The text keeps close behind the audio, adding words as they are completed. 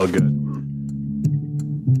all good.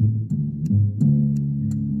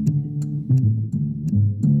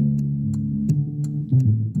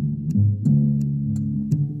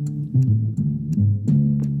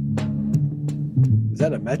 Is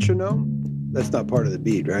that a metronome? That's not part of the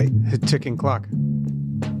beat, right? A ticking clock.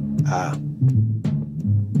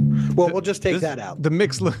 Well, we'll just take that out. The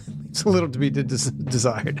mix leaves a little to be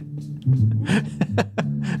desired.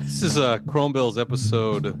 This is Chromebill's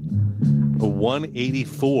episode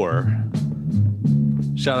 184.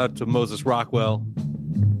 Shout out to Moses Rockwell.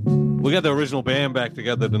 We got the original band back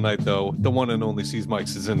together tonight, though. The one and only C's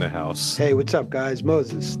Mikes is in the house. Hey, what's up, guys?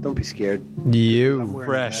 Moses, don't be scared. You.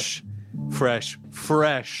 Fresh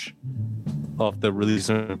off the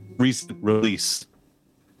recent release.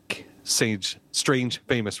 Strange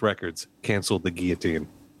Famous Records canceled the guillotine.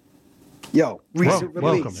 Yo, recent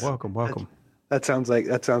release. Welcome. That sounds like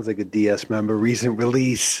a DS member. Recent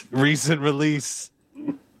release.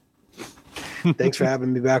 Thanks for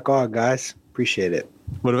having me back on, guys. Appreciate it.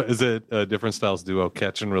 What about, is it a different styles duo,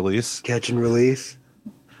 catch and release? Catch and release.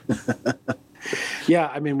 Yeah,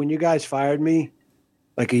 I mean, when you guys fired me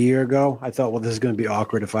like a year ago, I thought, well, this is going to be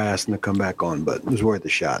awkward if I asked them to come back on, but it was worth a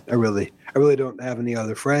shot. I really don't have any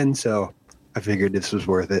other friends, so I figured this was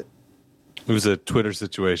worth it. It was a Twitter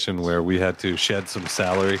situation where we had to shed some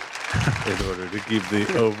salary in order to keep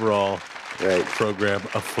the overall program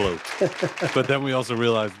afloat. But then we also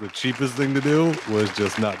realized the cheapest thing to do was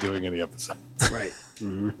just not doing any episodes. Right.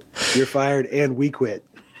 Mm-hmm. You're fired and we quit.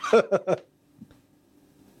 It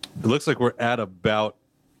looks like we're at about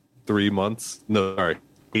 3 months. No, sorry,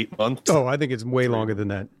 8 months. Oh, I think it's way longer than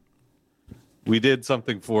that. We did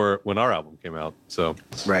something for when our album came out. So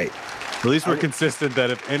right. At least we're consistent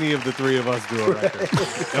that if any of the three of us do a record,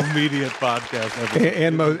 immediate podcast episode.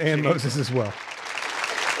 And Moses as well.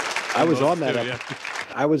 I was on that.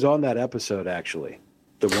 I was on that episode actually,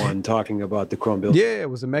 the one talking about the Chromebill's. Yeah,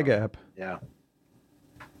 it was a mega ep. Yeah.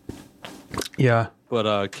 Yeah.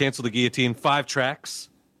 But Cancel the Guillotine, 5 tracks.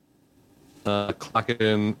 Clock it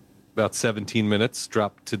in about 17 minutes.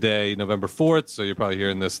 Dropped today, November 4th. So you're probably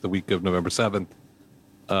hearing this the week of November 7th.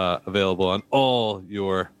 Available on all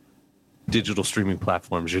your digital streaming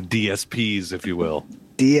platforms, your DSPs, if you will.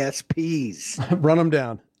 DSPs. Run them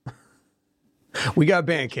down. We got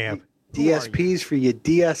Bandcamp. DSPs for your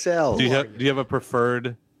DSL. Do you have a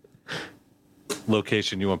preferred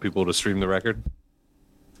location you want people to stream the record?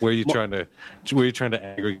 Where are you trying to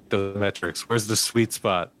aggregate the metrics? Where's the sweet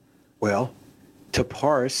spot? Well, to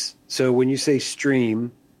parse. So when you say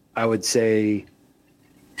stream, I would say.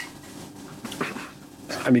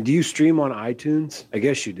 I mean, do you stream on iTunes? I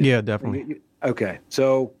guess you do. Yeah, definitely. Okay.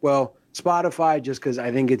 So, well, Spotify, just because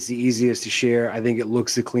I think it's the easiest to share. I think it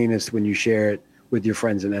looks the cleanest when you share it with your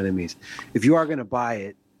friends and enemies. If you are going to buy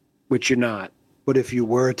it, which you're not, but if you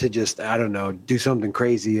were to just, I don't know, do something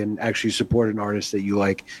crazy and actually support an artist that you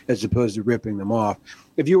like, as opposed to ripping them off,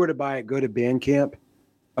 if you were to buy it, go to Bandcamp,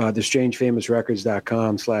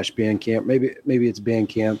 thestrangefamous.com/Bandcamp. Maybe it's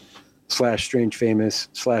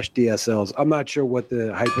Bandcamp/strangefamous/DSLs. I'm not sure what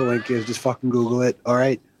the hyperlink is. Just fucking Google it. All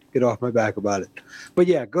right. Get off my back about it. But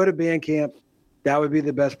yeah, go to Bandcamp. That would be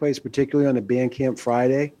the best place, particularly on a Bandcamp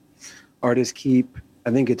Friday. Artists keep,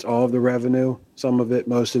 I think it's all of the revenue, some of it,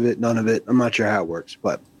 most of it, none of it. I'm not sure how it works,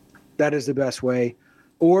 but that is the best way.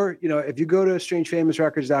 Or, if you go to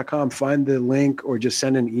strangefamousrecords.com, find the link or just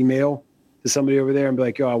send an email to somebody over there and be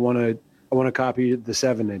like, yo, I want a copy of the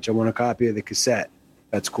 7-inch. I want a copy of the cassette.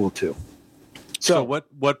 That's cool too. So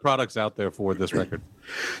what product's out there for this record?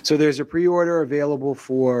 So there's a pre-order available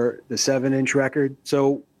for the 7-inch record.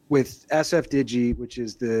 So with SF Digi, which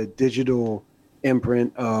is the digital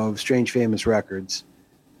imprint of Strange Famous Records,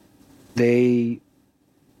 they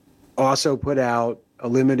also put out a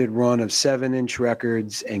limited run of 7-inch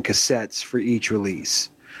records and cassettes for each release,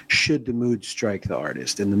 should the mood strike the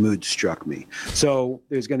artist, and the mood struck me. So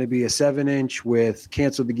there's going to be a 7-inch with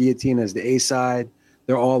Cancel the Guillotine as the A-side,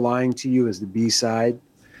 They're All Lying to You as the B-side.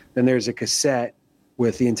 Then there's a cassette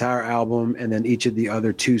with the entire album, and then each of the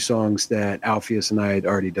other 2 songs that Alpheus and I had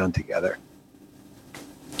already done together.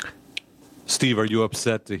 Steve, are you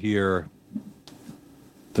upset to hear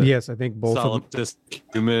Yes, I think both of them. Solipsistic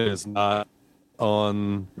Human is not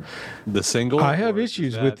on the single? I have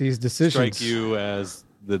issues with these decisions. Strike you as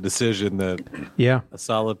the decision that Yeah. a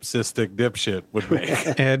solipsistic dipshit would make?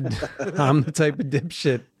 And I'm the type of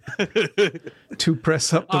dipshit to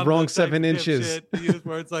press up the wrong 7 inches. To use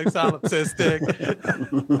words like solipsistic.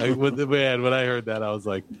 When I heard that, I was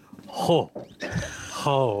like, oh,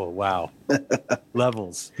 wow.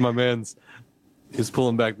 Levels. My man's is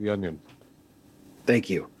pulling back the onion. Thank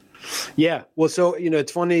you. Yeah. Well, so,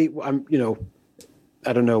 it's funny.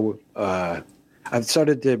 I don't know. I've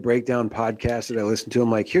started to break down podcasts that I listen to.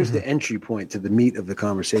 I'm like, here's the entry point to the meat of the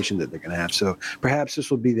conversation that they're going to have. So perhaps this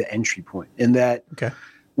will be the entry point in that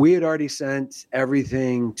we had already sent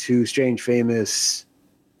everything to Strange Famous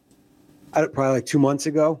probably like 2 months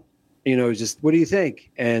ago. You know, just, what do you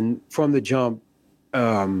think? And from the jump,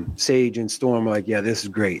 Sage and Storm were like, yeah, this is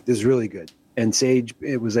great. This is really good. And Sage,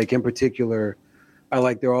 it was like, in particular, I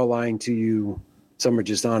like they're all lying to you. Some are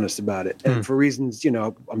just honest about it. And for reasons, you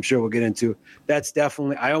know, I'm sure we'll get into, that's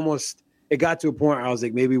definitely, it got to a point where I was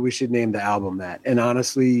like, maybe we should name the album that. And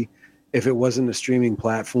honestly, if it wasn't a streaming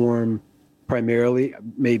platform primarily,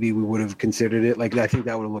 maybe we would have considered it. Like, I think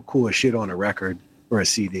that would have looked cool as shit on a record or a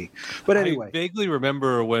CD. But anyway. I vaguely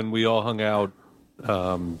remember when we all hung out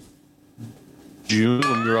June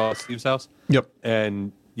when we were all at Steve's house. Yep.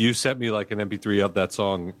 And you sent me like an MP3 of that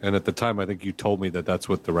song. And at the time, I think you told me that that's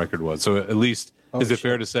what the record was. So at least, is it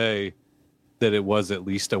fair to say that it was at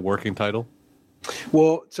least a working title?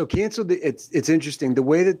 Well, so Canceled, it's interesting. The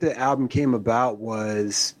way that the album came about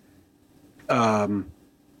was the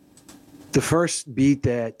first beat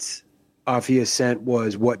that Afia sent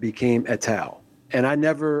was what became Et al. And I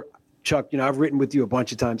never, Chuck, you know, I've written with you a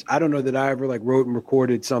bunch of times. I don't know that I ever like wrote and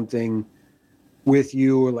recorded something with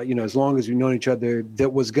you, or like, you know, as long as we've known each other, I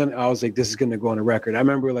was like, this is going to go on a record. I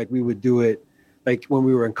remember like we would do it, like when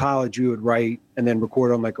we were in college, we would write and then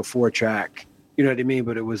record on like a 4-track, you know what I mean?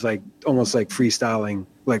 But it was like almost like freestyling,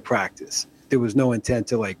 like practice. There was no intent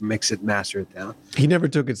to like mix it, master it down. He never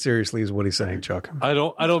took it seriously, is what he's saying, Chuck. I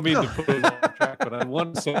don't mean to put it on track, but on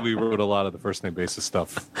one song we wrote a lot of the First Name Basis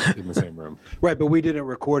stuff in the same room. Right, but we didn't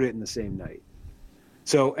record it in the same night.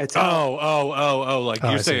 So it's like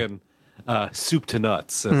you're saying soup to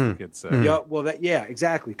nuts, as the kids say. Yeah, well,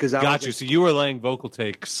 exactly. Because I got you. So you were laying vocal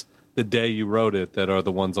takes the day you wrote it that are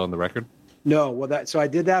the ones on the record? No, well, so I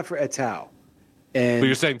did that for Et al. And but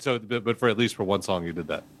you're saying so, but for at least for one song you did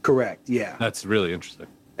that. Correct. Yeah. That's really interesting.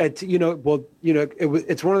 It's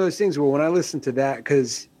one of those things where when I listen to that,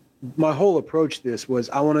 because my whole approach to this was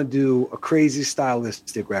I want to do a crazy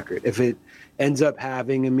stylistic record. If it ends up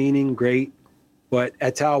having a meaning, great. But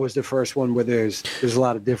Et al. Was the first one where there's a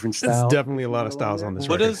lot of different styles. There's definitely a lot of styles on this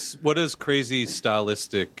record. What does crazy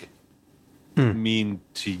stylistic mean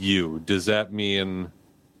to you? Does that mean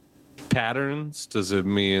patterns? Does it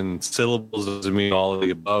mean syllables? Does it mean all of the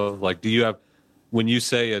above? Like, do you have, when you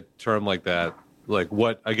say a term like that, like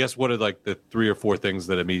what are like the 3 or 4 things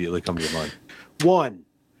that immediately come to your mind? One,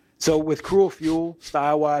 so with Cruel Fuel,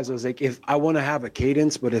 style wise, I was like, if I want to have a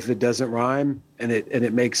cadence, but if it doesn't rhyme and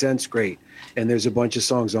it makes sense, great. And there's a bunch of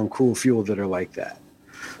songs on Cruel Fuel that are like that.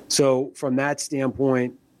 So from that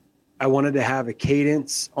standpoint, I wanted to have a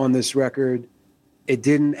cadence on this record. It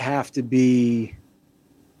didn't have to be,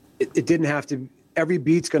 every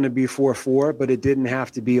beat's going to be 4/4, but it didn't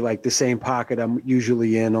have to be like the same pocket I'm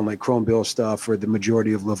usually in on like Chrome Bill stuff or the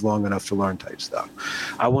majority of Live Long Enough to Learn type stuff.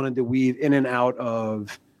 I wanted to weave in and out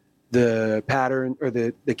of the pattern or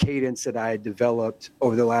the cadence that I had developed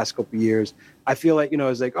over the last couple of years. I feel like, I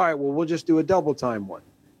was like, all right, well, we'll just do a double time one.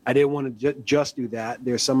 I didn't want to just do that.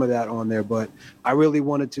 There's some of that on there, but I really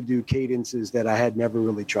wanted to do cadences that I had never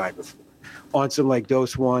really tried before on some like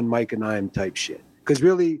Dose One, Mike and I type shit. Because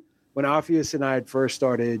really, when Alpheus and I had first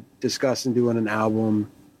started discussing doing an album,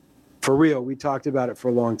 for real, we talked about it for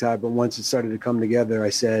a long time, but once it started to come together, I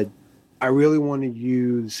said, I really want to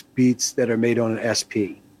use beats that are made on an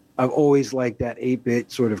SP. I've always liked that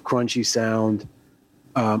 8-bit sort of crunchy sound.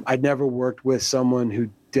 I'd never worked with someone who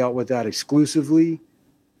dealt with that exclusively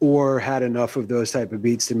or had enough of those type of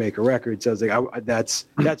beats to make a record. So I was like,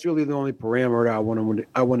 that's really the only parameter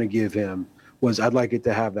I want to give him, was I'd like it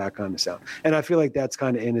to have that kind of sound. And I feel like that's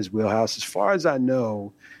kind of in his wheelhouse. As far as I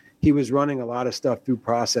know, he was running a lot of stuff through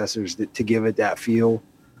processors to give it that feel.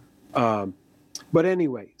 But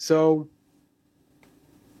anyway, so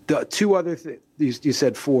the 2 other things, you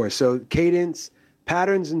said 4. So cadence,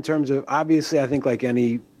 patterns in terms of, obviously, I think like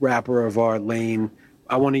any rapper of our lane,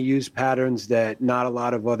 I want to use patterns that not a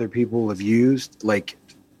lot of other people have used, like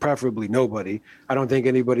preferably nobody. I don't think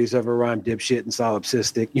anybody's ever rhymed dipshit and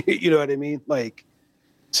solipsistic. You know what I mean? Like,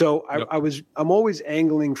 so I'm always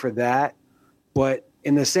angling for that, but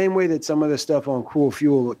in the same way that some of the stuff on Cruel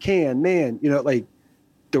Fuel can, like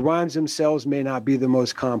the rhymes themselves may not be the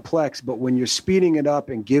most complex, but when you're speeding it up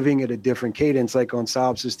and giving it a different cadence, like on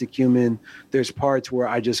Solipsistic Human, there's parts where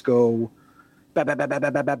I just go bap, bap, bap,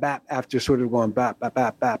 bap, bap, bap, bap, after sort of going bap, bap,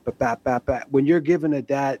 bap, bap, bap, bap, bap, bap. When you're giving it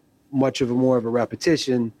that much of more of a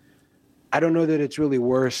repetition, I don't know that it's really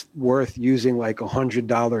worth using like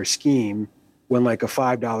 $100 scheme when like a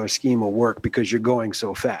 $5 scheme will work because you're going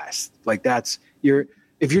so fast. Like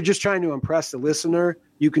if you're just trying to impress the listener,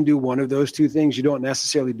 you can do one of those two things. You don't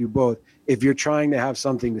necessarily do both. If you're trying to have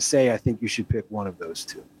something to say, I think you should pick one of those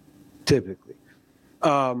two, typically.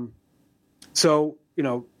 So,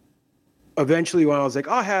 eventually when I was like,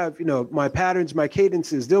 I'll have, my patterns, my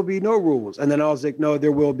cadences, there'll be no rules. And then I was like, no,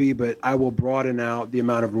 there will be, but I will broaden out the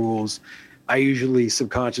amount of rules I usually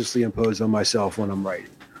subconsciously impose on myself when I'm writing.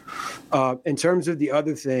 In terms of the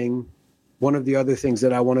other thing, one of the other things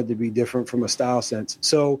that I wanted to be different from a style sense.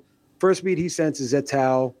 So first beat he senses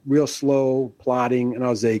Etal, real slow, plodding. And I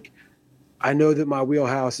was like, I know that my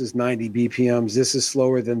wheelhouse is 90 BPMs. This is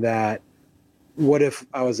slower than that. What if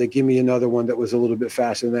I was like, give me another one that was a little bit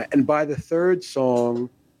faster than that? And by the third song,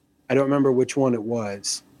 I don't remember which one it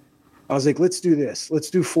was, I was like, let's do this. Let's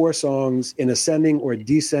do 4 songs in ascending or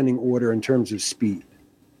descending order in terms of speed.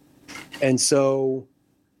 And so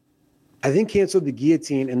I think Canceled the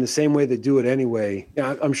Guillotine in the same way that Do It Anyway.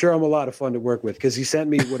 I'm sure I'm a lot of fun to work with because he sent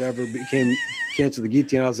me whatever became Canceled the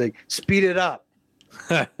Guillotine. I was like, speed it up.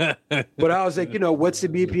 But I was like, what's the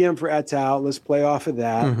BPM for Etal? Let's play off of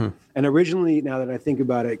that. Mm-hmm. And originally, now that I think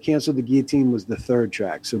about it, Cancel the Guillotine was the third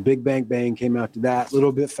track. So Big Bang Bang came after that, a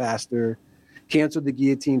little bit faster. Cancel the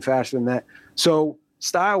Guillotine faster than that. So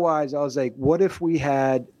style-wise, I was like, what if we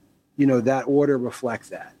had, that order reflect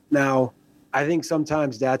that? Now, I think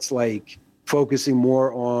sometimes that's like focusing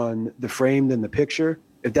more on the frame than the picture,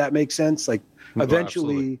 if that makes sense. Like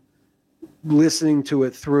eventually listening to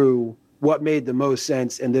it through, what made the most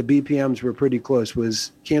sense, and the BPMs were pretty close,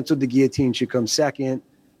 was Canceled the Guillotine should come second.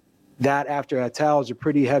 That after Etal is a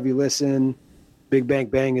pretty heavy listen. Big Bang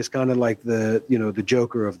Bang is kind of like the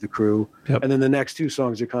joker of the crew. Yep. And then the next 2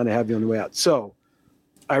 songs are kind of heavy on the way out. So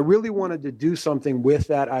I really wanted to do something with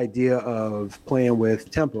that idea of playing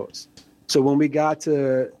with tempos. So when we got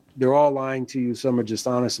to They're All Lying to You, Some Are Just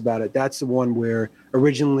Honest About It, that's the one where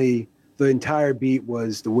originally the entire beat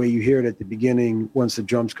was the way you hear it at the beginning once the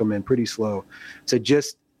drums come in, pretty slow. So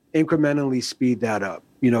just incrementally speed that up,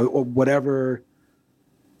 or whatever.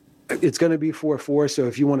 It's going to be 4/4. So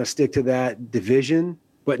if you want to stick to that division,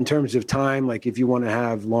 but in terms of time, like if you want to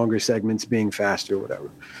have longer segments being faster, whatever.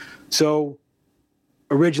 So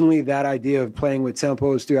originally that idea of playing with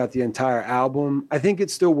tempos throughout the entire album, I think it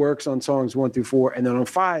still works on songs 1 through 4. And then on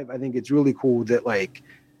 5, I think it's really cool that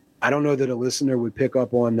I don't know that a listener would pick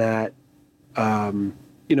up on that,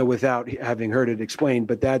 without having heard it explained.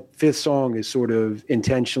 But that 5th song is sort of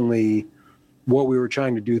intentionally what we were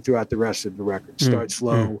trying to do throughout the rest of the record. Start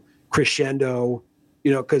slow, crescendo,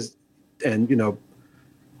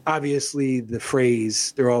 obviously the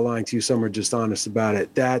phrase, they're all lying to you, some are just honest about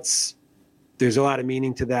it. There's a lot of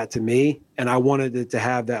meaning to that to me. And I wanted it to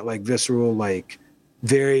have that visceral,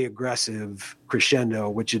 very aggressive crescendo,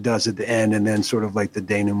 which it does at the end, and then sort of like the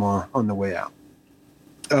denouement on the way out.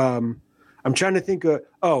 I'm trying to think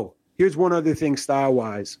here's one other thing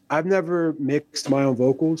style-wise. I've never mixed my own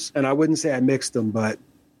vocals, and I wouldn't say I mixed them, but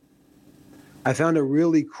I found a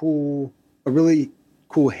really cool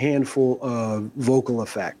handful of vocal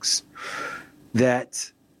effects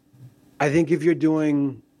that I think if you're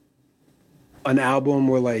doing an album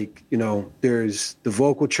where there's the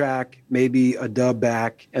vocal track, maybe a dub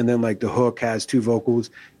back, and then the hook has 2 vocals.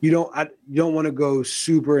 You don't want to go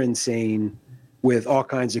super insane with all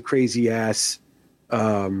kinds of crazy ass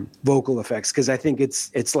vocal effects, because I think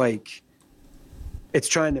it's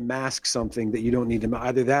trying to mask something that you don't need to,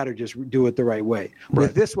 either that or just do it the right way. Right.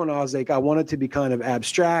 With this one, I was like, I want it to be kind of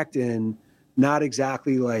abstract and not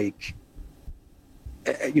exactly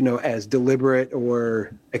as deliberate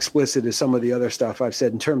or explicit as some of the other stuff I've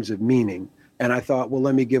said in terms of meaning. And I thought, well,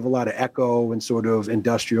 let me give a lot of echo and sort of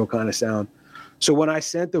industrial kind of sound. So when I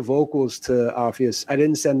sent the vocals to Alpheus, I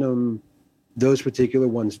didn't send them those particular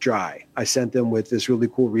ones dry. I sent them with this really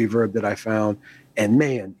cool reverb that I found. And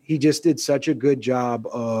man, he just did such a good job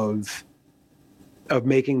of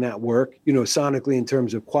making that work, sonically in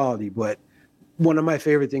terms of quality. But one of my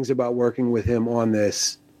favorite things about working with him on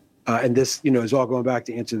this, and this, is all going back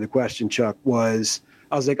to answer the question, Chuck, was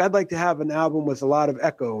I was like, I'd like to have an album with a lot of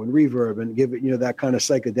echo and reverb and give it, that kind of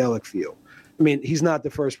psychedelic feel. I mean, he's not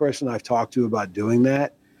the first person I've talked to about doing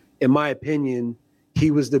that. In my opinion,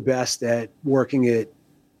 he was the best at working it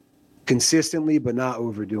consistently, but not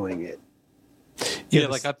overdoing it. Yeah,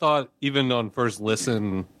 I thought even on first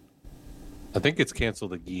listen, I think it's Cancel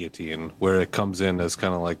the Guillotine, where it comes in as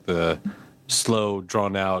kind of the slow,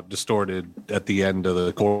 drawn out, distorted at the end of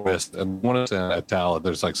the chorus. And one of Etal,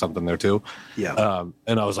 there's something there too. Yeah.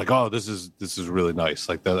 And I was like, oh, this is really nice.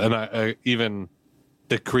 That. And I even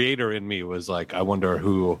the creator in me was I wonder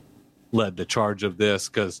who led the charge of this,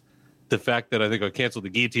 because the fact that I think I canceled the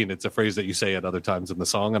guillotine, it's a phrase that you say at other times in the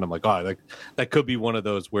song, and I'm like, oh, that could be one of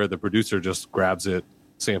those where the producer just grabs it,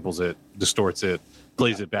 samples it, distorts it,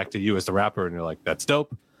 plays it back to you as the rapper, and you're like, that's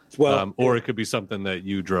dope. Well, or it could be something that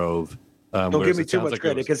you drove. Don't give me too much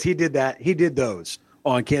credit because he did that. He did those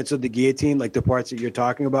on Cancel the Guillotine, like the parts that you're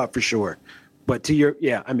talking about for sure. But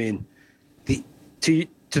I mean,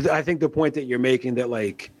 I think the point that you're making that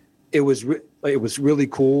like it was really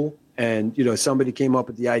cool, and somebody came up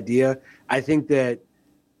with the idea. I think that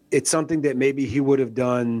it's something that maybe he would have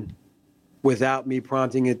done without me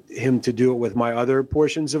prompting him to do it with my other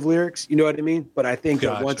portions of lyrics. You know what I mean? But I think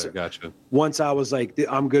that once I was like,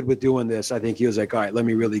 I'm good with doing this, I think he was like, all right, let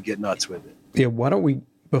me really get nuts with it. Yeah, why don't we,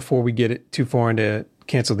 before we get it too far into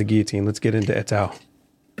Cancel the Guillotine, let's get into Et al.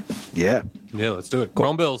 Yeah. Yeah, let's do it.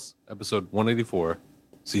 Chrome Bills, episode 184.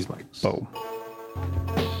 Seize mics. Boom.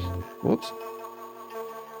 Whoops.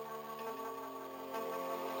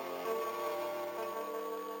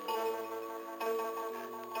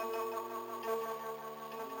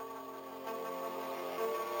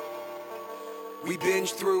 We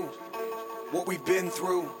binge through what we've been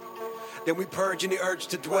through, then we purge in the urge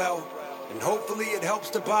to dwell, and hopefully it helps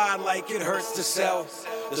to buy like it hurts to sell.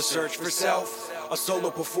 The search for self, a solo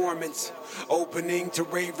performance, opening to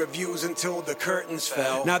rave reviews until the curtains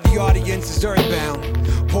fell. Now the audience is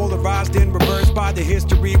earthbound, polarized and reversed by the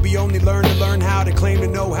history. We only learn to learn how to claim to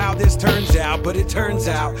know how this turns out. But it turns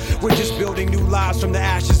out we're just building new lives from the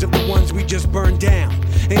ashes of the ones we just burned down.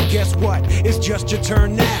 And guess what? It's just your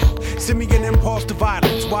turn now. Simian impulse to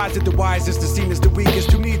violence. Why is it the wisest to seen as the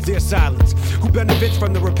weakest? Who needs their silence? Who benefits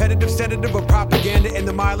from the repetitive sedative of propaganda and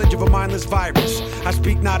the mileage of a mindless virus? I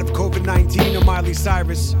speak not of COVID-19 or Miley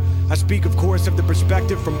Cyrus. I speak, of course, of the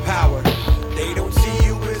perspective from power. They don't see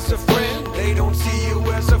you as a friend. They don't see you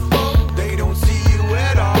as a foe. They don't see you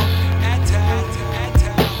at all.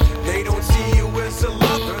 They don't see you as a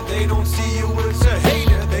lover. They don't see you as a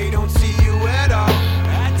hater. They don't see you at all.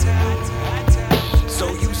 So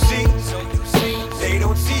you see, they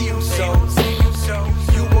don't see you, so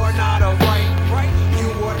you are not a right, you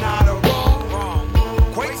are not a wrong.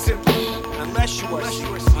 Quite simply, unless you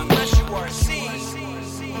are seen,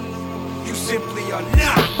 you simply are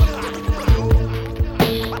not.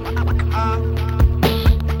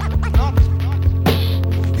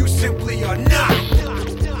 You simply are not.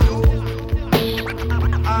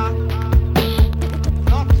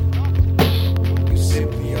 You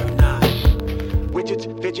simply are not. Widgets,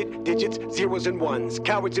 fidget, digits, zeros and ones.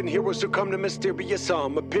 Cowards and heroes succumb to mysterious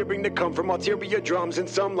some, appearing to come from ulterior drums, and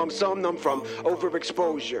some lump sum numb from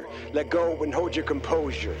overexposure. Let go and hold your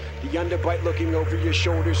composure. The underbite looking over your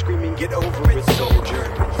shoulder, screaming, get over it,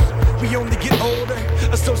 soldier. We only get older,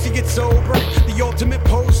 associate sober, the ultimate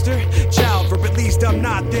poster child, for at least I'm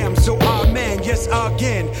not them, so amen, yes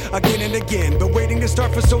again and again. Been waiting to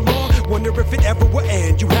start for so long, wonder if it ever will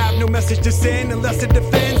end. You have no message to send unless it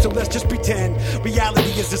defends, so let's just pretend reality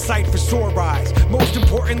is a sight for sore eyes, most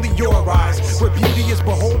importantly your eyes, where beauty is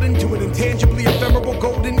beholden to an intangibly ephemeral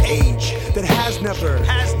golden age that has never,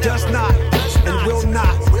 does not, and will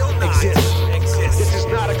not exist. This is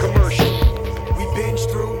not a commercial. We binge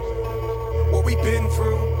through what we've been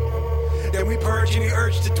through, then we purge in the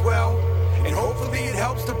urge to dwell, and hopefully it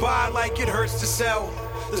helps to buy like it hurts to sell.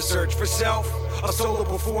 The search for self, a solo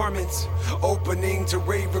performance, opening to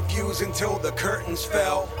rave reviews until the curtains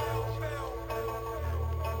fell.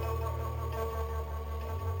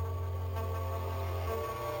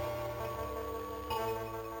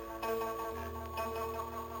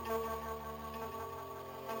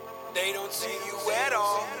 They don't see you at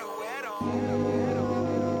all.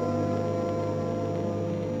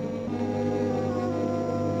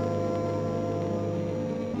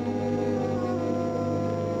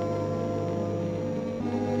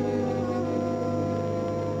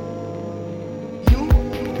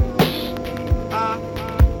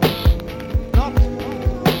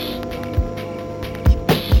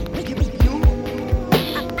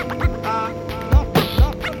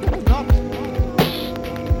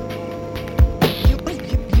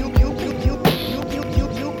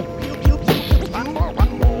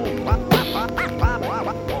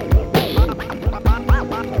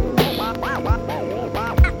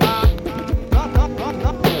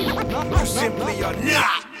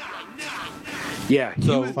 Yeah.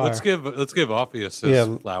 So let's give Orpheus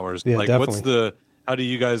his flowers. Yeah, like, definitely. how do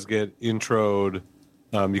you guys get introed?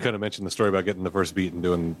 You kind of mentioned the story about getting the first beat and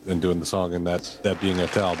doing the song, and that being a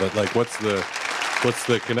tell. But like, what's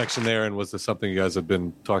the connection there? And was this something you guys have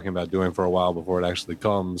been talking about doing for a while before it actually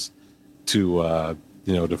comes to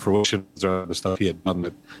to fruition? Is there other stuff he had done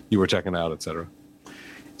that you were checking out, et cetera?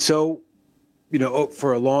 So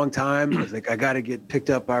for a long time, I was like, I got to get picked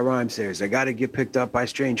up by Rhymesayers. I got to get picked up by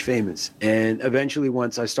Strange Famous. And eventually,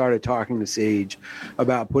 once I started talking to Sage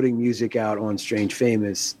about putting music out on Strange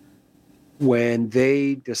Famous, when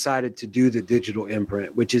they decided to do the digital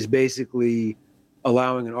imprint, which is basically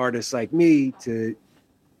allowing an artist like me to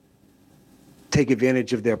take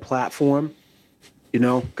advantage of their platform,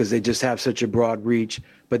 because they just have such a broad reach,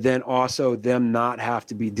 but then also them not have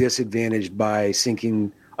to be disadvantaged by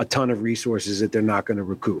sinking a ton of resources that they're not going to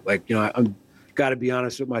recoup. Like, I'm got to be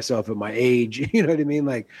honest with myself at my age, you know what I mean?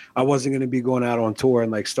 Like, I wasn't going to be going out on tour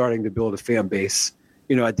and like starting to build a fan base,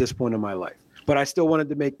 at this point in my life. But I still wanted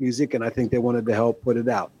to make music, and I think they wanted to help put it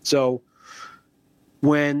out. So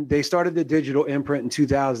when they started the digital imprint in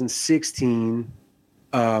 2016,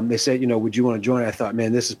 they said, would you want to join? I thought,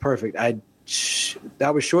 man, this is perfect.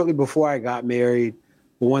 That was shortly before I got married.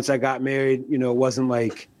 But once I got married, it wasn't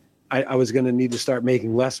like I was going to need to start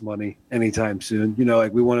making less money anytime soon.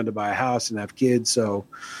 Like we wanted to buy a house and have kids. So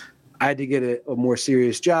I had to get a more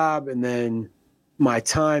serious job. And then my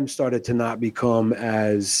time started to not become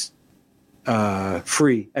as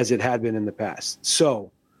free as it had been in the past.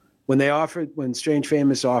 So when Strange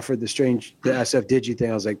Famous offered the SF Digi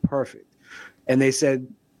thing, I was like, perfect. And they said,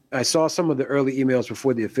 I saw some of the early emails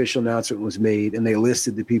before the official announcement was made, and they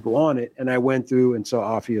listed the people on it. And I went through and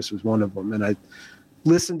saw Orpheus was one of them. And I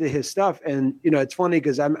listened to his stuff. And, it's funny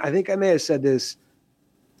because I think I may have said this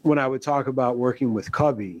when I would talk about working with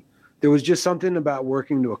Cubby. There was just something about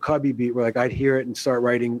working to a Cubby beat where like I'd hear it and start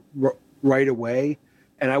writing right away.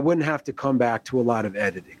 And I wouldn't have to come back to a lot of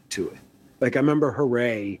editing to it. Like I remember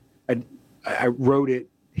Hooray, I wrote it,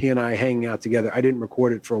 he and I hanging out together. I didn't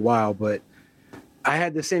record it for a while, but I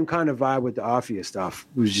had the same kind of vibe with the Orpheus stuff.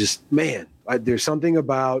 It was just, man, there's something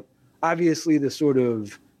about, obviously, the sort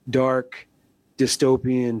of dark,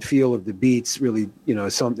 dystopian feel of the beats really,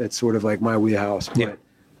 that's sort of like my wheelhouse. But Yeah.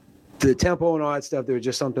 the tempo and all that stuff, there was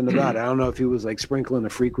just something about it. I don't know if he was like sprinkling a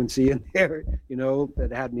frequency in there,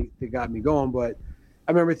 that got me going. But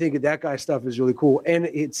I remember thinking that guy's stuff is really cool. And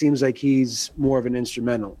it seems like he's more of an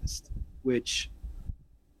instrumentalist, which,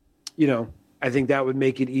 I think that would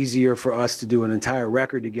make it easier for us to do an entire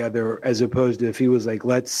record together, as opposed to if he was like,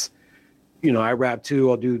 I rap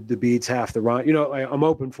too, I'll do the beats, half the rhyme. I'm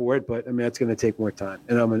open for it, but I mean, that's going to take more time,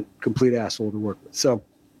 and I'm a complete asshole to work with. So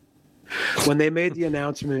when they made the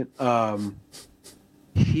announcement, I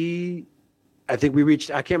think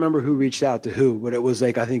I can't remember who reached out to who, but it was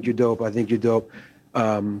like, I think you're dope. Let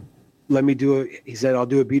me do it. He said, I'll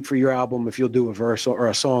do a beat for your album if you'll do a verse or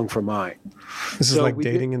a song for mine. This is like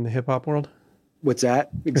dating in the hip hop world. What's that?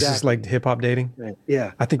 Exactly. This is like hip hop dating. Right.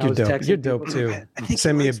 Yeah. I think you're dope. You're dope too.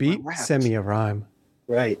 Send me a beat. Send me a rhyme.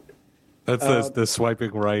 Right. That's the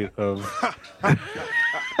swiping right of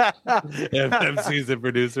MCs and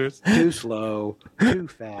producers. Too slow, too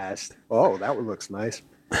fast. Oh, that one looks nice.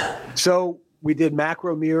 So we did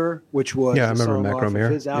Macro Mirror, which was I remember Macro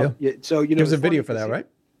Mirror. Yeah. So there's a video for that, right?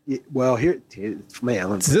 Well, here,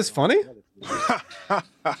 man. Is this funny?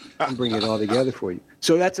 I'm bringing it all together for you.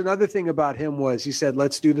 So that's another thing about him was he said,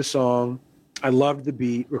 let's do the song. I loved the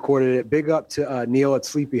beat, recorded it. Big up to Neil at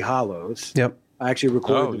Sleepy Hollows. Yep. I actually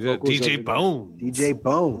recorded the vocals. DJ Bones. DJ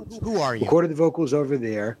Bones. Who are you? Recorded the vocals over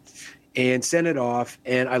there and sent it off.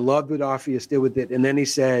 And I loved what Orpheus did with it. And then he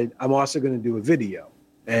said, I'm also going to do a video.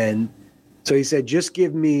 And so he said, just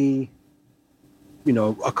give me,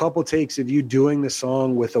 a couple takes of you doing the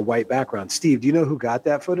song with a white background. Steve, do you know who got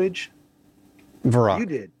that footage? Varrock.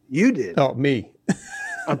 You did. Oh, me.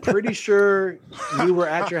 I'm pretty sure you were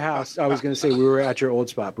at your house. I was going to say we were at your old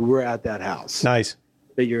spot, but we were at that house Nice.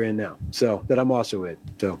 that you're in now. So that I'm also in.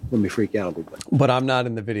 So let me freak out a little bit. But I'm not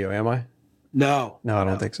in the video, am I? No. No, I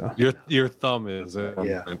don't think so. Your thumb is.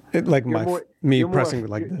 Yeah. Like You're more- me you're more- pressing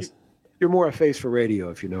like you're- this. You're more a face for radio,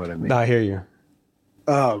 if you know what I mean. I hear you.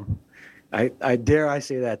 I dare I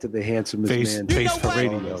say that to the handsomest Face man. for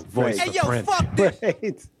radio, voice Right. for print.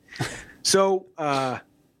 Right. So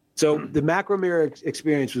the Macro Mirror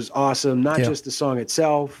experience was awesome. Not just the song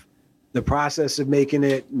itself, the process of making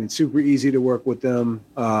it. I mean, super easy to work with them.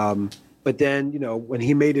 But then, when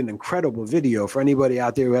he made an incredible video for anybody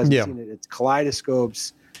out there who hasn't seen it, it's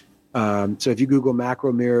Kaleidoscopes. So if you Google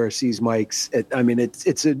Macro Mirror sees Mike's,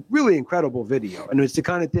 it's a really incredible video. And it's the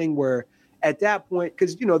kind of thing where at that point,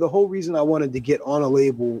 because, the whole reason I wanted to get on a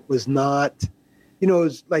label was not, it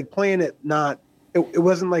was like playing it not, it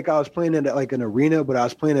wasn't like I was playing it at like an arena, but I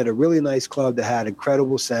was playing at a really nice club that had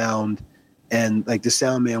incredible sound, and like the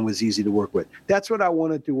sound man was easy to work with. That's what I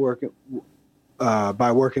wanted to work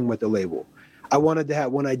by working with the label. I wanted to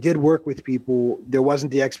have, when I did work with people, there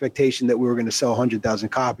wasn't the expectation that we were going to sell 100,000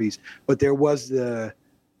 copies, but there was the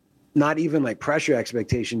not even like pressure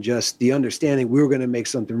expectation, just the understanding we were going to make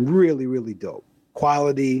something really, really dope.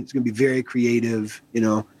 Quality, it's going to be very creative. You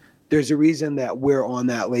know, there's a reason that we're on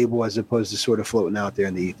that label as opposed to sort of floating out there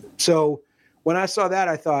in the ether. So when I saw that,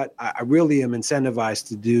 I thought I really am incentivized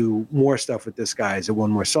to do more stuff with this guy. Is it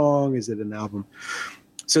one more song? Is it an album?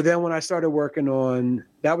 So then when I started working on,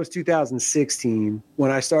 that was 2016,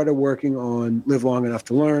 when I started working on Live Long Enough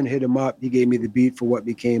to Learn, hit him up. He gave me the beat for what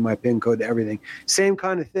became my pin code to everything. Same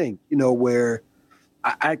kind of thing, you know, where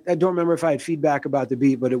I don't remember if I had feedback about the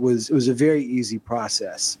beat, but it was a very easy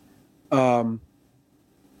process. I'm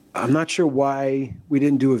not sure why we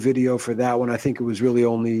didn't do a video for that one. I think it was really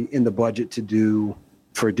only in the budget to do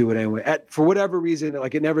it anyway. For whatever reason,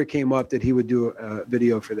 like it never came up that he would do a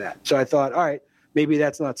video for that. So I thought, all right, maybe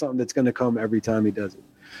that's not something that's going to come every time he does it.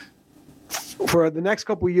 For the next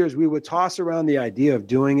couple of years, we would toss around the idea of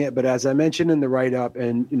doing it. But as I mentioned in the write-up,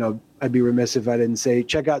 and, you know, I'd be remiss if I didn't say,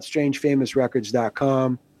 check out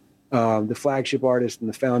strangefamousrecords.com. The flagship artist and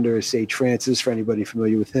the founder is Sage Francis, for anybody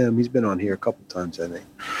familiar with him. He's been on here a couple times, I think.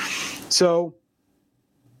 So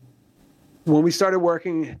when we started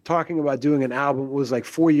talking about doing an album, it was like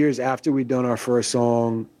 4 years after we'd done our first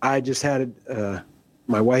song. I just had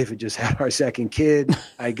my wife had just had our second kid.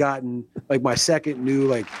 I'd gotten like my second new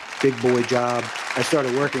like big boy job. I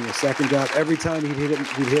started working a second job. Every time he'd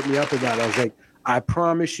hit me up about it, I was like, I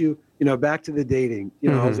promise you, you know, back to the dating, you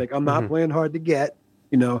know, I was like, I'm not playing hard to get,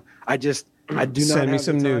 you know, I do not send me have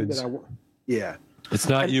some the time nudes. that I want. Yeah. It's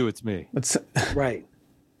not you, it's me. Right.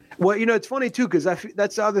 Well, you know, it's funny too, because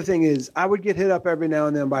that's the other thing is I would get hit up every now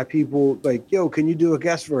and then by people like, yo, can you do a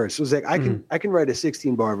guest verse? It was like, I can write a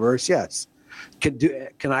 16-bar verse. Yes.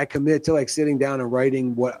 Can I commit to like sitting down and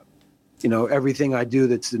writing what, you know, everything I do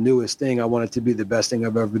that's the newest thing, I want it to be the best thing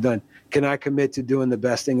I've ever done. Can I commit to doing the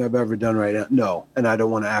best thing I've ever done right now? No. And I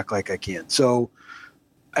don't want to act like I can. So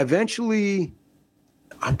eventually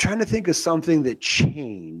I'm trying to think of something that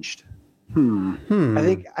changed. I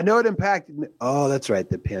know it impacted me. Oh, that's right.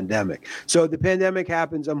 The pandemic. So the pandemic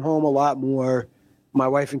happens. I'm home a lot more. My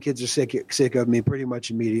wife and kids are sick of me pretty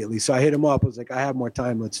much immediately. So I hit him up. I was like, I have more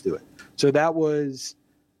time. Let's do it. So that was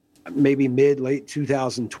maybe late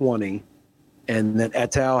 2020. And then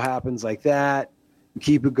Et al. Happens like that. We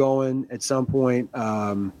keep it going. At some point,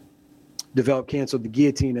 Develop canceled the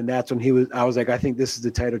Guillotine. And that's when I was like, I think this is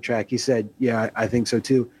the title track. He said, yeah, I think so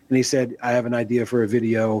too. And he said, I have an idea for a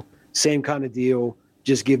video. Same kind of deal.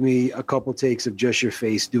 Just give me a couple takes of just your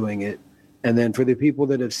face doing it. And then for the people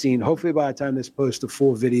that have seen, hopefully by the time this post, the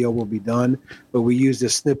full video will be done. But we used a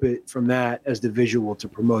snippet from that as the visual to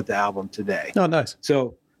promote the album today. Oh, nice.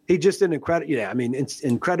 So he just an it's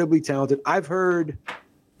incredibly talented. I've heard,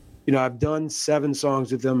 you know, I've done 7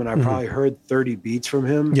 songs with him, and I probably heard 30 beats from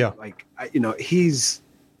him. Yeah. Like, you know, it's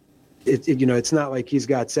not like he's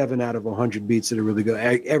got 7 out of 100 beats that are really good.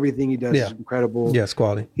 Everything he does is incredible. Yes,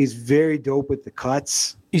 quality. He's very dope with the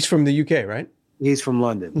cuts. He's from the UK, right? He's from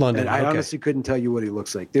London. And I honestly couldn't tell you what he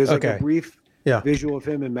looks like. There's like a brief visual of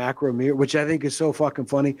him in Macro Mirror, which I think is so fucking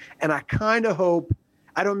funny. And I kind of hope,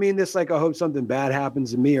 I don't mean this like I hope something bad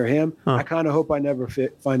happens to me or him. I kind of hope I never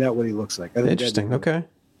find out what he looks like. I think interesting. Okay.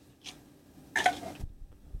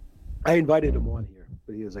 I invited him on here,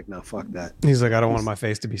 but he was like, no, fuck that. He's like, I don't want my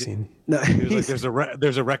face to be seen. No, He's like,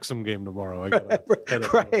 there's a Wrexham game tomorrow.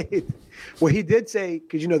 Right. Well, he did say,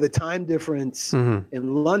 because, you know, the time difference in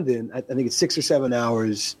London, I think it's 6 or 7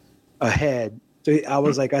 hours ahead. So I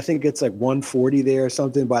was like, I think it's like 1:40 there or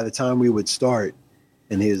something by the time we would start.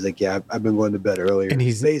 And he was like, yeah, I've been going to bed earlier. And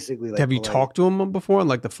he's basically like, have you talked to him before on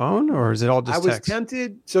like the phone, or is it all just I was text?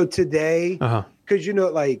 tempted. So today, because, you know,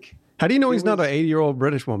 like. How do you know he's not an 80-year-old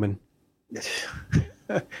British woman?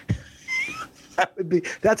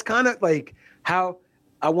 That's kind of like how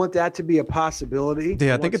I want that to be a possibility.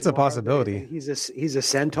 Yeah, I think it's a possibility. He's a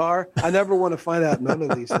centaur. I never want to find out none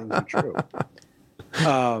of these things are true.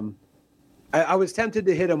 I was tempted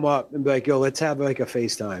to hit him up and be like, yo, let's have like a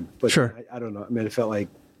FaceTime. But sure. I don't know. I mean, it felt like,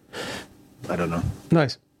 I don't know.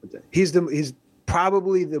 Nice. He's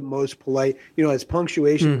probably the most polite. You know, his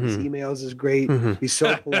punctuation in his emails is great. He's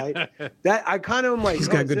so polite. That I kind of am like, he's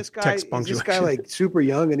got good text punctuation. Is this guy like super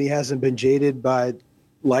young and he hasn't been jaded by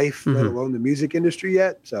life, let alone the music industry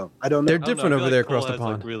yet? So I don't know. They're different over there across the Cole has,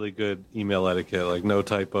 pond. like, really good email etiquette, like no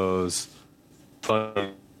typos,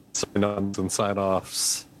 fun sign-ons and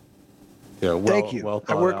sign-offs. Yeah, thank you. Well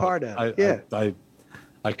I work hard at it.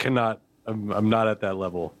 I cannot. I'm not at that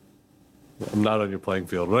level. I'm not on your playing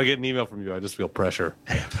field. When I get an email from you, I just feel pressure.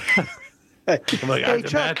 I'm like, hey,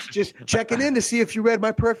 Chuck, just checking in to see if you read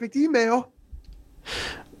my perfect email.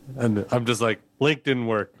 And I'm just like, link didn't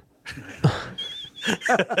work.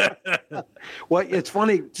 Well, it's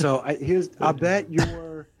funny. So I bet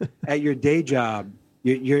you're at your day job.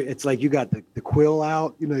 It's like you got the quill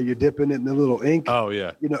out. You know, you're dipping it in the little ink. Oh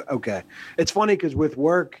yeah. You know, okay. It's funny because with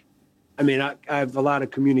work, I mean, I have a lot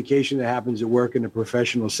of communication that happens at work in a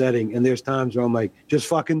professional setting, and there's times where I'm like, just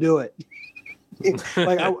fucking do it.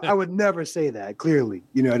 Like I would never say that clearly.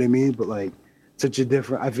 You know what I mean? But like, such a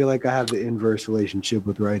different. I feel like I have the inverse relationship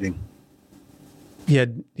with writing.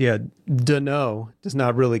 Yeah. Dunno does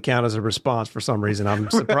not really count as a response for some reason. I'm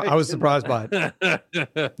surprised. I was surprised by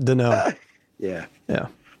it. Dunno. Yeah. Yeah.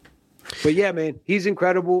 But yeah, man, he's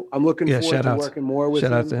incredible. I'm looking forward to working more with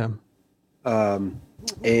him. Shout out to him.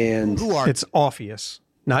 And it's Orpheus,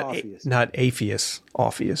 not Orpheus. not Apheus.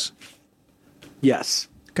 Orpheus. Yes.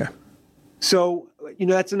 Okay. So, you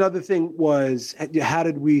know, that's another thing was, how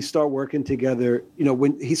did we start working together? You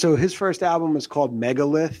know, so his first album was called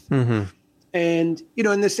Megalith. Mm-hmm. And, you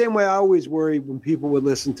know, in the same way, I always worry when people would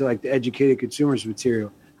listen to like the educated consumers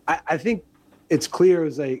material. I think it's clear,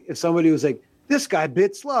 as like, if somebody was like, this guy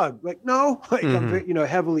bit Slug, like, no, like I'm very, you know,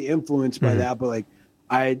 heavily influenced by that. But like,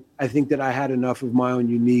 I think that I had enough of my own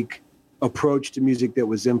unique approach to music that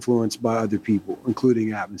was influenced by other people,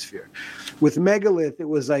 including Atmosphere. With Megalith, it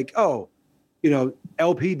was like, oh, you know,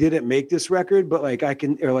 LP didn't make this record, but like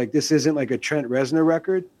this isn't like a Trent Reznor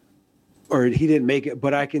record, or he didn't make it,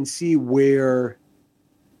 but I can see where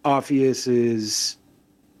Orpheus's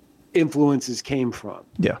influences came from.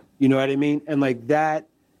 Yeah. You know what I mean? And like that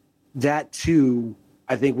too,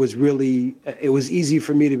 I think was really, it was easy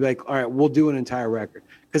for me to be like, all right, we'll do an entire record.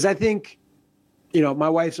 Because I think, you know, my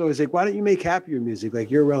wife's always like, why don't you make happier music?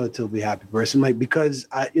 Like, you're a relatively happy person. Like, because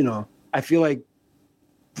I feel like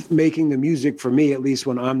making the music for me, at least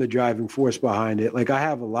when I'm the driving force behind it, like I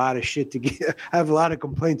have a lot of shit to get. I have a lot of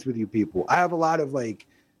complaints with you people. I have a lot of like,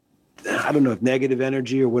 I don't know if negative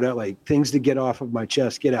energy or whatever, like things to get off of my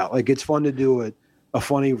chest, get out. Like it's fun to do a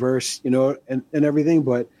funny verse, you know, and everything.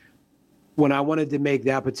 But when I wanted to make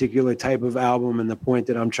that particular type of album and the point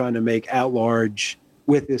that I'm trying to make at large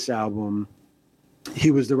with this album,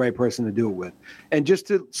 he was the right person to do it with. And just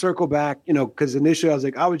to circle back, you know, because initially I was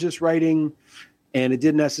like, I was just writing and it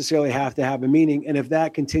didn't necessarily have to have a meaning. And if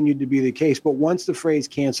that continued to be the case, but once the phrase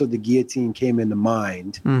canceled the guillotine came into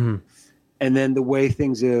mind, and then the way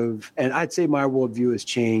things have, and I'd say my worldview has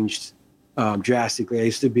changed drastically. I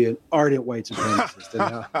used to be an ardent white supremacist, and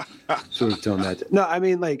now sort of tone that. No, I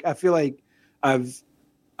mean, like, I feel like I've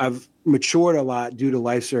matured a lot due to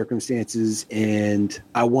life circumstances, and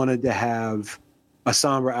I wanted to have a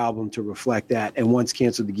somber album to reflect that. And once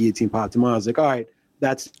Canceled the Guillotine popped in mind, I was like, all right,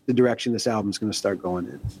 that's the direction this album's going to start going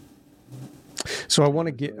in. So I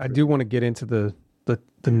do want to get into the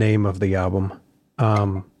name of the album.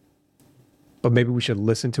 But maybe we should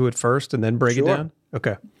listen to it first and then break it down.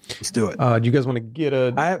 Okay, let's do it. Do you guys want to get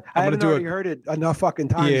a? I haven't already heard it enough fucking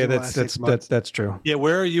times. Yeah, that's true. Yeah,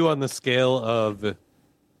 where are you on the scale of?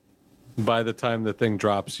 By the time the thing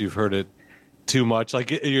drops, you've heard it too much.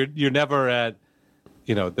 Like you're never at.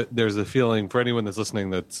 You know, there's a feeling for anyone that's listening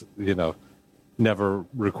that's never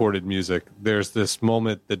recorded music. There's this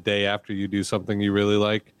moment the day after you do something you really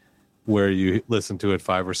like, where you listen to it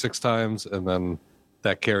 5 or 6 times, and then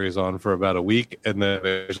that carries on for about a week, and then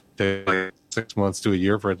it takes like 6 months to a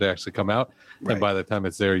year for it to actually come out. Right. And by the time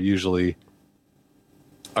it's there, you usually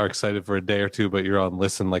are excited for a day or two, but you're on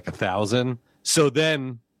listen like 1,000. So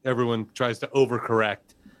then everyone tries to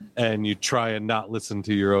overcorrect, and you try and not listen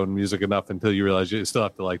to your own music enough until you realize you still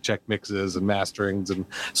have to like check mixes and masterings and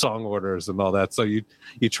song orders and all that. So you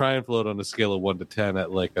try and float on a scale of 1 to 10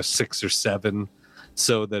 at like a 6 or 7,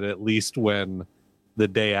 so that at least when the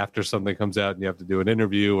day after something comes out and you have to do an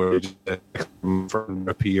interview or from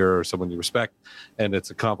a peer or someone you respect, and it's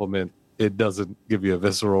a compliment, it doesn't give you a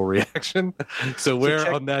visceral reaction. So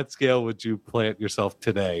where on that scale would you plant yourself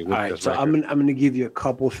today? With all right, so I'm gonna give you a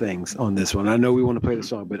couple things on this one. I know we want to play the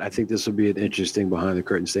song, but I think this will be an interesting behind the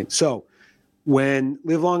curtains thing. So when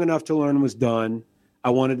Live Long Enough to Learn was done,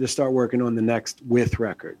 I wanted to start working on the next With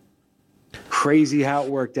record. Crazy how it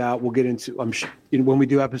worked out. We'll get into, I'm sure, when we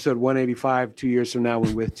do episode 185 2 years from now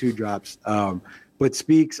when With 2 drops. But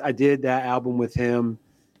Speaks, I did that album with him,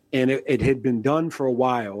 and it had been done for a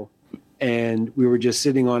while, and we were just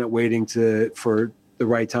sitting on it waiting for the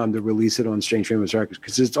right time to release it on Strange Famous Records,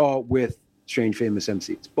 because it's all with Strange Famous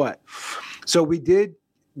MCs. But so we did,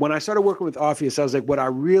 when I started working with Orpheus, I was like, what I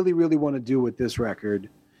really, really want to do with this record,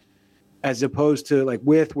 as opposed to like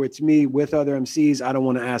where it's me with other MCs, I don't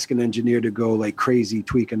want to ask an engineer to go like crazy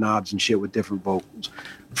tweaking knobs and shit with different vocals.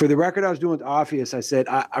 For the record I was doing with Orpheus, I said,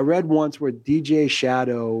 I read once where DJ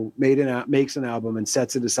Shadow makes an album and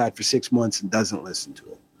sets it aside for 6 months and doesn't listen to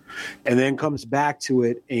it. and then comes back to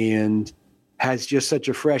it and has just such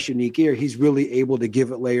a fresh, unique ear. He's really able to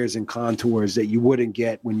give it layers and contours that you wouldn't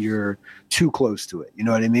get when you're too close to it. You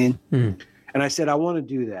know what I mean? Mm. And I said, I want to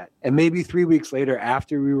do that. And maybe 3 weeks later,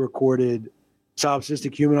 after we recorded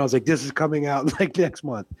Solipsistic Human, I was like, this is coming out like next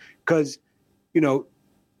month. Because, you know,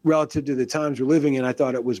 relative to the times we're living in, I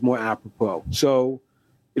thought it was more apropos. So,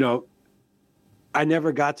 you know, I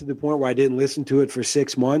never got to the point where I didn't listen to it for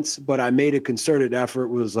 6 months, but I made a concerted effort.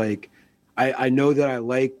 Was like, I know that I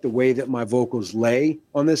like the way that my vocals lay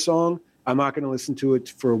on this song. I'm not going to listen to it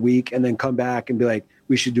for a week and then come back and be like,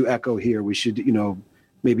 we should do echo here. We should, you know,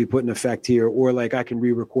 maybe put an effect here, or like I can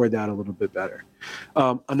re-record that a little bit better.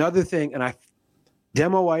 Another thing, and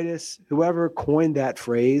demoitis, whoever coined that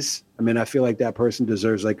phrase, I mean, I feel like that person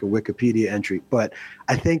deserves like a Wikipedia entry, but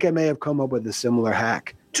I think I may have come up with a similar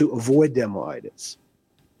hack to avoid demoitis.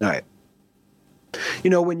 All right. You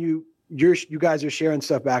know, when you guys are sharing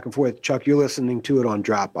stuff back and forth, Chuck, you're listening to it on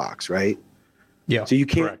Dropbox, right? Yeah. So you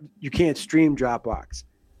can't stream Dropbox.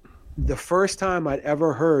 The first time I'd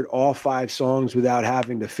ever heard all 5 songs without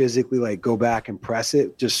having to physically like go back and press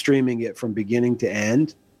it, just streaming it from beginning to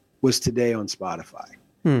end, was today on Spotify.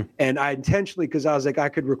 And I intentionally, because I was like, I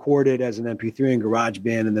could record it as an MP3 in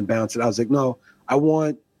GarageBand and then bounce it. I was like, no,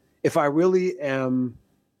 if I really am,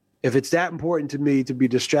 if it's that important to me to be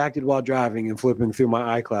distracted while driving and flipping through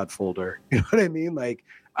my iCloud folder, you know what I mean? Like,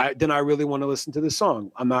 then I really want to listen to the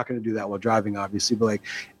song. I'm not going to do that while driving, obviously, but like,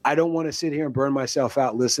 I don't want to sit here and burn myself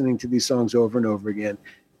out listening to these songs over and over again.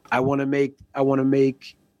 I want to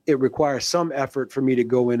make it require some effort for me to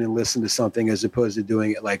go in and listen to something as opposed to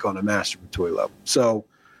doing it like on a masturbatory level. So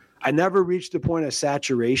I never reached the point of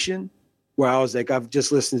saturation where I was like, I've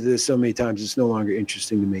just listened to this so many times, it's no longer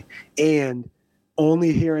interesting to me. And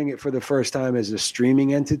only hearing it for the first time as a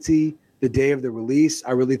streaming entity the day of the release,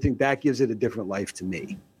 I really think that gives it a different life to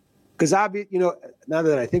me. Because you know, now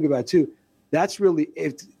that I think about it too, that's really,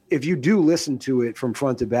 if you do listen to it from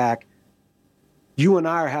front to back, you and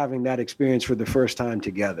I are having that experience for the first time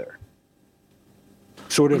together.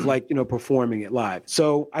 Sort of like, you know, performing it live.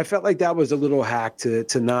 So I felt like that was a little hack to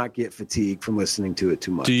not get fatigued from listening to it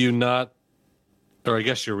too much. Do you not, or I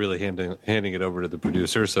guess you're really handing it over to the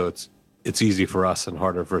producer, so it's easy for us and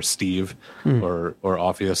harder for Steve or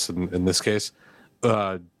Orpheus in this case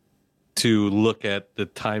to look at the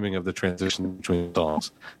timing of the transition between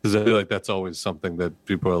songs, because I feel like that's always something that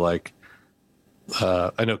people are like.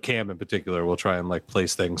 I know Cam in particular will try and like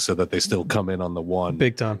place things so that they still come in on the one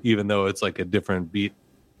Big time, even though it's like a different beat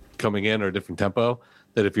coming in or a different tempo.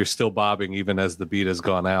 That if you're still bobbing even as the beat has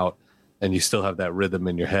gone out, and you still have that rhythm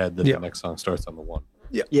in your head, that the next song starts on the one.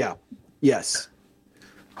 Yeah. Yes.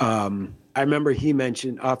 I remember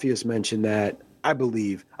Orpheus mentioned that, I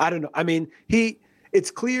believe. I don't know. I mean,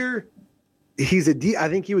 it's clear I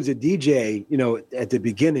think he was a DJ, you know, at the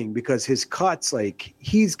beginning, because his cuts, like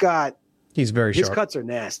he's very sharp. His cuts are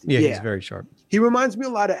nasty. Yeah, he's very sharp. He reminds me a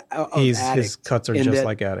lot of Addict. His cuts are just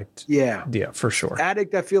like Addict. Yeah. Yeah, for sure.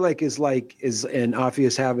 Addict, I feel like is and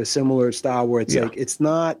Orpheus have a similar style where it's like, it's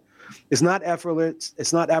not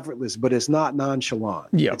effortless, but it's not nonchalant.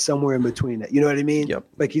 Yeah. It's somewhere in between it. You know what I mean? Yep.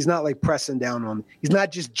 Like he's not like pressing down he's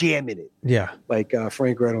not just jamming it. Yeah. Like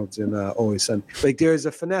Frank Reynolds and Always Sunny. Like there's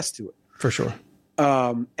a finesse to it. For sure.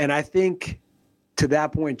 And I think to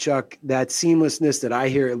that point, Chuck, that seamlessness that I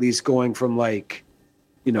hear, at least going from like,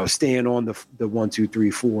 you know, staying on the 1, 2,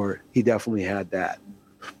 3, 4, he definitely had that.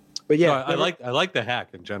 But yeah, no, I like the hack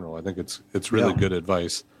in general. I think it's really good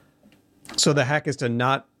advice. So the hack is to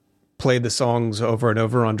not play the songs over and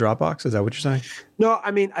over on Dropbox. Is that what you're saying? No,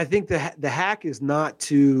 I mean, I think the hack is not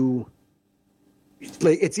to,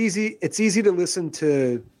 like, it's easy to listen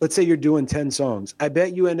to. Let's say you're doing 10 songs. I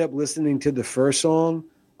bet you end up listening to the first song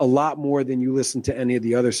a lot more than you listen to any of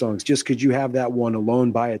the other songs, just because you have that one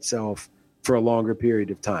alone by itself for a longer period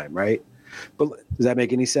of time, right? But does that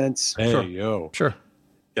make any sense? Hey, Sure. yo. Sure.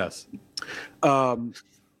 Yes.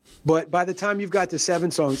 But by the time you've got to 7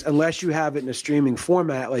 songs, unless you have it in a streaming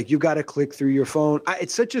format, like you've got to click through your phone.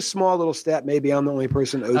 It's such a small little step. Maybe I'm the only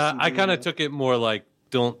person. I kind of took it more like,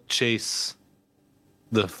 don't chase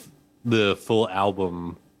the full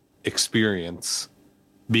album experience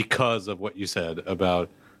because of what you said about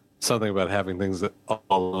something about having things that all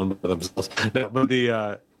alone by themselves. No, but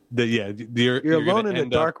you're alone in a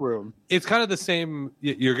dark room. It's kind of the same.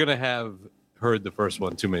 You're going to have heard the first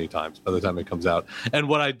one too many times by the time it comes out. And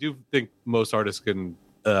what I do think most artists can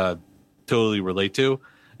totally relate to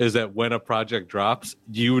is that when a project drops,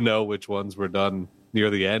 you know which ones were done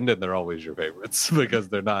near the end, and they're always your favorites because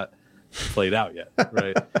they're not played out yet,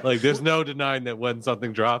 right? Like there's no denying that when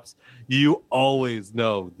something drops, you always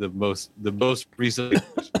know the most recent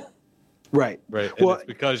Right. Right. And Well, it's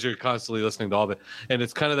because you're constantly listening to all of it. And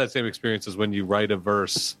it's kind of that same experience as when you write a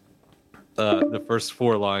verse. The first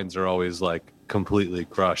 4 lines are always like completely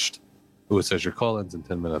crushed. Ooh, it says your call ends in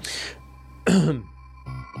 10 minutes.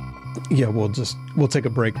 Yeah, we'll take a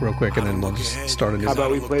break real quick and then we'll just start a new. how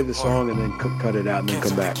about we play the song and then cut it out and then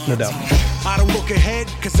come back? No doubt. I don't look ahead,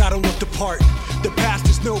 cause I don't look the part. The past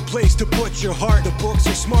is no place to put your heart. The books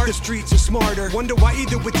are smart, the streets are smarter. Wonder why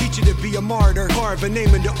either would teach you to be a martyr. Carve a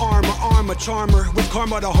name into arm a charmer. With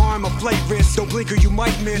karma to harm, a flight risk. Don't blink or you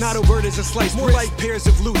might miss. Not a word is a slice. More like pairs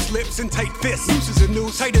of loose lips and tight fists. Loose as a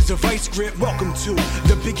noose, tight as a vice grip. Welcome to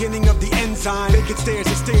the beginning of the enzyme. Vacant stairs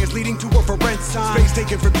and stairs leading to a for rent sign. Space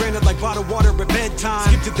taken for granted like bottled water at bedtime.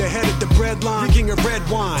 Skip to the head at the bread line. Drinking a red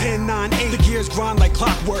wine. 10, 9, 8. The gears grind like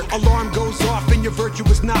clockwork. Alarm goes off and your virtue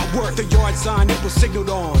is not worth the yard sign it was signaled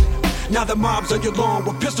on. Now the mob's on your lawn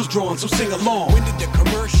with pistols drawn, so sing along. When did the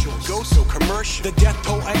commercials go so commercial? The Death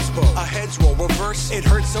Toll Expo, a heads roll reverse. It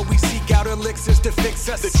hurts, so we seek out elixirs to fix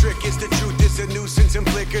us. The trick is the truth is a nuisance and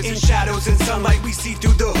flickers. In shadows and sunlight, we see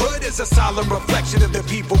through the hood as a solemn reflection of the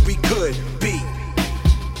people we could be.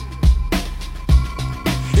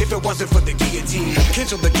 If it wasn't for the guillotine,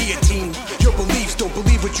 cancel the guillotine. Your beliefs don't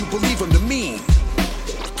believe what you believe them to mean.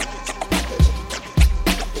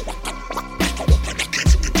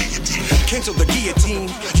 Cancel the guillotine.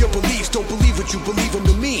 Your beliefs don't believe what you believe them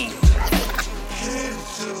to mean.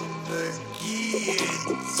 Cancel the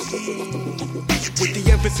guillotine. With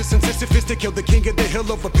the emphasis and Sisyphus to kill the king of the hill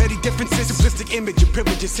over petty differences. Simplistic image of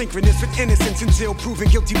privilege is synchronous with innocence until proven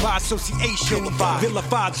guilty by association.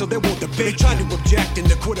 Vilified so they won't debate. They try to object in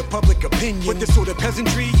the court of public opinion. But this sort of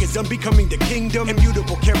peasantry is unbecoming the kingdom.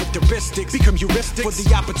 Immutable characteristics become heuristics for the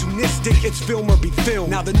opportunistic. It's film or be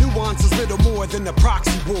film. Now the nuance is little more than a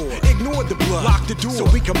proxy war. Ignore the blood, lock the door so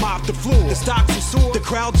we can mop the floor. The stocks will soar, the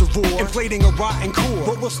crowds will roar, inflating a rotten core.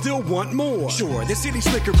 But we'll still want more. Sure, the city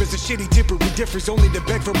slicker is a shitty temporary difference. Only to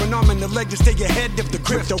beg for an arm and a leg to stay ahead of the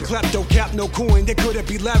crypto. Klepto cap, no coin. They couldn't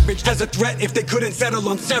be leveraged as a threat if they couldn't settle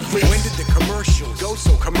on severance. When did the commercials go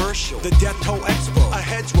so commercial? The Death Toll Expo, a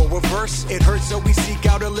heads roll reverse. It hurts, so we seek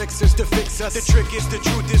out elixirs to fix us. The trick is the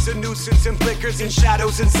truth is a nuisance and flickers. In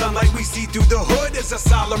shadows and sunlight, we see through the hood as a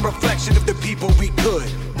solemn reflection of the people we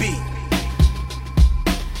could be.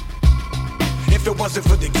 If it wasn't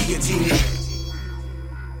for the guillotine.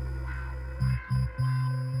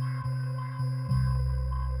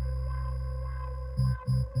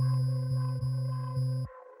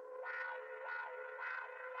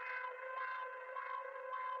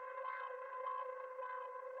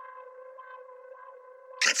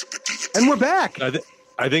 And we're back.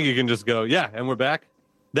 I think you can just go, yeah, and we're back.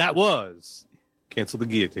 That was Cancel the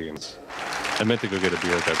Guillotine. I meant to go get a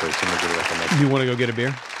beer at that break. So I'm gonna get it at the next You want to go get a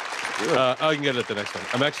beer? I can get it at the next one.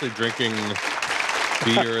 I'm actually drinking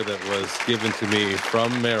beer that was given to me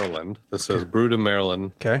from Maryland. This says brewed in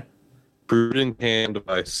Maryland. Okay. Brewed and canned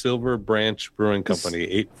by Silver Branch Brewing Company,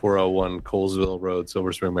 8401 Colesville Road,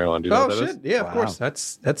 Silver Spring, Maryland. Do you know what that is? Yeah, of course.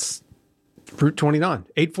 That's Fruit 29.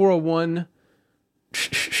 8401.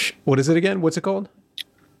 What is it again? What's it called?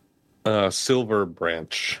 Silver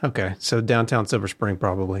Branch. Okay, so downtown Silver Spring,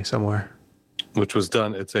 probably somewhere. Which was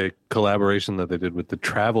done. It's a collaboration that they did with the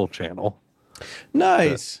Travel Channel.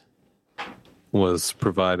 Nice. Was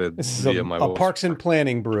provided This is via a my wife's- Parks and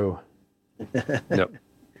Planning brew. Yep.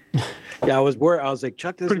 Yeah, I was worried. I was like,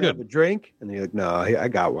 Chuck doesn't Pretty have good. a drink, and you're like, no, I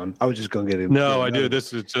got one. I was just gonna get it. No, I do.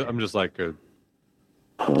 This is. I'm just like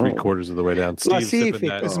three-quarters of the way down. Steve's see if sipping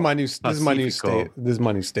it that. This is my new. This is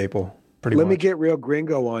my new staple. Pretty Let much. me get real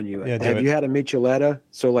gringo on you. Yeah, do have it. you had a michelada?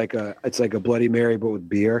 So it's like a Bloody Mary but with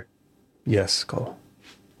beer. Yes, Cole.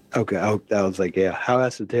 Okay, I was like, yeah. How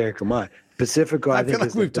esoteric am I? Pacifico. I, I think feel like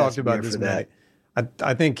is the we've talked best about beer this for many. that.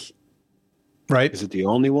 I think. Right, Is it the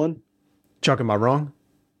only one? Chuck, am I wrong?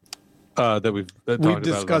 That we've talked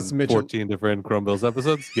discussed about on Mitchell- 14 different Chrome Bills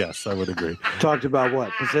episodes. Yes, I would agree. Talked about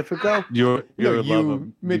what? Pacifico? Your No, love of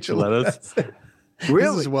micheladas. This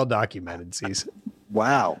Really? is well documented, Cease.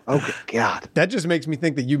 Wow. Okay. God. That just makes me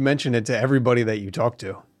think that you mention it to everybody that you talk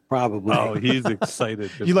to. Probably. Oh, he's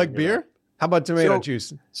excited. to You like bring it beer? up. How about tomato So-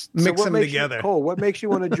 juice? So Mix what them makes together. You, Cole, what makes you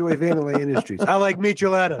want to join Vanilla Industries? I like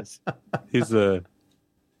micheladas.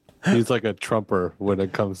 He's like a trumper when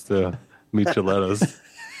it comes to micheladas.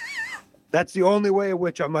 That's the only way in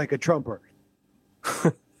which I'm like a trumper.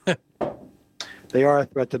 They are a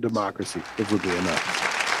threat to democracy, if we're being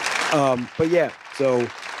honest. But yeah, so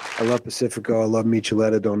I love Pacifico. I love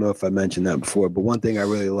Michelada. Don't know if I mentioned that before, but one thing I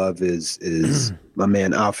really love is my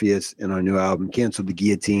man Alpheus and our new album, Cancel the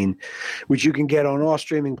Guillotine, which you can get on all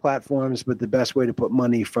streaming platforms. But the best way to put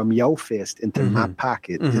money from your fist into my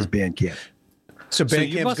pocket is Bandcamp. So So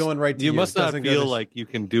Bandcamp's going right to you. You must It not doesn't go feel to- like you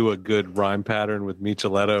can do a good rhyme pattern with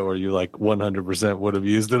Micheletta, or you like 100% would have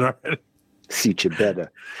used it already. See you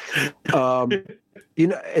better.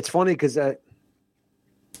 It's funny because I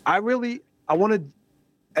want to,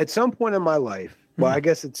 at some point in my life, well, I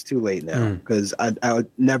guess it's too late now because I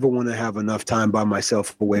would never want to have enough time by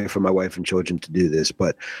myself away from my wife and children to do this.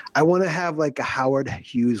 But I want to have like a Howard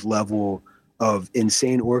Hughes level of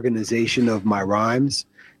insane organization of my rhymes.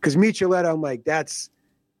 Because Micheletta, I'm like,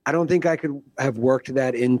 I don't think I could have worked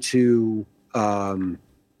that into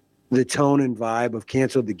the tone and vibe of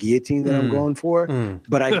Cancel the Guillotine that I'm going for.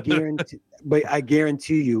 But I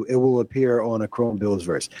guarantee you it will appear on a Chrome Bills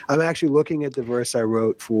verse. I'm actually looking at the verse I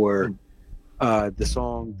wrote for the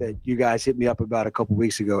song that you guys hit me up about a couple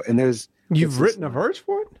weeks ago. And You've written a verse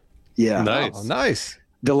for it? Yeah. Nice. Oh, nice.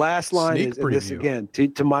 The last line Sneak is, and this preview. again,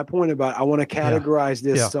 to my point about, I want to categorize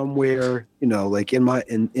this somewhere, like in my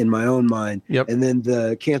own mind. Yep. And then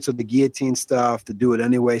the Cancel the Guillotine stuff, the Do It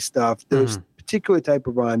Anyway stuff, those particular type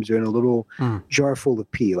of rhymes are in a little jar full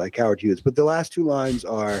of pee, like Howard Hughes. But the last two lines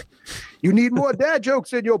are, you need more dad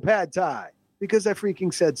jokes in your pad thai because I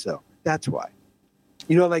freaking said so. That's why.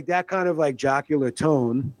 Like that kind of like jocular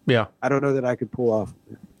tone. Yeah. I don't know that I could pull off.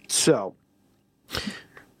 So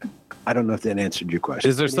I don't know if that answered your question.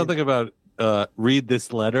 Is there something about read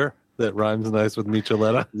this letter that rhymes nice with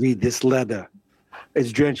Micheletta? Read this letter.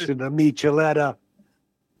 It's drenched in a Micheletta.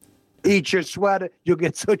 Eat your sweater. You'll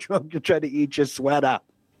get so drunk you'll try to eat your sweater.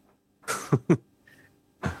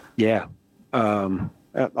 Yeah.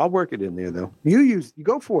 I'll work it in there though. You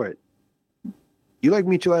go for it. You like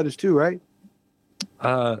Michelettas too, right?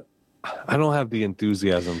 I don't have the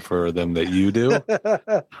enthusiasm for them that you do.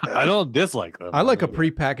 I don't dislike them. I like a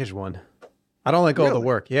prepackaged one. I don't like all the Really?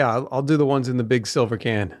 work. Yeah, I'll do the ones in the big silver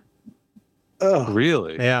can. Oh,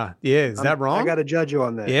 Really? Yeah. Is that wrong? I got to judge you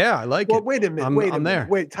on that. Yeah, I like Well, it. wait a minute. I'm there.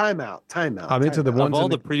 Wait, time out. I'm into the Of ones all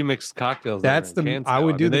in the the pre-mixed cocktails, That's that are in the- cans I now,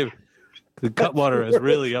 would do mean, the Cutwater has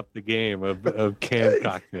really upped the game of canned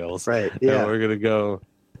cocktails. Right. And Yeah. we're gonna go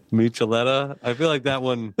Micheletta. I feel like that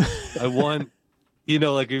one. I want.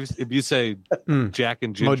 Like if you say Jack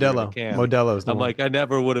and Ginger in a Modelo. can, Modelo's the I'm one. like, I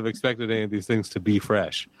never would have expected any of these things to be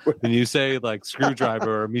fresh. When you say like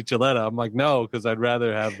Screwdriver or Micheletta, I'm like, no, because I'd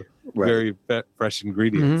rather have very fresh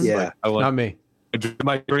ingredients. Yeah. Like, I Not want me.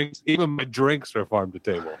 my drinks. Even my drinks are farm to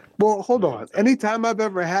table. Well, hold on. Anytime I've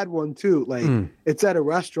ever had one too, like it's at a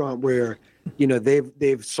restaurant where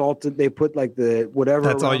they've salted, they put like the whatever.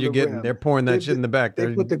 That's all around you're the getting. rim. They're pouring that They- shit in the back.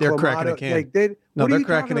 They put the They're cracking a Clamato- can. Like No, what are they're you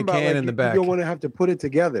cracking talking a about? can Like, in the you back. don't want to have to put it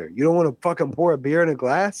together. You don't want to fucking pour a beer in a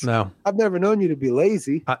glass. No, I've never known you to be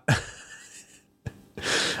lazy. I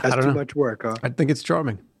That's don't too know. much work, huh? I think it's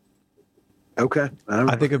charming. Okay.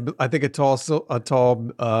 I think a tall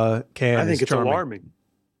can. I think is it's charming. alarming.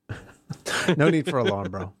 No need for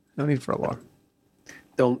alarm, bro. No need for alarm.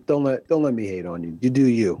 Don't let me hate on you. You do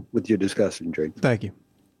you with your disgusting drink. Thank you.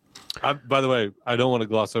 By the way, I don't want to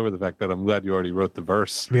gloss over the fact that I'm glad you already wrote the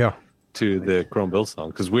verse Yeah, to the Chrome Bill song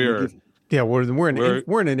because we're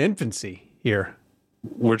we're in an infancy here.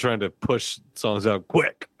 trying to push songs out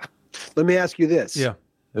quick. Let me ask you this. Yeah.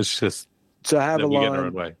 It's just So I have that a we get in our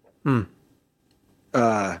own line. way.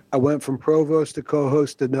 I went from provost to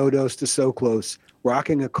co-host to no dose to so close,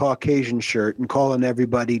 rocking a Caucasian shirt and calling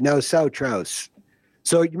everybody no so tros.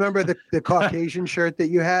 So you remember the Caucasian shirt that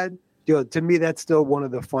you had? To me, that's still one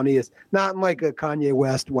of the funniest. Not in like a Kanye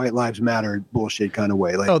West "White Lives Matter" bullshit kind of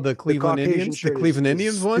way. Like The Cleveland Caucasian Indians, the shirt Cleveland is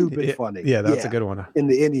Indians one. stupid Yeah, funny. Yeah, that's a good one. in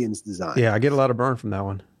the Indians design. Yeah, I get a lot of burn from that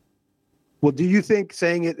one. Well, do you think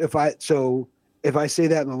saying it if I say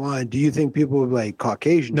that in the line, do you think people would be like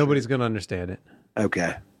Caucasian? Nobody's gonna understand it. shirt?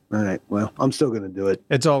 Okay. All right. Well, I'm still gonna do it.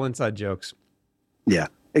 It's all inside jokes. Yeah.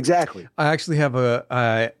 Exactly. I actually have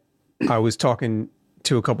I was talking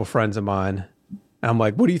to a couple friends of mine. I'm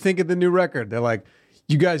like, what do you think of the new record? They're like,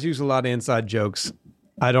 you guys use a lot of inside jokes.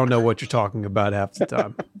 I don't know what you're talking about half the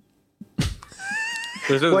time.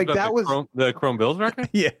 Like, that was- the Chrome Bills record.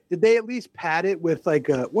 Yeah. Did they at least pad it with like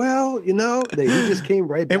a he just came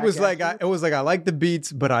right back? It was like after I like the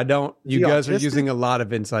beats, but I don't. You he guys are autistic? using a lot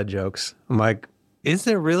of inside jokes. I'm like, Is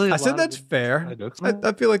there really? I said that's fair.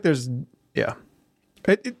 I feel like there's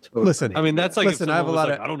listen. I mean, that's like Listen, if I have a someone was lot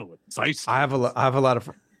like, of- I don't know what size. I have a lot of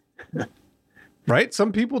right.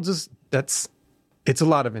 Some people just it's a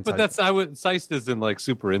lot of inside. But that's Seist isn't like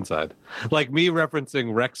super inside. Like me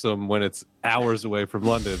referencing Wrexham when it's hours away from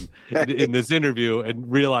London in this interview and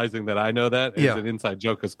realizing that I know that is Yeah. an inside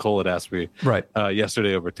joke because Cole had asked me right.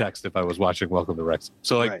 yesterday over text if I was watching Welcome to Wrexham.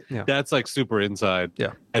 So like Right. Yeah. that's like super inside.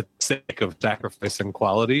 Yeah. At the sake of sacrificing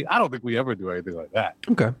quality. I don't think we ever do anything like that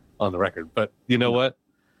Okay. on the record. But you know what?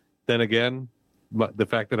 Then again, the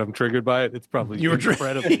fact that I'm triggered by it, it's probably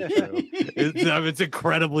incredibly true. It's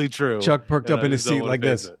incredibly true. Chuck perked up in his seat like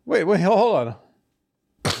this. Wait, hold on.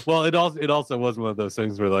 Well, it also was one of those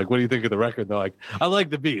things where like, what do you think of the record? They're like, I like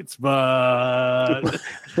the beats, but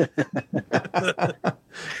this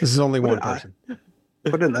is only one person.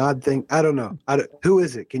 What an odd thing. I don't know. Who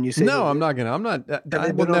is it? Can you say? No, I'm not gonna. I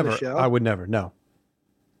would never. I would never. No.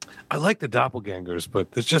 I like the Doppelgangers,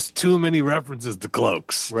 but there's just too many references to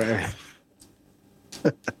cloaks. Right.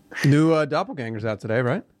 New Doppelgangers out today,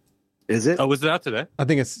 right? Is it? Oh, was it out today? I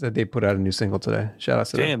think it's they put out a new single today. Shout out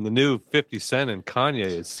to them. Damn, the new 50 Cent and Kanye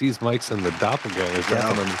is C's Mike's and the Doppelgangers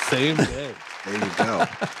dropping on the same day. There you go.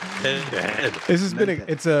 This has been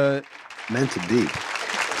it's a meant to be.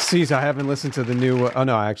 C's, I haven't listened to the new. Oh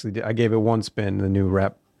no, I actually did. I gave it one spin. The new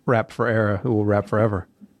rap for Era, who will rap forever.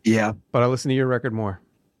 Yeah, but I listened to your record more.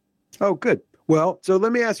 Oh, good. Well, so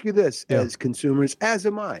let me ask you this: as consumers, as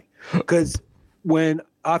am I, because when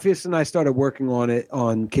Obvious and I started working on it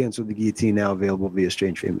on Cancel the Guillotine, now available via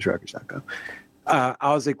StrangeFamousRecords.com.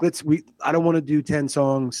 I was like, I don't want to do 10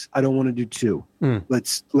 songs. I don't want to do 2.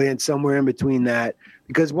 Let's land somewhere in between that.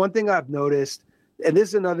 Because one thing I've noticed, and this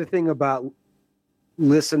is another thing about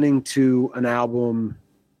listening to an album,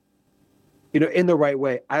 in the right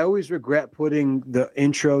way. I always regret putting the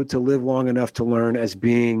intro to Live Long Enough to Learn as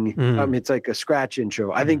being, it's like a scratch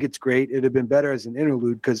intro. I think it's great. It'd have been better as an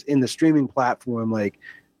interlude because in the streaming platform, like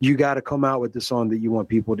you got to come out with the song that you want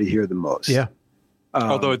people to hear the most. Yeah.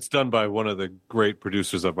 Although it's done by one of the great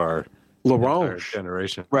producers of our L'Orange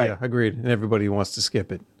generation. Right. Yeah, agreed. And everybody wants to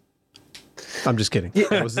skip it. I'm just kidding. Yeah.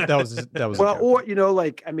 That was well, or, no,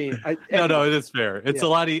 it is fair. It's a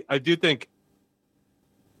lot. I do think,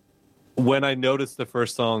 when I notice the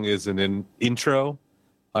first song is an intro,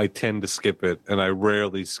 I tend to skip it, and I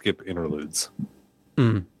rarely skip interludes.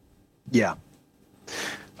 Yeah.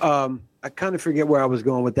 I kind of forget where I was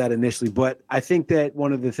going with that initially, but I think that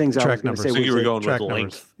one of the things I was going to say was you were going with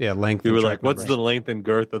length. Yeah, length. You were like, what's the length and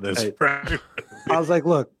girth of this? I was like,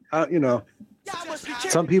 look,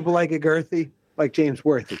 some people like it girthy, like James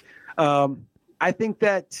Worthy. I think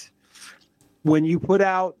that when you put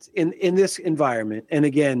out in this environment, and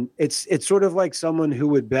again, it's sort of like someone who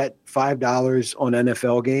would bet $5 on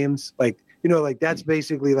NFL games. Like, that's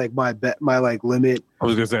basically like my bet, my like limit. I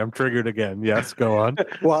was gonna say I'm triggered again. Yes, go on.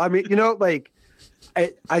 Well, I mean,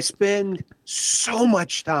 I spend so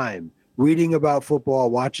much time reading about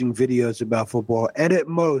football, watching videos about football, and at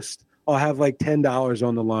most I'll have like $10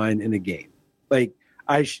 on the line in a game. Like,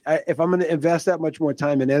 if I'm going to invest that much more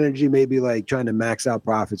time and energy, maybe like trying to max out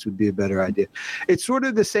profits would be a better idea. It's sort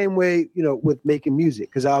of the same way, with making music.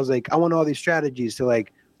 Because I was like, I want all these strategies to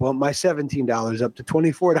like bump my $17 up to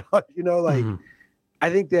 $24. I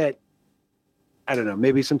think that, I don't know,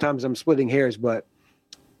 maybe sometimes I'm splitting hairs, but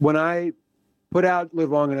when I put out Live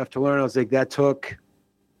Long Enough to Learn, I was like, that took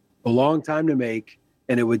a long time to make,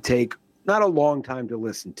 and it would take not a long time to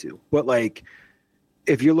listen to, but like,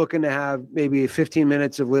 if you're looking to have maybe 15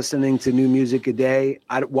 minutes of listening to new music a day,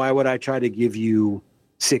 why would I try to give you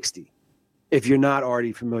 60 if you're not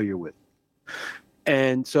already familiar with it?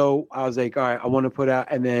 And so I was like, all right, I want to put out,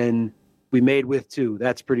 and then we made With 2.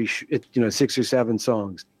 That's pretty, 6 or 7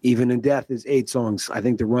 songs. Even in Death is 8 songs. I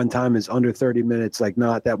think the runtime is under 30 minutes, like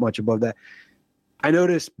not that much above that. I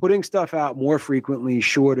noticed putting stuff out more frequently,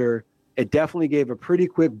 shorter, it definitely gave a pretty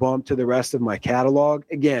quick bump to the rest of my catalog.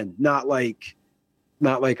 Again, not like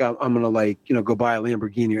I'm going to go buy a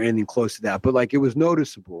Lamborghini or anything close to that, but like it was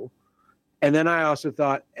noticeable. And then I also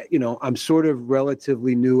thought, I'm sort of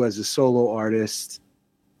relatively new as a solo artist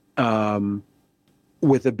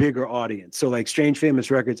with a bigger audience. So like Strange Famous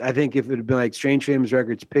Records, I think if it had been like Strange Famous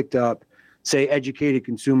Records picked up, say, Educated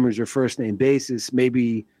Consumers or First Name Basis,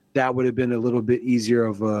 maybe that would have been a little bit easier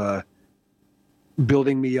of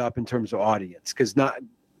building me up in terms of audience. Because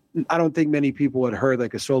I don't think many people had heard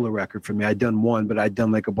like a solo record from me. I'd done one, but I'd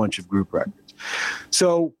done like a bunch of group records.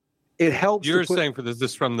 So it helps. You're saying for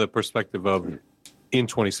this from the perspective of in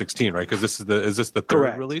 2016, right? Because is this the third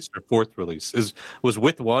Correct. Release or fourth release? Was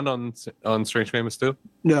With 1 on Strange Famous too?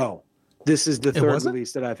 No, this is the third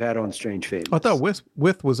release that I've had on Strange Famous. I thought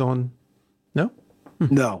With was on. No,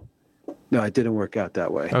 no, it didn't work out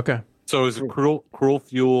that way. Okay. So is it Cruel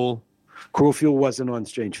Fuel? Cruel Fuel wasn't on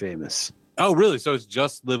Strange Famous. Oh, really? So it's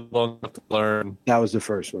just Live Long Enough to Learn. That was the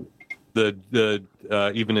first one. The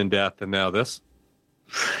Even in Death, and now this.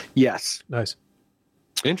 Yes. Nice.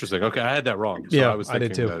 Interesting. Okay, I had that wrong. So Yeah, I was thinking I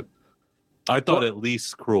did too. that. I thought at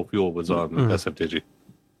least Cruel Fuel was on SF Digi.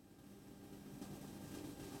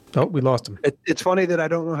 Oh, we lost him. It's funny that I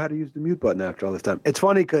don't know how to use the mute button after all this time. It's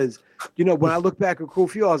funny because, when I look back at Cruel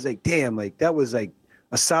Fuel, I was like, damn, like that was like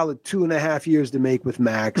a solid 2.5 years to make with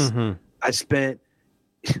Max. Mhm. I spent,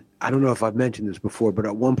 I don't know if I've mentioned this before, but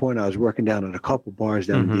at one point I was working down at a couple bars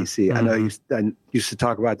down in DC. I know I used to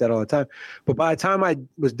talk about that all the time. But by the time I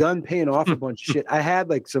was done paying off a bunch of shit, I had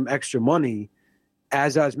like some extra money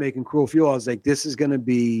as I was making Cruel Fuel. I was like, this is gonna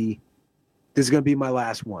be my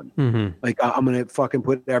last one. Like I'm gonna fucking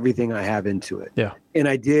put everything I have into it. Yeah. And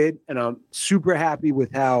I did, and I'm super happy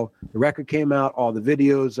with how the record came out, all the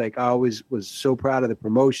videos. Like I always was so proud of the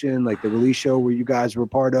promotion, like the release show where you guys were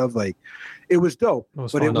part of. Like it was dope.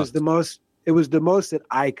 But fun. it was the most that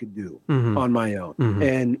I could do on my own.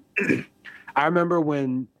 And I remember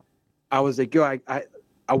when I was like, yo,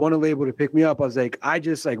 I want a label to pick me up. I was like, I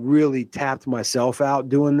just like really tapped myself out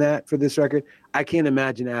doing that for this record. I can't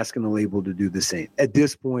imagine asking a label to do the same at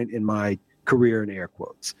this point in my career, in air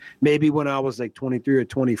quotes. Maybe when I was like 23 or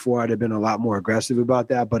 24, I'd have been a lot more aggressive about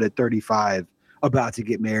that. But at 35, about to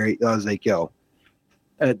get married, I was like, yo,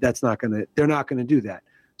 they're not going to do that.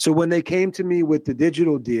 So when they came to me with the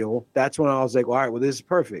digital deal, that's when I was like, all right, well, this is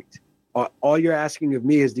perfect. All you're asking of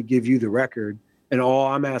me is to give you the record, and all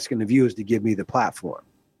I'm asking of you is to give me the platform.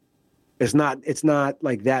 It's not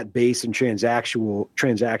like that base and transactional.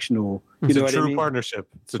 It's a true partnership.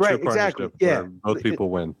 It's a true partnership. Exactly. Where both people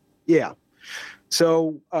win. Yeah.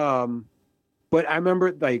 So, but I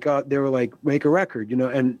remember like they were like, make a record,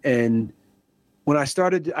 and when I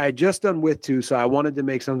started, I had just done With To, so I wanted to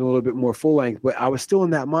make something a little bit more full length, but I was still in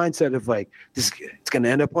that mindset of like, it's going to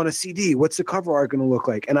end up on a CD. What's the cover art going to look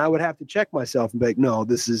like? And I would have to check myself and be like, no,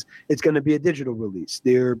 it's going to be a digital release.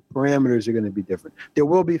 Their parameters are going to be different. There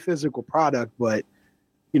will be physical product, but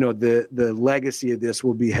the legacy of this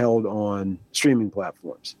will be held on streaming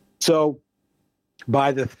platforms. So by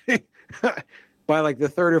like the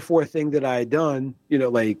third or fourth thing that I had done,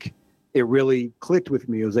 it really clicked with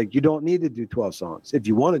me. It was like, you don't need to do 12 songs. If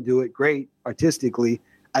you want to do it, great. Artistically,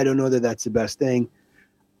 I don't know that that's the best thing.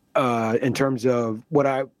 In terms of what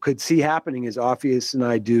I could see happening is Orpheus and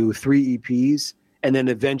I do 3 EPs and then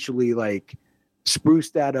eventually like spruce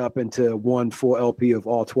that up into one full LP of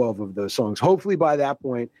all 12 of those songs. Hopefully by that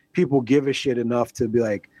point, people give a shit enough to be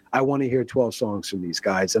like, I want to hear 12 songs from these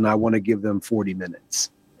guys and I want to give them 40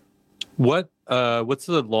 minutes. What's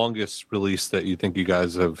the longest release that you think you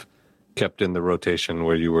guys have kept in the rotation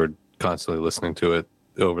where you were constantly listening to it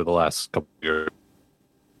over the last couple of years?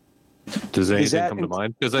 Does anything come to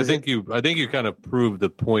mind? Because I think you kind of proved the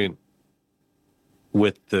point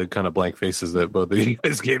with the kind of blank faces that both of you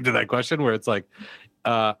guys gave to that question, where it's like,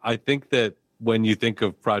 I think that when you think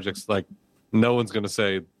of projects, like no one's going to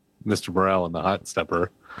say Mr. Morale and the Hot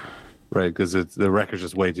Stepper, right? Because the record's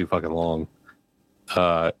just way too fucking long.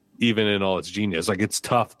 Even in all its genius, like it's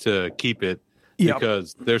tough to keep it. Yep.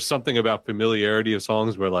 Because there's something about familiarity of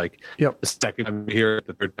songs where like the second time you hear it,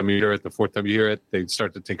 the third time you hear it, the fourth time you hear it, they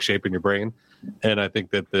start to take shape in your brain. And I think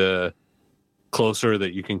that the closer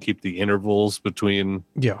that you can keep the intervals between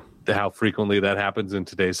how frequently that happens in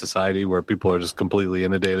today's society where people are just completely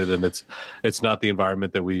inundated and it's not the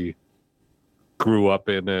environment that we grew up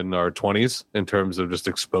in our 20s in terms of just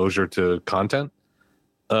exposure to content.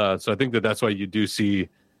 So I think that's why you do see,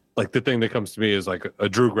 like the thing that comes to me is like a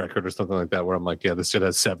Droog record or something like that, where I'm like, yeah, this shit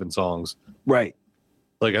has 7 songs. Right.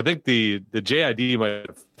 Like I think the JID might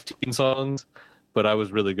have 15 songs, but I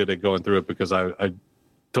was really good at going through it because I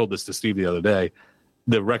told this to Steve the other day.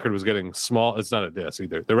 The record was getting small. It's not a diss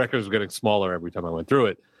either. The record was getting smaller every time I went through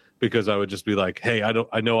it because I would just be like, hey,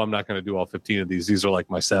 I know I'm not going to do all 15 of these. These are like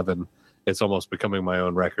my 7. It's almost becoming my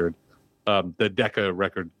own record. The Decca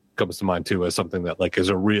record comes to mind too as something that like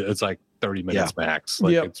is it's like 30 minutes max.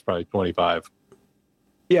 Like it's probably 25.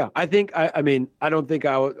 Yeah, I think I mean I don't think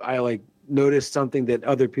I like noticed something that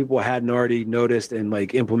other people hadn't already noticed and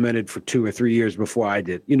like implemented for 2 or 3 years before I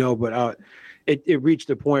did, but it reached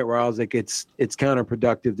a point where I was like it's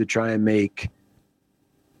counterproductive to try and make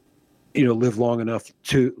live long enough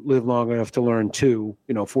to learn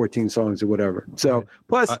 14 songs or whatever. So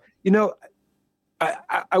plus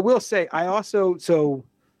I will say I also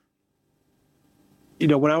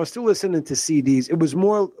when I was still listening to CDs, it was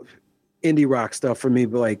more indie rock stuff for me.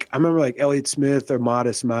 But like, I remember like Elliott Smith or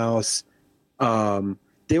Modest Mouse,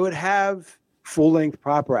 they would have full length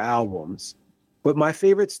proper albums. But my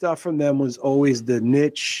favorite stuff from them was always the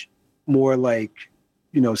niche, more like,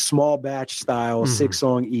 small batch style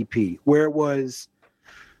 6-song EP, where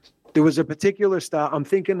there was a particular style. I'm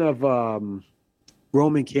thinking of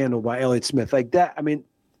Roman Candle by Elliott Smith, like that. I mean,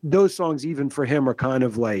 those songs even for him are kind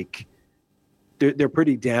of like, they're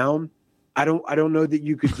pretty down. I don't know that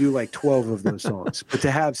you could do like 12 of those songs, but to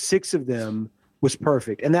have 6 of them was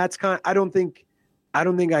perfect. And that's I don't think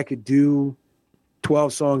I could do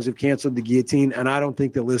 12 songs have canceled the guillotine, and I don't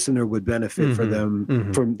think the listener would benefit from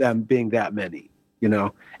them being that many, you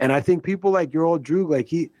know. And I think people like your old Drew, like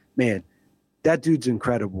that dude's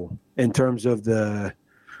incredible in terms of the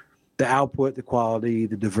output, the quality,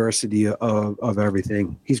 the diversity of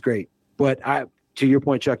everything. He's great. But to your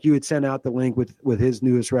point, Chuck, you had sent out the link with his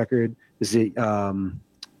newest record. Is it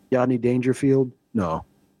Rodney Dangerfield? No,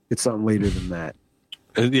 it's something later than that.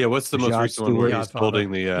 Yeah, what's the most Rod recent one where he's Stewart.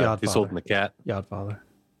 holding he's holding the cat? Yodfather.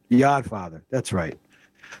 That's right.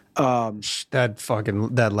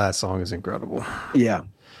 That last song is incredible. Yeah.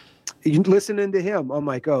 You listening to him, I'm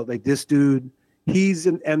like, oh, like this dude, he's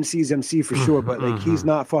an MC's MC for sure, but like he's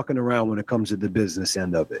not fucking around when it comes to the business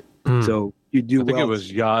end of it. So you do I think it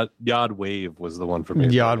was Yod Wave was the one for me.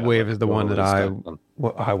 Yod Wave is the one that I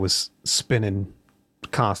was spinning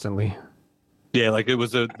constantly. Yeah, like it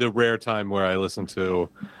was the rare time where I listened to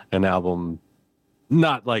an album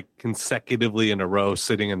not like consecutively in a row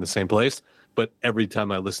sitting in the same place, but every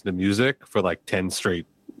time I listened to music for like 10 straight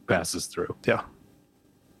passes through. Yeah.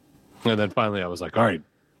 And then finally I was like, all right,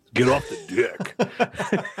 get off the dick.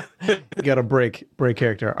 You got to break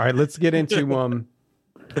character. All right, let's get into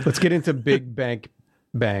Big Bank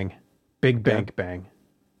Bang. Big Bank Bang.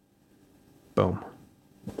 Boom.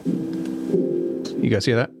 You guys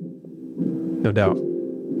hear that? No doubt.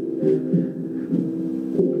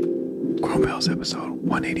 Chrome Bells episode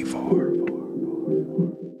 184.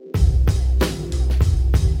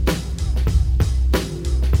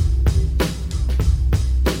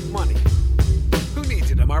 Money. Who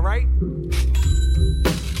needs it, am I right?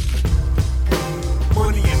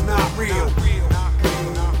 Money is not real.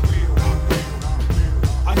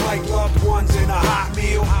 Unlike loved ones in a hot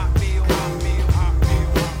meal.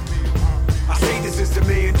 I say this is the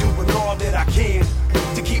man doing all that I can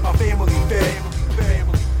to keep my family fed.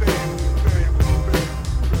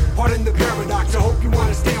 Pardon the paradox, I hope you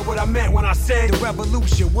understand what I meant when I said the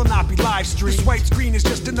revolution will not be live streamed. This white screen is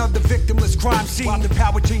just another victimless crime scene. While the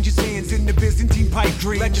power changes hands in the Byzantine pipe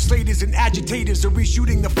dream. Legislators and agitators are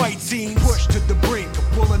reshooting the fight scene. Pushed to the brink of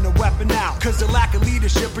pulling the weapon out. Cause the lack of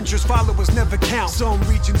leadership ensures followers never count. Some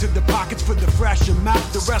reach into the pockets for the fresh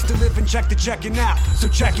amount. The rest are living check to checking out. So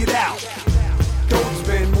check it out. Don't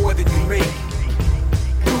spend more than you make.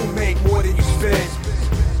 You make more than you spend.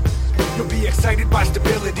 You'll be excited by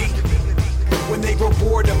stability when they grow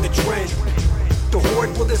bored of the trend. The horde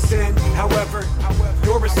will descend, however,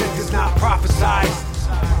 your ascent is not prophesized.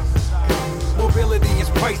 Mobility is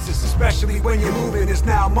priceless, especially when your movement is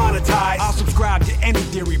now monetized. I'll subscribe to any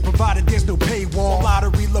theory, provided there's no paywall.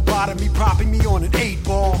 Lottery, lobotomy, propping me on an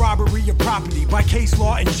 8-ball. Robbery of property by case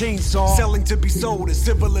law and chainsaw. Selling to be sold as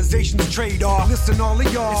civilization's trade-off. Listen, all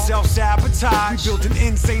of y'all, it's self-sabotage. We built an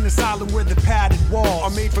insane asylum where the padded walls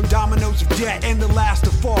are made from dominoes of debt. And the last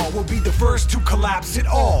to fall will be the first to collapse it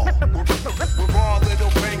all. We're all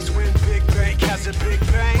little banks when Big Bank has a big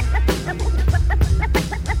bang.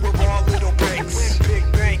 We're all little banks when Big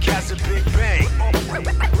Bank has a big bang. We're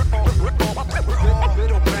all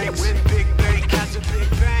little banks when Big Bank has a big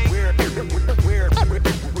bang. We're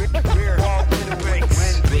all little banks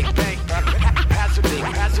when Big Bank has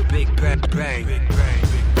a big bang. Big bang. Big bang.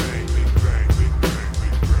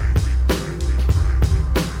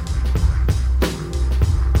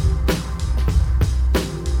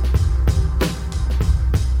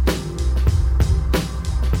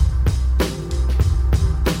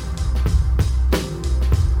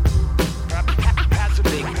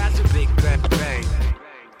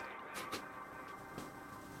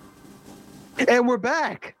 And we're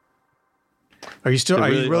back. Are you still? They're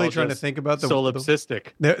Are you really all trying to just think about the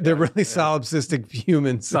solipsistic? They're really solipsistic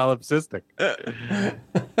humans. Solipsistic.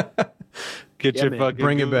 Get your man. fucking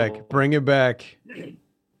Bring it Google. back. Bring it back.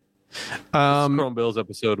 Chrome Bills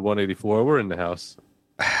episode 184. We're in the house.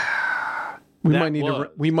 We That might need was-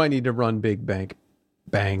 we might need to run Big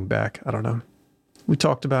Bang back. I don't know. We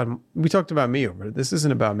talked about me over it. This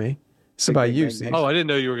isn't about me. It's about Big you, Bang Steve. Bang. Oh, I didn't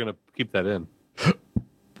know you were gonna keep that in.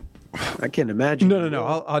 I can't imagine.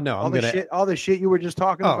 No. I'm All the shit you were just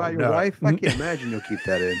talking Oh, about your no. wife. I can't imagine you'll keep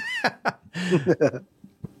that in.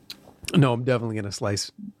 No, I'm definitely gonna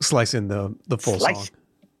slice in the full Slice. song.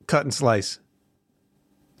 Cut and slice.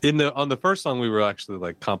 On the first song, we were actually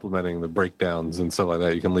like complimenting the breakdowns and stuff like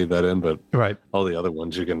that. You can leave that in, but Right. all the other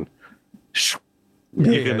ones you can.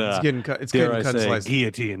 Yeah, You can, it's getting cut. It's dare getting I cut and say, sliced.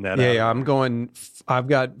 guillotine that. Yeah, out. yeah. I'm going. I've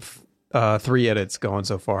got 3 edits going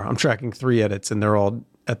so far. I'm tracking 3 edits, and they're all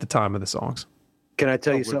at the time of the songs. Can I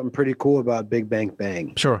tell you something pretty cool about Big Bang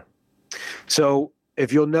Bang? Sure. So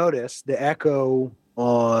if you'll notice, the echo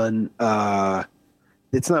on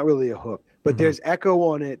it's not really a hook, but there's echo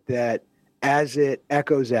on it that as it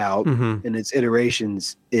echoes out in its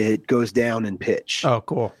iterations, it goes down in pitch. Oh,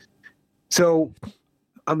 cool. So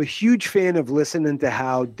I'm a huge fan of listening to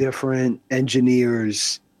how different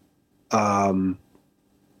engineers,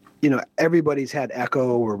 everybody's had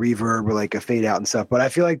echo or reverb or like a fade out and stuff, but I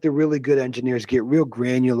feel like the really good engineers get real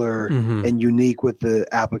granular and unique with the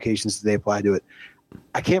applications that they apply to it.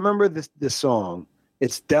 I can't remember the song.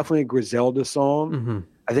 It's definitely a Griselda song.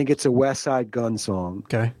 I think it's a West Side Gun song.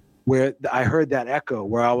 Okay. Where I heard that echo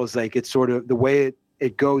where I was like, it's sort of the way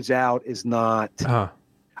it goes out is not,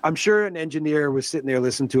 I'm sure an engineer was sitting there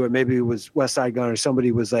listening to it. Maybe it was West Side Gun or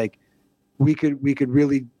somebody was like, we could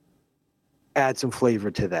really add some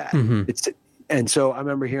flavor to that. And so I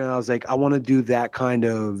remember hearing, I was like, I want to do that kind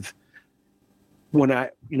of, when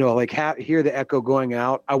I, hear the echo going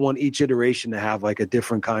out, I want each iteration to have like a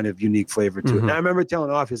different kind of unique flavor to it. And I remember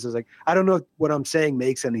telling Office, I was like, I don't know if what I'm saying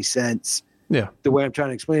makes any sense. Yeah. The way I'm trying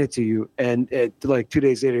to explain it to you. And like 2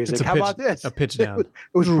 days later, he's like, how about this? A pitch down. It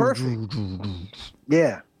was perfect.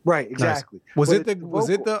 Yeah. Right. Exactly. Nice. Was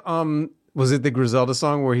it the Griselda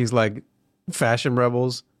song where he's like, fashion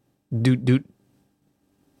rebels, doot.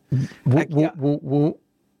 I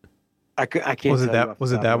can't. Was it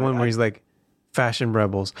that one where he's like, fashion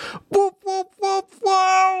rebels? Whoop whoop whoop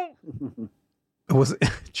whoa. Was it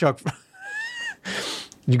Chuck?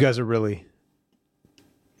 You guys are really.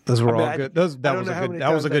 Those were all good.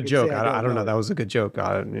 That was a good joke. I don't know. That was a good joke.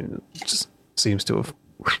 It just seems to have.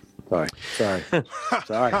 Sorry.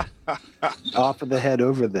 Off of the head,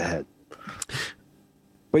 over the head.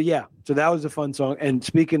 But yeah, so that was a fun song. And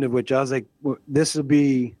speaking of which, I was like, this will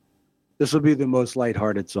be the most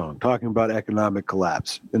lighthearted song, talking about economic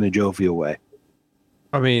collapse in a jovial way.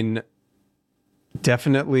 I mean,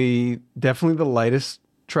 definitely the lightest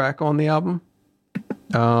track on the album.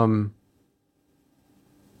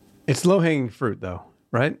 It's low hanging fruit, though,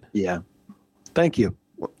 right? Yeah. Thank you.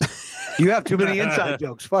 You have too many inside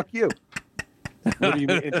jokes. Fuck you. What do you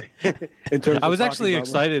mean? I was actually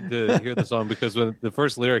excited to hear the song because when the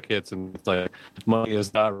first lyric hits and it's like money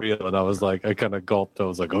is not real, and I was like, I kind of gulped. I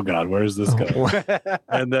was like, oh God, where is this going?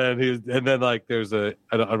 and then like there's I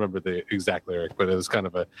don't remember the exact lyric, but it was kind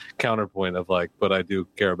of a counterpoint of like, but I do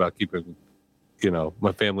care about keeping,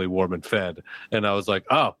 my family warm and fed. And I was like,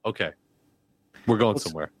 oh, okay, we're going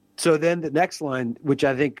somewhere. So then the next line, which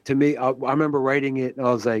I think to me, I remember writing it and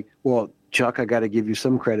I was like, well, Chuck, I got to give you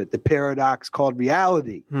some credit. The paradox called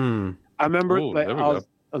reality. I remember I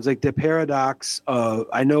was like, the paradox of,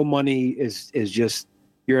 I know money is just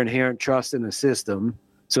your inherent trust in the system.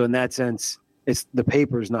 So in that sense, it's the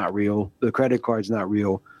paper's not real. The credit card's not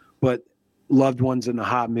real, but loved ones in the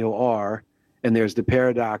hot meal are. And there's the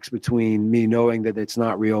paradox between me knowing that it's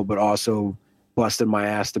not real, but also busting my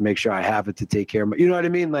ass to make sure I have it to take care of my, you know what I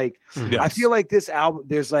mean? Like, yes. I feel like this album,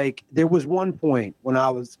 there was one point when I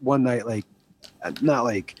was one night, like, not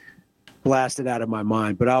like blasted out of my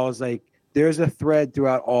mind, but I was like, there's a thread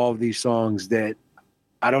throughout all of these songs that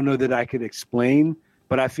I don't know that I could explain,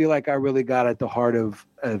 but I feel like I really got at the heart of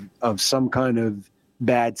some kind of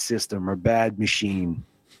bad system or bad machine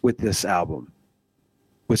with this album,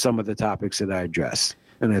 with some of the topics that I address.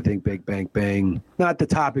 And I think Big Bang Bang, not the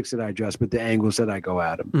topics that I address, but the angles that I go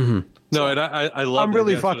at them. No, and I love. I'm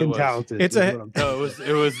really fucking talented. It was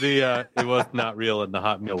not real in the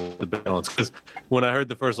hot meal with the balance. Because when I heard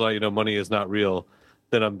the first line, money is not real,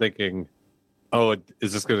 then I'm thinking, oh,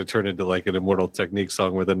 is this going to turn into like an Immortal Technique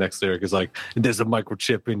song where the next lyric is like, there's a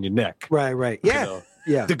microchip in your neck. Right. Yeah.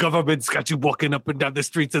 Yeah. The government's got you walking up and down the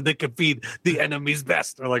street so they can feed the enemy's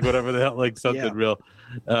best, or like whatever the hell, like something real.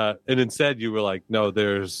 And instead you were like, no,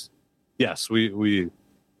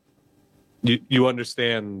 you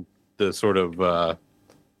understand the sort of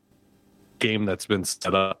game that's been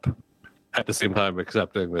set up, at the same time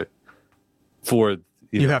accepting that for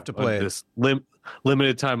you have to play this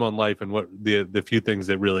limited time on life and what the few things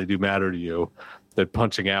that really do matter to you, that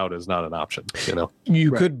punching out is not an option.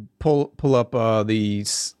 You could pull up the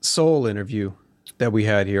Soul interview that we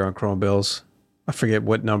had here on Chrome Bills. I forget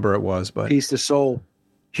what number it was, but Peace to Soul,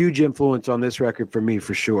 huge influence on this record for me,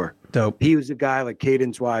 for sure. Dope. He was a guy, like,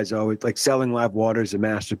 cadence wise, always like Selling Live Water is a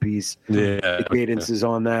masterpiece. Yeah, the cadence is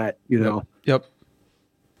on that. Yep.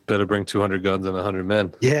 Better bring 200 guns and 100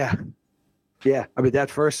 men. Yeah. I mean,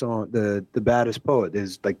 that first song, the Baddest Poet,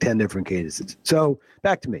 there's like 10 different cadences. So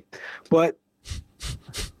back to me, but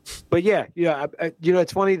yeah,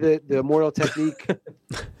 it's funny the Immortal Technique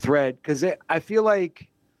thread, because I feel like,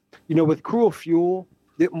 with Cruel Fuel,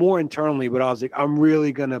 more internally, but I was like, I'm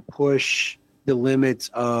really gonna push the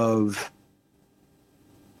limits of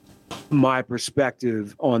my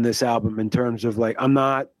perspective on this album in terms of like, I'm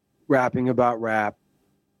not rapping about rap.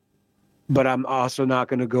 but I'm also not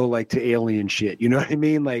going to go like to alien shit. You know what I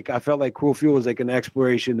mean? Like I felt like Cruel Fuel was like an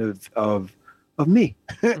exploration of me.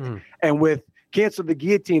 And with Cancel the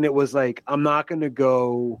Guillotine, it was like, I'm not going to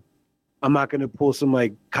pull some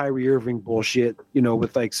like Kyrie Irving bullshit, you know,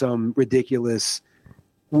 with like some ridiculous,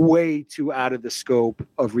 way too out of the scope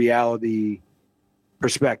of reality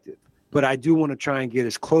perspective. But I do want to try and get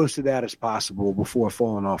as close to that as possible before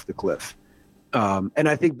falling off the cliff. And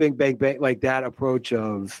I think Big Bang Bang, like that approach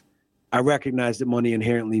of, I recognize that money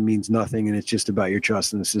inherently means nothing and it's just about your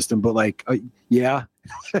trust in the system. But like, yeah,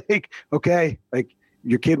 like, okay, like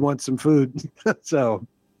your kid wants some food. So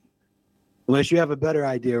unless you have a better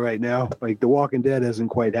idea right now, like The Walking Dead hasn't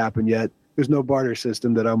quite happened yet. There's no barter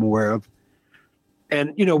system that I'm aware of.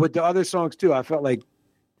 And, you know, with the other songs too, I felt like,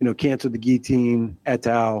 you know, Cancel the Guillotine, Et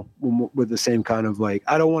al. With the same kind of like,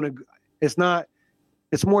 I don't want to,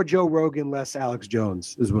 it's more Joe Rogan, less Alex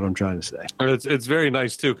Jones is what I'm trying to say. It's very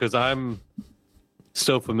nice too, because I'm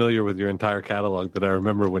so familiar with your entire catalog that I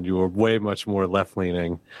remember when you were way much more left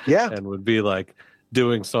leaning. Yeah. And would be like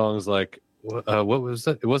doing songs like, what was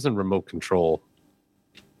that? It wasn't Remote Control.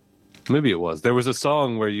 Maybe it was. There was a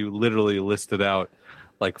song where you literally listed out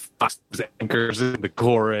like anchors in the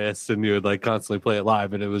chorus and you would like constantly play it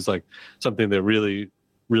live. And it was like something that really,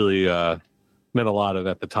 really, meant a lot of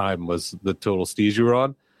at the time was the total steez you were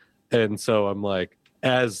on. And so I'm like,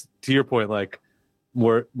 as to your point, like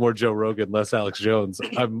more Joe Rogan, less Alex Jones.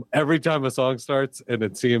 Every time a song starts and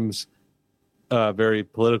it seems very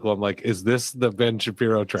political, I'm like, is this the Ben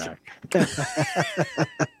Shapiro track?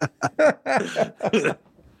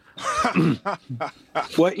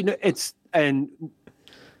 Well, you know, and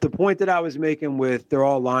the point that I was making with they're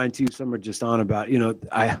all lying to you, some are just on about, you know,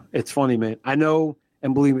 it's funny, man. I know,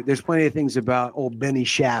 and believe me, there's plenty of things about old Benny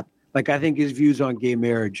Shapp. Like, I think his views on gay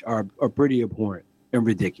marriage are pretty abhorrent and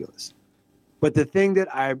ridiculous. But the thing that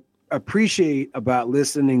I appreciate about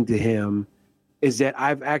listening to him is that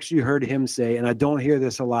I've actually heard him say, and I don't hear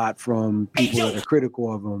this a lot from people that are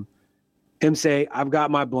critical of him say, I've got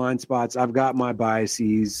my blind spots, I've got my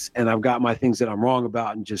biases, and I've got my things that I'm wrong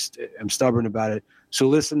about and just I'm stubborn about it. So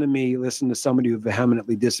listen to me, listen to somebody who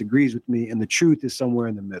vehemently disagrees with me, and the truth is somewhere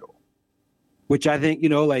in the middle. Which I think, you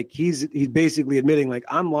know, like he's basically admitting, like,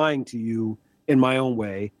 I'm lying to you in my own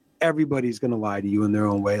way. Everybody's going to lie to you in their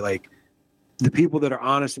own way. Like, the people that are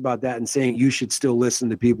honest about that and saying you should still listen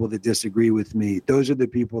to people that disagree with me, those are the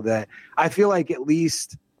people that I feel like at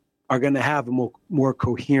least are going to have a more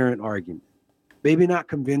coherent argument. Maybe not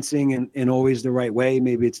convincing in always the right way.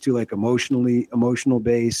 Maybe it's too like emotional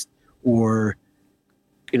based, or,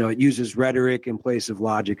 you know, it uses rhetoric in place of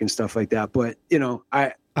logic and stuff like that. But, you know,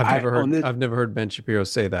 I've never heard Ben Shapiro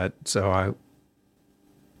say that. So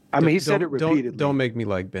I mean, he said it repeatedly. Don't make me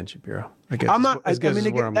like Ben Shapiro. I guess I'm not. I mean,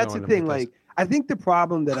 again, that's the thing. Like, I think the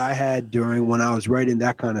problem that I had during when I was writing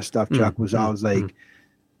that kind of stuff, Chuck, was I was like,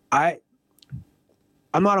 I'm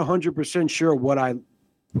not 100% sure what I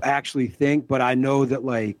actually think, but I know that,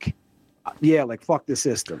 like, yeah, like, fuck the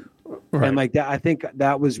system. Right. And like that, I think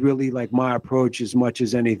that was really like my approach as much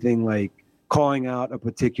as anything, like calling out a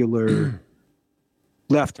particular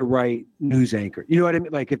left to right news anchor. You know what I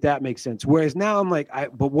mean? Like, if that makes sense. Whereas now I'm like,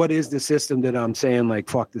 but what is the system that I'm saying, like,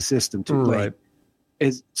 fuck the system to? Right.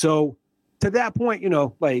 Like, so to that point, you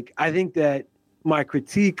know, like, I think that my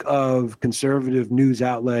critique of conservative news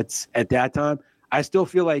outlets at that time, I still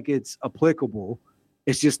feel like it's applicable.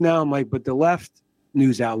 It's just now I'm like, but the left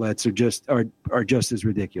news outlets are just as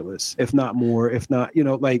ridiculous, if not more, if not, you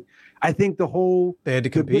know, like, I think they had to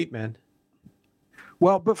compete, man.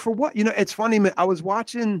 Well, but for what, you know, it's funny, man. I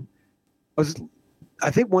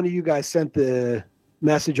think one of you guys sent the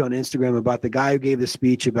message on Instagram about the guy who gave the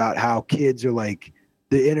speech about how kids are like,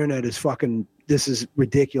 the internet is fucking, this is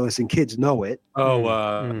ridiculous, and kids know it.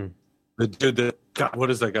 Oh, the dude that, God, what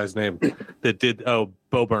is that guy's name?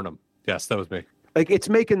 Bo Burnham. Yes, that was me. Like, it's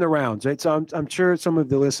making the rounds, right? So I'm sure some of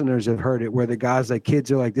the listeners have heard it, where the guys, like,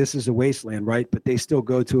 kids are like, this is a wasteland, right? But they still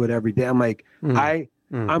go to it every day. I'm like,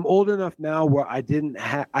 I'm old enough now where I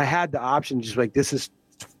had the option, just like,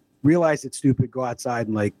 realize it's stupid, go outside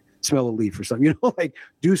and like smell a leaf or something, you know, like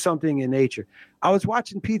do something in nature. I was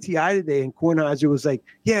watching PTI today, and Kornheiser was like,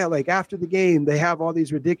 yeah, like after the game, they have all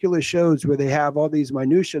these ridiculous shows where they have all these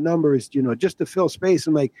minutia numbers, you know, just to fill space.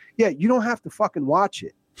 I'm like, yeah, you don't have to fucking watch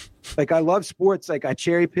it. Like, I love sports. Like, I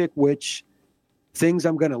cherry pick which things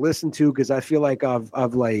I'm going to listen to, because I feel like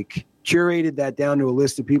I've like curated that down to a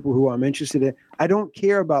list of people who I'm interested in. I don't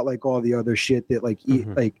care about like all the other shit that like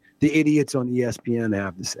like the idiots on ESPN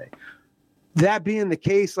have to say. That being the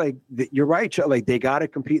case, like, you're right, Chuck, like, they got to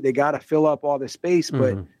compete, they got to fill up all the space.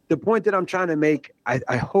 But the point that I'm trying to make,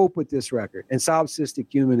 I hope with this record, and Solipsistic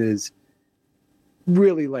Human is,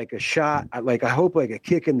 really like a shot, like I hope like a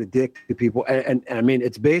kick in the dick to people. And I mean,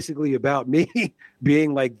 it's basically about me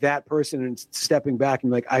being like that person and stepping back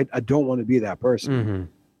and like, I don't want to be that person. Mm-hmm.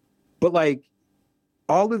 But like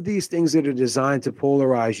all of these things that are designed to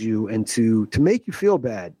polarize you and to make you feel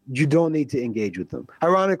bad, you don't need to engage with them.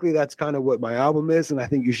 Ironically, that's kind of what my album is. And I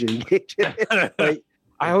think you should engage in it. Like,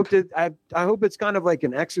 I hope it's kind of like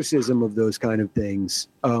an exorcism of those kind of things.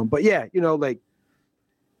 But yeah, you know, like,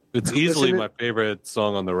 it's easily my favorite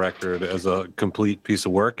song on the record as a complete piece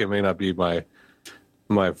of work. It may not be my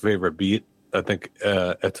favorite beat. I think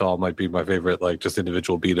 "Et al" might be my favorite, like just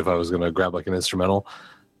individual beat if I was going to grab like an instrumental.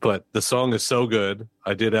 But the song is so good.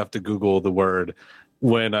 I did have to Google the word.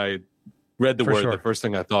 When I read the word, the first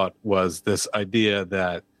thing I thought was this idea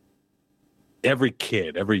that every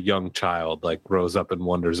kid, every young child, like grows up and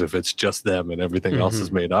wonders if it's just them and everything else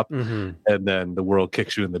is made up. And then the world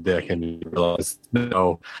kicks you in the dick and you realize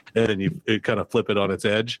no, and then you kind of flip it on its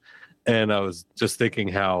edge. And I was just thinking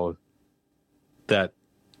how that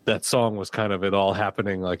song was kind of it all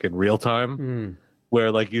happening like in real time. Where,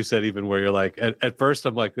 like you said, even where you're like, at first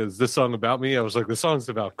I'm like, is this song about me? I was like, the song's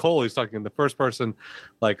about Cole. He's talking in the first person,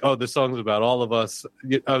 like, oh, this song's about all of us.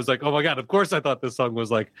 I was like, oh my God, of course I thought this song was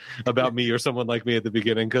like about me or someone like me at the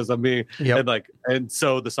beginning because I'm me. Yep. And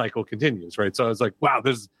so the cycle continues, right? So I was like, wow,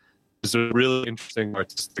 there's a really interesting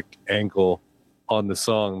artistic angle on the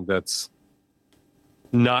song that's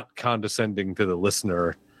not condescending to the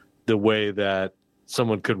listener the way that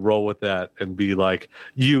someone could roll with that and be like,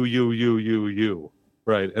 you.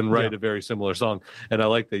 Right, and write a very similar song, and I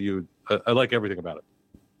like that I like everything about it.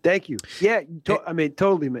 Thank you. Yeah, I mean,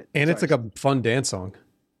 totally. And it's like a fun dance song.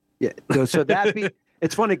 Yeah. So that beat,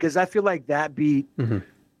 it's funny because I feel like that beat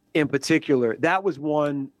in particular, that was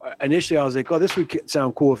one. Initially, I was like, oh, this would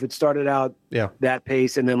sound cool if it started out that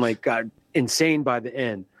pace and then like got insane by the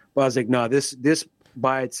end. But I was like, no, this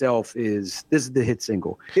by itself is the hit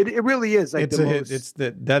single. It really is like it's a hit. It's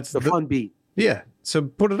that's the fun beat. Yeah. So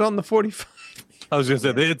put it on the 45. I was going to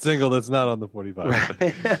say the hit single that's not on the 45.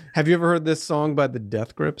 Right. Have you ever heard this song by the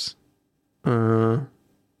Death Grips? Are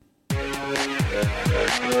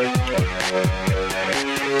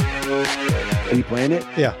you playing it?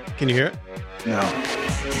 Yeah. Can you hear it? No?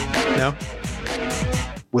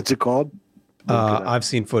 What's it called? I've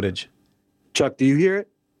seen footage. Chuck, do you hear it?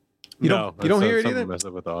 You don't hear it either? Mess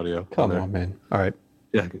up with the audio. Come on, man. All right.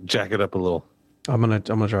 Yeah, jack it up a little. I'm gonna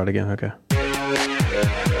try it again. Okay.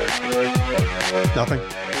 Nothing.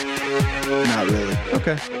 Not really.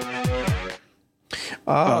 Okay.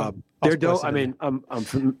 They're dope. I mean, I'm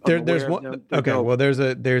there's one. Okay. Dope. Well, there's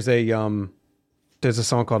a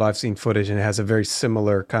song called "I've Seen Footage" and it has a very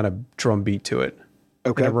similar kind of drum beat to it.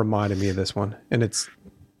 Okay. And it reminded me of this one, and it's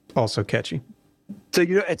also catchy. So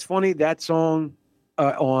it's funny that song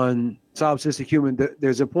on Solipsistic Human.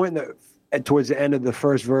 There's a point that towards the end of the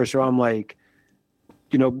first verse where I'm like,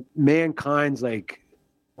 mankind's like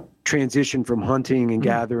transition from hunting and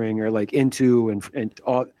gathering or like into and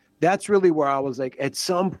all. That's really where I was like, at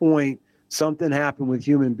some point something happened with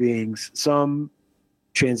human beings, some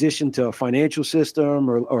transition to a financial system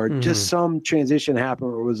or just some transition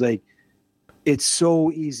happened where it was like, it's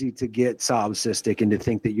so easy to get solipsistic and to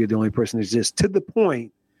think that you're the only person that exists, to the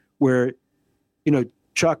point where,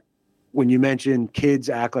 Chuck, when you mentioned kids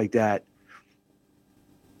act like that,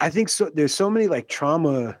 I think there's so many like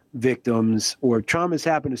trauma victims or traumas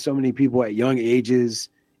happen to so many people at young ages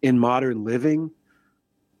in modern living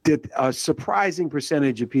that a surprising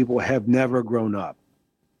percentage of people have never grown up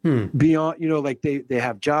beyond, like they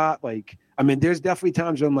have job. Like, I mean, there's definitely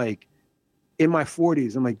times where I'm like in my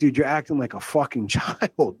 40s, I'm like, dude, you're acting like a fucking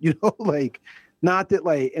child, like not that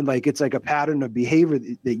like, and like, it's like a pattern of behavior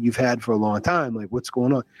that you've had for a long time. Like what's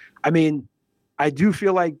going on? I mean, I do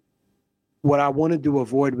feel like what I wanted to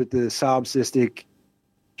avoid with the solipsistic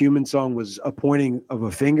human song was a pointing of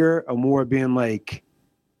a finger, or more being like,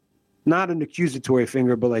 not an accusatory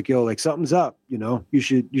finger, but like, yo, like something's up, you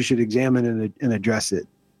should examine and address it.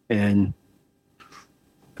 And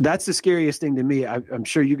that's the scariest thing to me. I'm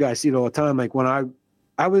sure you guys see it all the time. Like when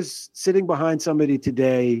I was sitting behind somebody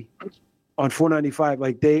today on 495,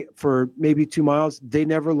 like for maybe 2 miles, they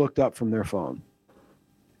never looked up from their phone.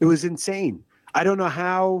 It was insane. I don't know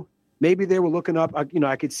how. Maybe they were looking up,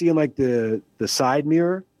 I could see in like the side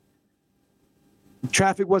mirror.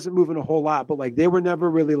 Traffic wasn't moving a whole lot, but like they were never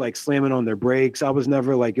really like slamming on their brakes. I was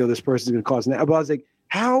never like, yo, this person's going to cause that. But I was like,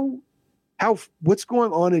 what's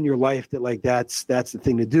going on in your life that like, that's the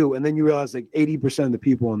thing to do. And then you realize like 80% of the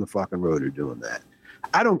people on the fucking road are doing that.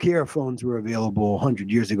 I don't care if phones were available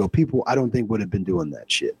 100 years ago. People, I don't think would have been doing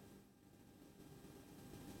that shit.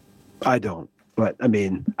 I don't. But I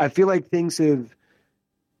mean, I feel like things have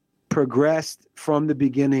progressed from the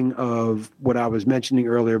beginning of what I was mentioning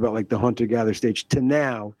earlier about like the hunter-gatherer stage to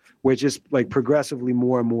now, which is like progressively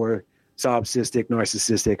more and more solipsistic,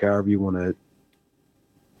 narcissistic, however you want to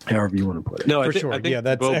put it. No, I For think, sure. I think Yeah,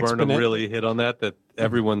 that's Bo Burnham exponent- really hit on that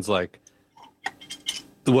everyone's like,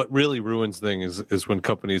 what really ruins things is when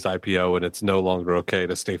companies IPO and it's no longer okay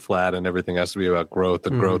to stay flat and everything has to be about growth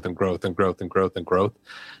and growth and growth and growth and growth and growth.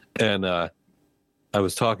 And I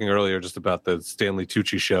was talking earlier just about the Stanley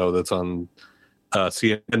Tucci show that's on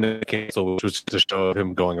CNN canceled, which was just a show of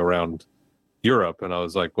him going around Europe. And I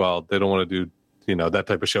was like, well, they don't want to do, that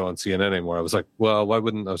type of show on CNN anymore. I was like, well, why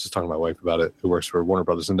wouldn't, I was just talking to my wife about it, who works for Warner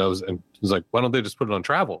Brothers and knows, and she was like, why don't they just put it on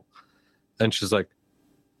Travel? And she's like,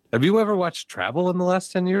 have you ever watched Travel in the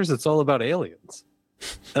last 10 years? It's all about aliens.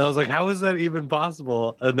 And I was like, how is that even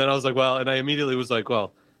possible? And then I was like, well, and I immediately was like,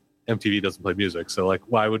 well, MTV doesn't play music. So like,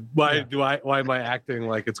 why am I acting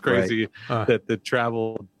like it's crazy that the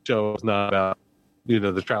travel show is not about,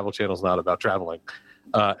 the Travel Channel is not about traveling.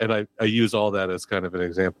 And I use all that as kind of an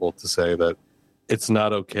example to say that it's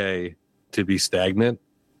not okay to be stagnant.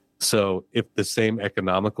 So if the same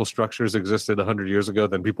economical structures existed 100 years ago,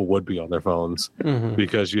 then people would be on their phones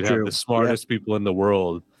because you'd have the smartest people in the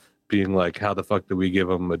world being like, how the fuck do we give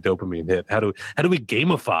them a dopamine hit? How do we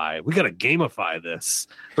gamify? We got to gamify this.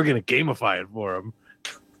 We're going to gamify it for them.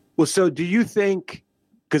 Well, so do you think,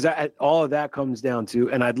 because all of that comes down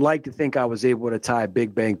to, and I'd like to think I was able to tie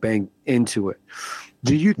Big Bang Bang into it.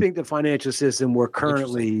 Do you think the financial system we're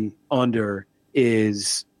currently under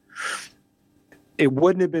it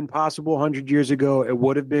wouldn't have been possible 100 years ago? It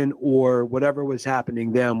would have been, or whatever was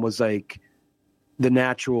happening then was like the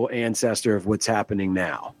natural ancestor of what's happening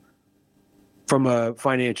now from a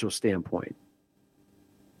financial standpoint.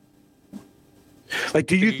 Like,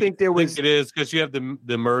 do you think there was... It is, because you have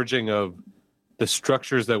the merging of the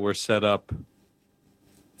structures that were set up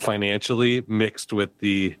financially mixed with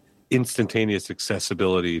the instantaneous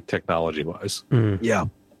accessibility technology-wise. Yeah.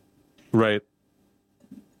 Right.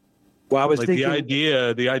 Well, I was like thinking...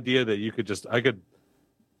 the idea that you could just... I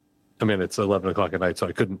mean, it's 11 o'clock at night, so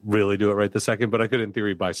I couldn't really do it right this second, but I could, in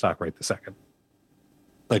theory, buy stock right this second.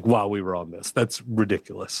 Like, while we were on this. That's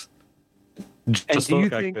ridiculous. Just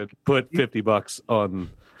look, I could put $50 on,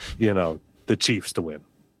 the Chiefs to win.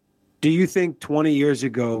 Do you think 20 years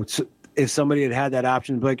ago, if somebody had that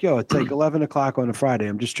option, be like, yo, it's like 11 o'clock on a Friday,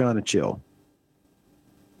 I'm just trying to chill?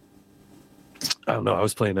 I don't know. I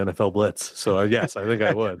was playing NFL Blitz, so yes, I think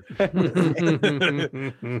I would.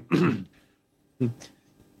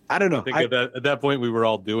 I don't know. I think at that point, we were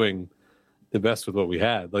all doing the best with what we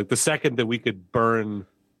had. Like the second that we could burn,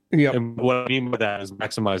 and what I mean by that is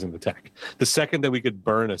maximizing the tech. The second that we could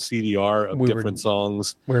burn a CDR of different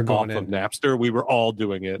songs off of Napster, we were all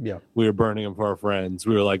doing it. Yeah. We were burning them for our friends.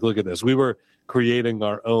 We were like, look at this. We were creating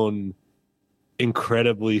our own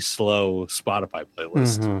incredibly slow Spotify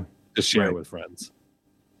playlist to share with friends.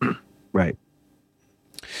 Right.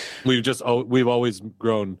 We've always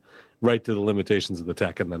grown right to the limitations of the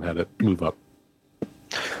tech and then had it move up.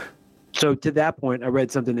 So to that point, I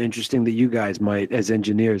read something interesting that you guys might as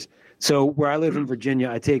engineers. So where I live in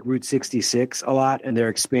Virginia, I take Route 66 a lot and they're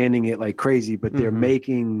expanding it like crazy, but they're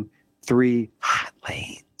making 3 hot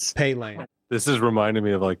lanes. Pay lane. This is reminding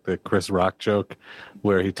me of like the Chris Rock joke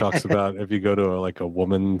where he talks about if you go to a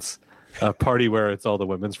woman's party where it's all the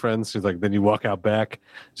women's friends, she's like, then you walk out back,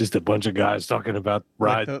 just a bunch of guys talking about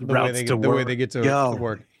routes to work. The way they get to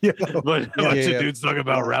work. Yeah, but a bunch of dudes talking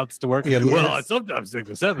about routes to work. Well, I sometimes take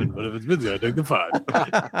the 7, but if it's busy, I take the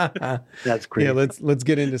 5. That's crazy. Yeah, let's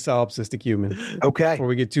get into solipsistic human. Okay. Before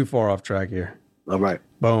we get too far off track here. All right.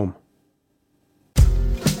 Boom.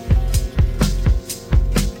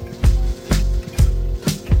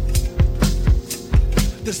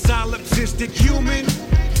 The solipsistic human.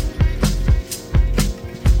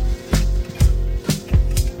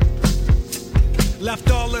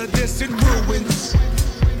 Left all of this in ruins.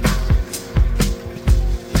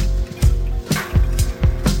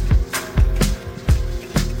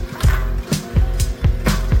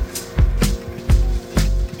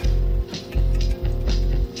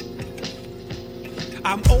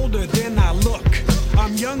 I'm older than I look.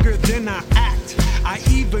 I'm younger than I act. I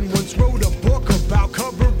even once wrote a book about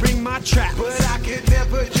covering my tracks. But I could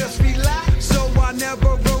never just relax, so I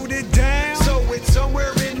never wrote it down. So it's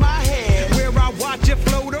somewhere in my head where I watch it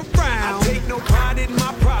float around. I take no pride in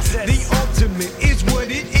my process. The ultimate is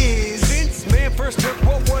what it is. Since man first took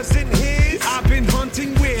what wasn't his, I've been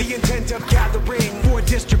hunting with the intent of gathering for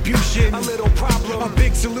distribution. A little problem, a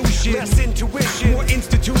big solution. Less intuition, more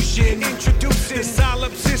institution. Introducing the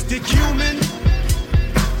solipsistic human.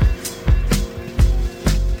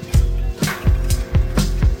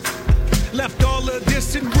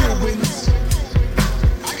 in ruins.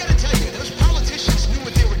 I gotta tell you, those politicians knew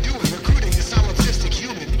what they were doing, recruiting the solipsistic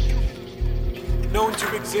human. Known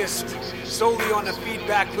to exist solely on a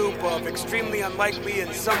feedback loop of extremely unlikely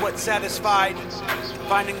and somewhat satisfied,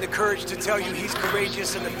 finding the courage to tell you he's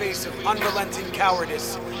courageous in the face of unrelenting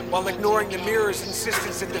cowardice, while ignoring the mirror's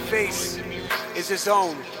insistence in the face is his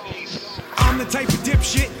own. I'm the type of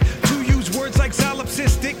dipshit to use words like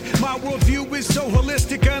solipsistic. My worldview is so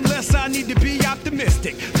holistic unless I need to be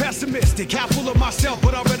optimistic. Pessimistic, half full of myself,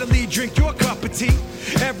 but I'll readily drink your cup of tea.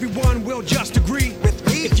 Everyone will just agree with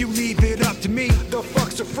me if you leave it up to me. The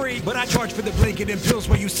fucks are free, but I charge for the blanket and pills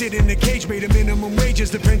while you sit in a cage made of minimum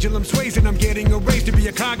wages. The pendulum sways and I'm getting a raise to be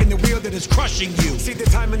a cog in the wheel that is crushing you. See the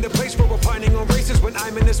time and the place for opining on races when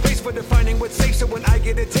I'm in the space for defining what's safe. So when I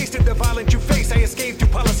get a taste of the violence you face, I escape through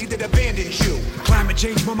policy that abandons you. Climate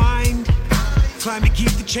change my mind. Climate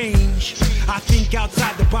keep the change. I think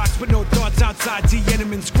outside the box, but no thoughts outside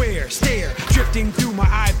Tiananmen Square. Stare, drifting through my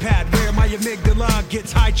iPad, where my amygdala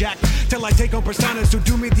gets hijacked. Till I take on personas who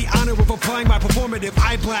do me the honor of applying my performative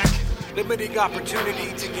eye black. Limiting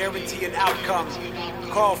opportunity to guarantee an outcome.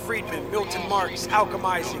 Carl Friedman, Milton Marx,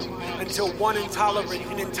 alchemizing until one intolerant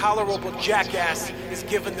and intolerable jackass is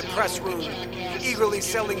given the press room, eagerly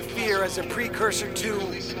selling fear as a precursor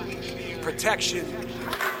to protection.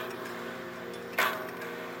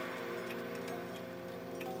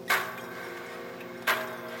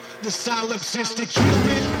 The solipsistic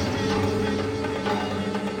human.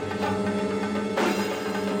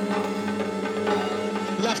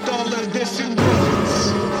 Left all of this in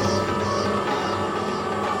ruins.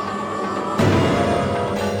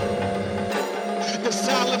 The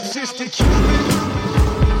solipsistic human.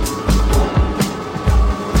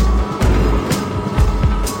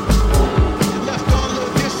 Left all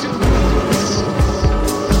of this in ruins.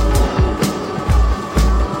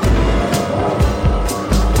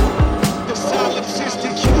 The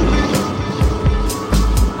solipsistic human.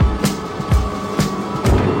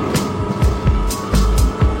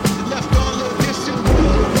 Left all of this in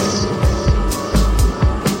ruins.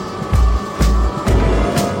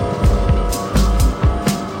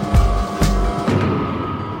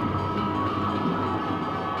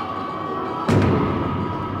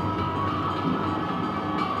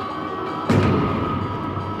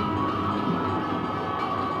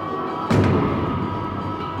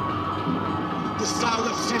 The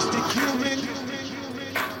solipsistic human.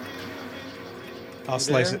 I'll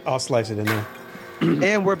slice it. I'll slice it in there.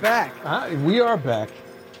 And we're back. We are back.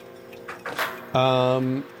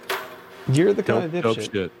 You're the kind of Dope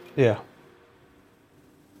dipshit. shit. Yeah.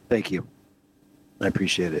 Thank you. I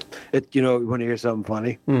appreciate it. You want to hear something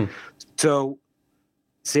funny? So,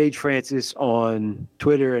 Sage Francis on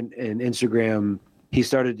Twitter and Instagram, he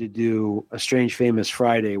started to do a Strange Famous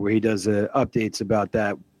Friday where he does updates about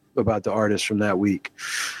the artist from that week.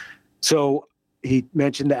 So he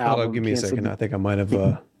mentioned the album. Hold on, give me a second. I think I might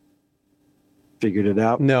have. Figured it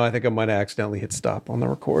out. No, I think I might have accidentally hit stop on the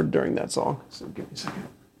record during that song. So give me a second.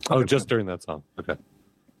 Oh, just during that song. Okay.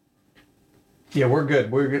 Yeah, we're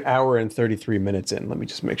good. We're an hour and 33 minutes in. Let me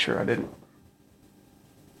just make sure I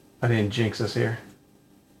didn't jinx us here.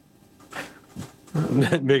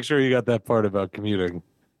 Make sure you got that part about commuting.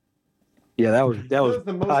 Yeah, that was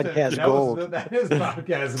the most- podcast gold. That is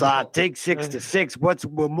podcast So take 6 to 6. What's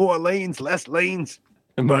with more lanes, less lanes?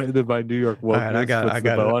 My New York wokeness. All right, I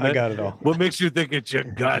got it all. What makes you think it's your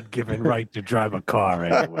God-given right to drive a car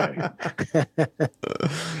anyway? All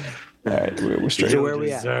right, we're straight. So where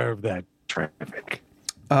we at? Deserve that traffic.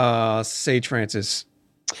 Sage Francis.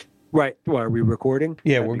 Right. Well, are we recording?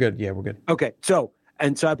 Yeah, we're good. Yeah, we're good. Okay. So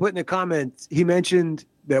I put in the comments, he mentioned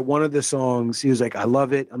that one of the songs, he was like, I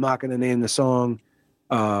love it. I'm not going to name the song.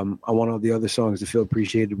 I want all the other songs to feel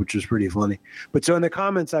appreciated, which was pretty funny. But so in the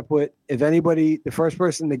comments, I put, if anybody, the first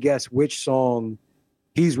person to guess which song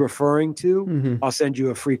he's referring to, I'll send you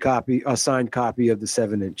a free copy, a signed copy of the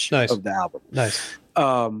 7-inch of the album. Nice.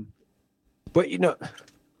 But where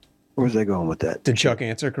was I going with that? Did Chuck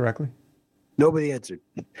answer correctly? Nobody answered.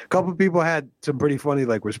 A couple of people had some pretty funny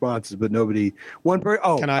responses, but nobody.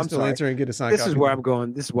 Can I still answer and get a signed This copy? is where I'm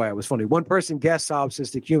going. This is why it was funny. One person guessed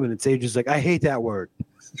solipsistic human, and Sage is like, I hate that word.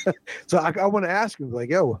 So I want to ask him,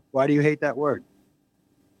 yo, why do you hate that word?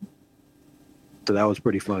 So that was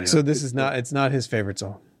pretty funny. So it's not his favorite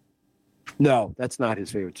song. No, that's not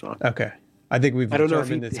his favorite song. Okay. I think we've I don't know if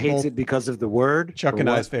he determined it's hates both it because of the word. Chuck or and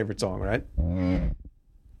what. I's favorite song, right?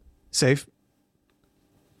 Safe?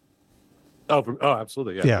 Oh,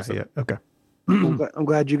 absolutely. Yeah. Yeah. Okay. I'm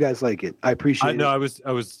glad you guys like it. I appreciate I know. it.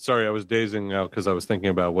 I was sorry. I was dazing out because I was thinking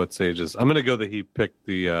about what Sage's. I'm gonna go that he picked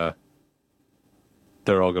the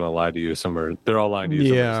they're all going to lie to you. They're all lying to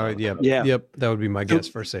you. Yeah. Yep. That would be my So, guess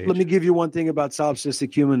for Sage. Let me give you one thing about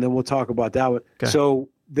Solipsistic Human, then we'll talk about that one. Okay. So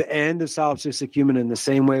the end of Solipsistic Human, in the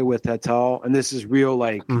same way with Tatal, and this is real,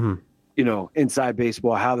 like, inside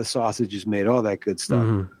baseball, how the sausage is made, all that good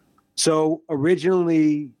stuff. So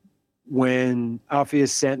originally, when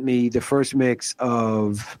Alpheus sent me the first mix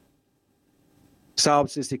of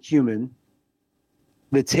Solipsistic Human,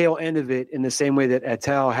 the tail end of it, in the same way that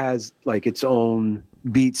Etal has like its own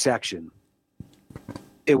beat section,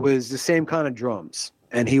 it was the same kind of drums.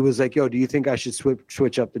 And he was like, yo, do you think I should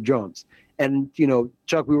switch up the drums? And,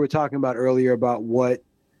 Chuck, we were talking about earlier about what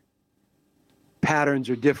patterns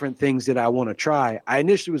or different things that I want to try. I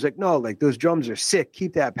initially was like, no, like those drums are sick.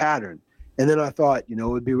 Keep that pattern. And then I thought, it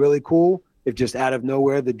would be really cool if just out of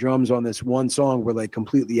nowhere, the drums on this one song were like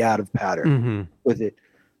completely out of pattern with it.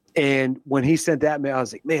 And when he sent that mail, I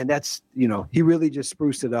was like, man, that's, he really just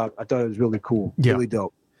spruced it up. I thought it was really cool. Yeah. Really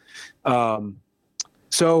dope.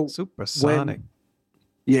 So Supersonic.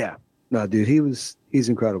 No, dude, he's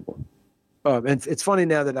incredible. And it's funny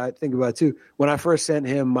now that I think about it too. When I first sent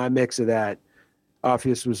him my mix of that,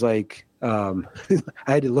 Orpheus was like, I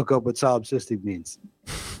had to look up what solipsistic means.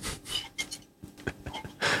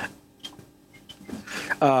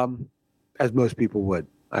 As most people would,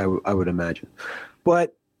 I would imagine.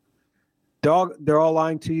 But they're all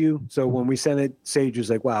lying to you. So when we sent it, Sage was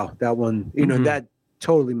like, wow, that one, that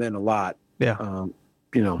totally meant a lot. Yeah.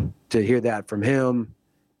 To hear that from him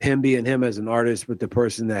being him as an artist, but the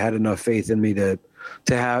person that had enough faith in me to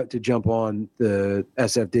jump on the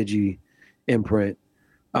SF Digi imprint.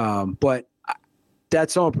 But that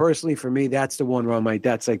song personally for me, that's the one where I'm like,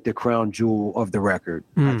 that's like the crown jewel of the record,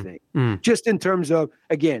 I think. Just in terms of,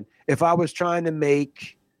 again, if I was trying to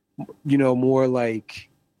make, more like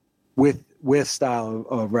with style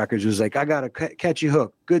of records, it was like, I got a catchy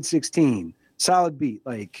hook, good 16, solid beat.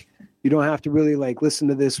 Like, you don't have to really like listen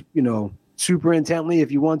to this, super intently.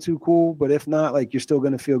 If you want to, cool. But if not, like, you're still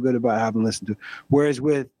going to feel good about having listened to it. Whereas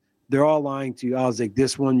with They're All Lying to You, I was like,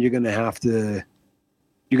 this one, you're going to have to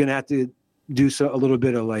do a little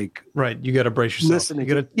bit of like, right. You got to brace yourself. Listening.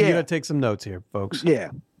 You got to take some notes here, folks. Yeah.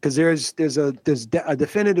 Cause there's a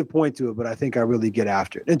definitive point to it, but I think I really get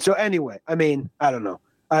after it. And so anyway, I mean, I don't know.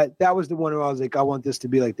 That was the one where I was like, I want this to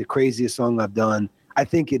be like the craziest song I've done. I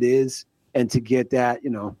think it is. And to get that,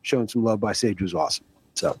 showing some love by Sage was awesome.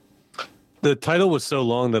 So the title was so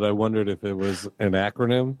long that I wondered if it was an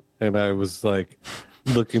acronym, and I was like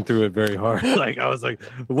looking through it very hard. Like I was like,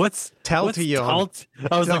 what's Taltion?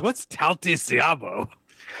 I was like, what's Taltisiamo?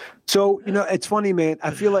 So, it's funny, man.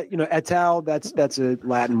 I feel like, Etal, that's a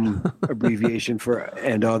Latin abbreviation for,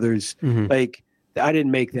 and others. Like, I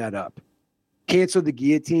didn't make that up. Cancel the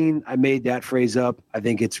Guillotine, I made that phrase up. I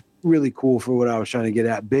think it's really cool for what I was trying to get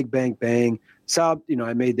at. Big Bang Bang. Sob,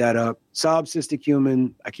 I made that up. Solipsistic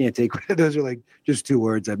Human, I can't take credit. Those are like just two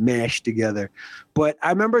words I mashed together. But I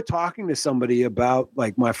remember talking to somebody about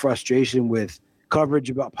like my frustration with coverage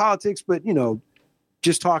about politics, but,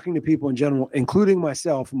 just talking to people in general, including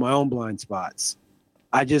myself, my own blind spots.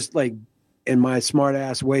 I just like, in my smart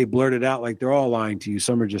ass way, blurted out like they're all lying to you.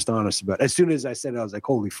 Some are just honest about it. As soon as I said it, I was like,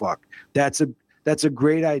 holy fuck. That's a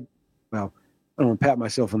great idea. Well, I don't want to pat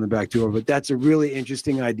myself on the back too hard, but that's a really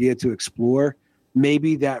interesting idea to explore.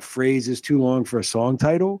 Maybe that phrase is too long for a song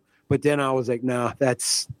title, but then I was like, nah,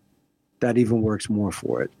 that even works more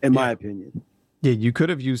for it, in my opinion. Yeah, you could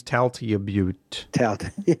have used Taltiabute.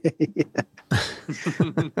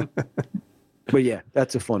 But yeah,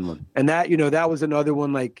 that's a fun one. And that, that was another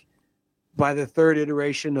one, like by the third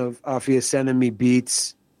iteration of Orpheus sending me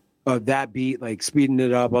beats of that beat, like speeding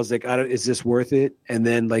it up, I was like, is this worth it? And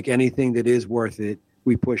then like anything that is worth it,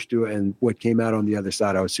 we pushed through it. And what came out on the other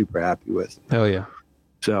side, I was super happy with. Hell yeah.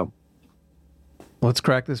 So let's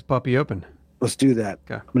crack this puppy open. Let's do that.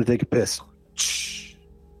 Okay. I'm going to take a piss.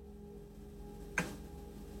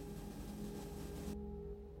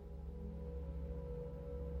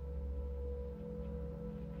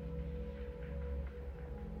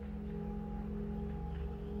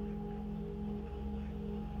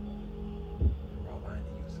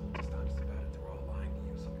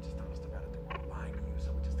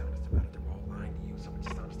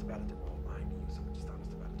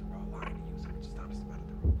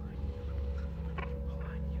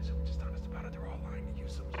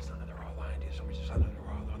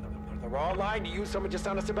 They're all lying to you, some are just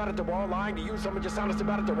honest about it. They're all lying to you, some are just honest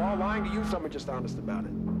about it. They're all lying to you, some are just honest about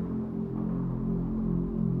it.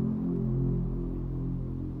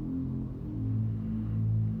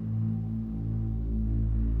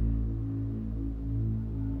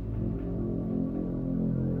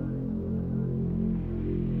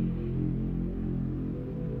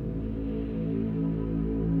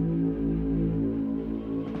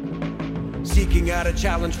 Seeking out a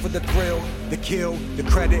challenge for the thrill, the kill, the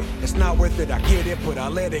credit. It's not worth it, I get it, but I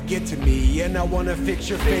let it get to me. And I wanna fix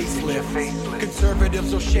your facelift.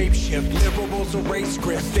 Conservatives will shapeshift, liberals will race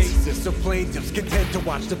script. Stasis of plaintiffs content to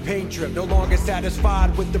watch the paint drip. No longer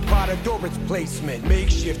satisfied with the product or its placement.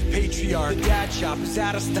 Makeshift patriarch, the dad shop is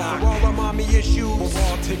out of stock. For all our mommy issues, we're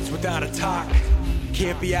all ticks without a talk.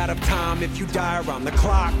 Can't be out of time if you die around the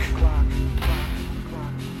clock.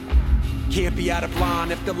 Can't be out of line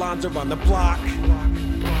if the lines are on the block.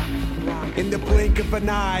 In the blink of an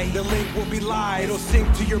eye, the link will be live. It'll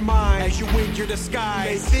sink to your mind as you wink your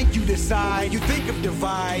disguise. They think you decide, you think of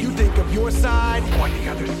divide, you think of your side or the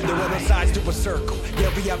other side. There are other sides to a circle.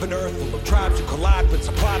 Yeah, we have an earth full of tribes who collide but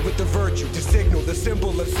supplied with the virtue to signal the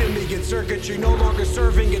symbol of simian circuitry no longer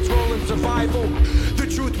serving its role in survival. The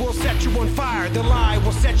truth will set you on fire, the lie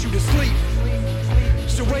will set you to sleep.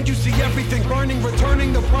 So when you see everything burning,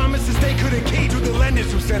 returning the promises they couldn't keep. To the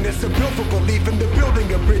lenders who send us a bill for belief in the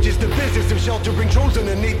building of bridges, the business of sheltering chosen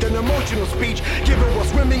beneath an emotional speech, given while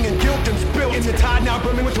swimming in guilt and spilt. In the tide now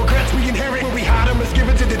brimming with regrets we inherit, where we hide them is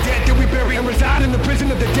given to the dead that we bury and reside in the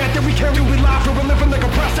prison of the dead that we carry. Do we lie for a living like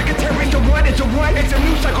a press secretary? It's a what? It's a what? It's a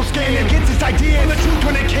new cycle scan. It gets its idea and the truth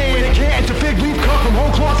when it can. When it can't, it's a fig leaf cut from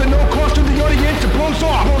whole cloth at no cost to the audience. It blows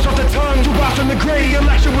off the tongue. Two boss from the grave. The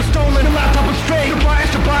election was stolen. The laptop was fake.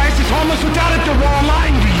 The bias is harmless without it. They're all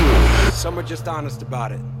lying to you. Some are just honest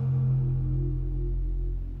about it.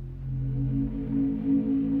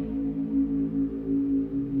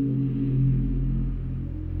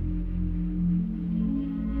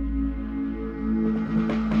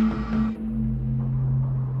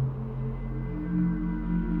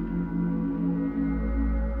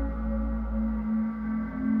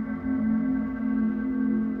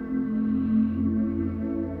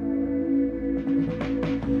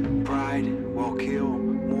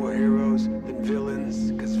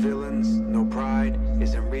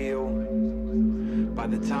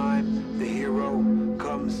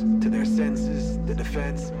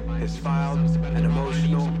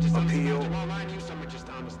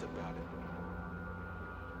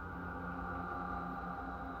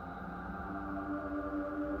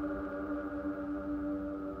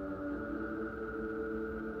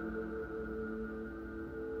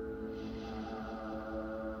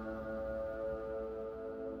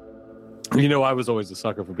 You know, I was always a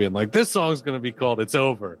sucker for being like, this song's going to be called "It's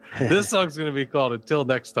Over." This song's going to be called "Until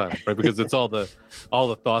Next Time," right? Because it's all the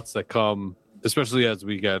thoughts that come, especially as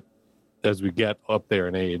we get up there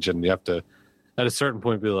in age, and you have to, at a certain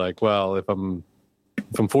point, be like, well, if I'm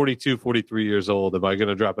 42, 43 years old, am I going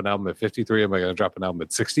to drop an album at 53? Am I going to drop an album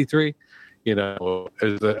at 63? You know,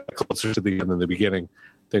 is it closer to the end than the beginning?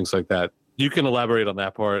 Things like that. You can elaborate on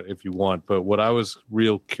that part if you want, but what I was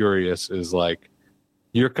real curious is like,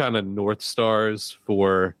 your kind of North Stars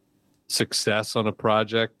for success on a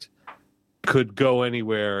project could go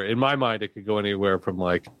anywhere. In my mind, it could go anywhere from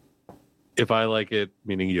like, if I like it,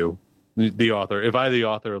 meaning you, the author, if I, the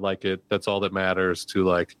author, like it, that's all that matters, to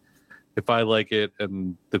like, if I like it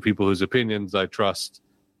and the people whose opinions I trust,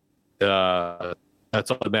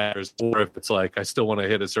 that's all that matters. Or if it's like, I still want to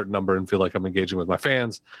hit a certain number and feel like I'm engaging with my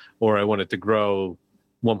fans, or I want it to grow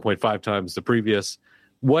 1.5 times the previous.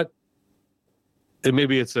 And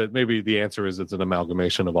maybe the answer is it's an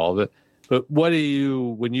amalgamation of all of it. But what do you,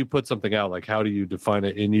 when you put something out, like how do you define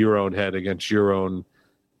it in your own head against your own,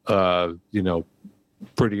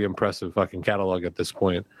 pretty impressive fucking catalog at this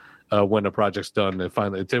point? When a project's done, and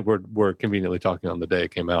finally, we're conveniently talking on the day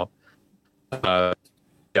it came out. How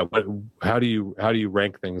do you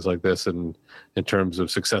rank things like this in terms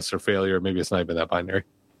of success or failure? Maybe it's not even that binary.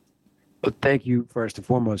 Well, thank you first and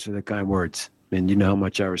foremost for the kind words. And you know how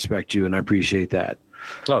much I respect you, and I appreciate that.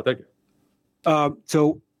 Oh, thank you.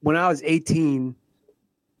 So when I was 18,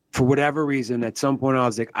 for whatever reason, at some point I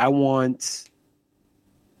was like, I want,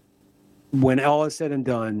 when all is said and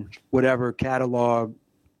done, whatever catalog,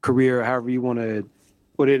 career, however you want to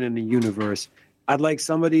put it in the universe, I'd like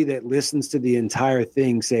somebody that listens to the entire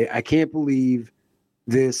thing say, I can't believe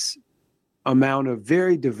this amount of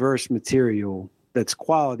very diverse material that's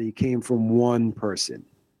quality came from one person.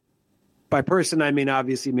 By person, I mean,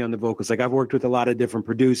 obviously me on the vocals. Like, I've worked with a lot of different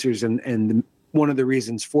producers, and one of the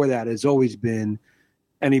reasons for that has always been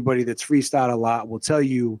anybody that's freestyled a lot will tell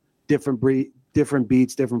you different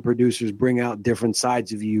beats, different producers bring out different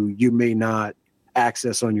sides of you may not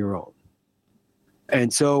access on your own.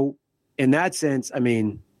 And so in that sense, I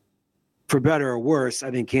mean, for better or worse,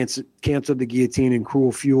 I think Cancel the Guillotine and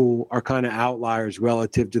Cruel Fuel are kind of outliers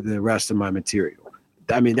relative to the rest of my material.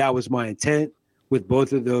 I mean, that was my intent with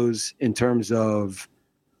both of those in terms of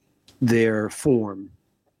their form.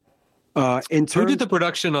 In Who terms did the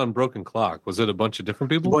production on Broken Clock? Was it a bunch of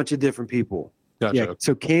different a people? bunch of different people. Gotcha. Yeah.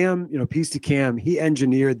 So Cam, Piece to Cam, he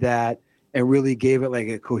engineered that and really gave it like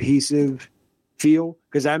a cohesive feel.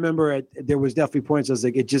 Because I remember there was definitely points I was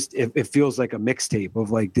like, it feels like a mixtape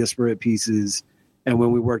of like disparate pieces. And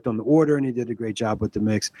when we worked on the order, and he did a great job with the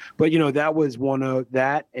mix. But that was one of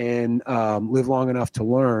that, and Live Long Enough to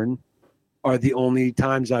Learn are the only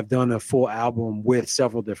times I've done a full album with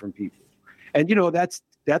several different people. And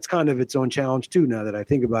that's kind of its own challenge too. Now that I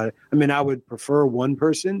think about it, I mean, I would prefer one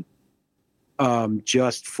person,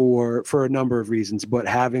 just for a number of reasons. But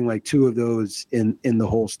having like two of those in the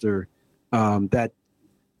holster, that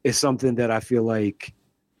is something that I feel like,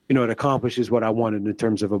 it accomplishes what I wanted in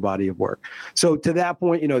terms of a body of work. So to that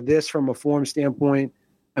point, this from a form standpoint,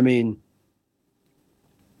 I mean,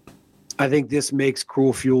 I think this makes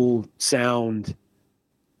Cruel Fuel sound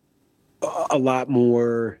a lot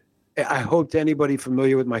more. I hope to anybody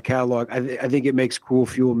familiar with my catalog, I think it makes Cruel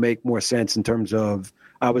Fuel make more sense in terms of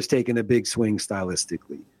I was taking a big swing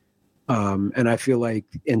stylistically. And I feel like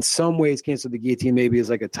in some ways Cancel the Guillotine maybe is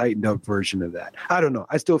like a tightened up version of that. I don't know.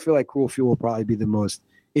 I still feel like Cruel Fuel will probably be the most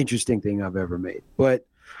interesting thing I've ever made. But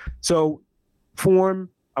so form,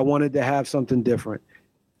 I wanted to have something different.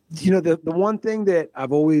 The one thing that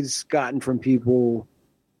I've always gotten from people,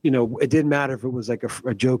 it didn't matter if it was like a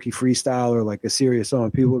jokey freestyle or like a serious song.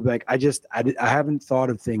 People would be like, I haven't thought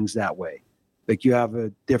of things that way. Like you have a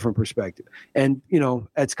different perspective. And,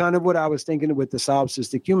 that's kind of what I was thinking with the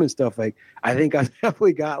solipsistic human stuff. Like, I think I've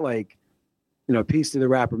definitely got like, Peace to the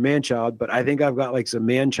Rapper Manchild, but I think I've got like some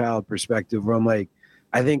Manchild perspective where I'm like,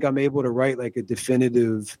 I think I'm able to write like a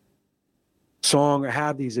definitive song or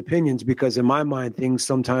have these opinions because in my mind, things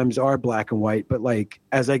sometimes are black and white. But like,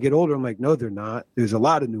 as I get older, I'm like, no, they're not. There's a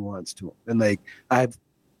lot of nuance to them. And like, I've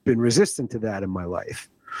been resistant to that in my life.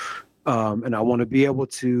 And I want to be able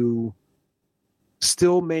to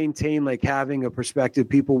still maintain like having a perspective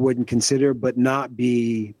people wouldn't consider, but not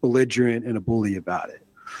be belligerent and a bully about it.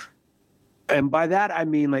 And by that, I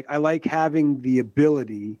mean, like, I like having the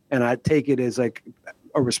ability, and I take it as like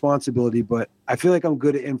a responsibility, but I feel like I'm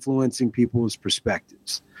good at influencing people's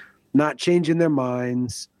perspectives, not changing their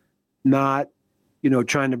minds, not,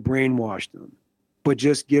 trying to brainwash them, but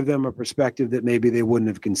just give them a perspective that maybe they wouldn't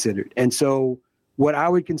have considered. And so what I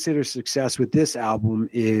would consider success with this album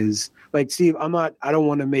is like, Steve, I don't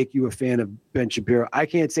want to make you a fan of Ben Shapiro. I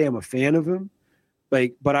can't say I'm a fan of him,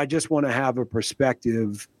 but I just want to have a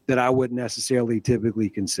perspective that I wouldn't necessarily typically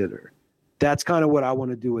consider. That's kind of what I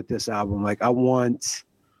want to do with this album. Like I want,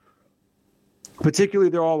 particularly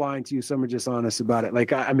they're all lying to you. Some are just honest about it.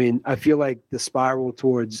 Like, I feel like the spiral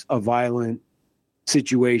towards a violent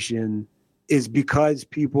situation is because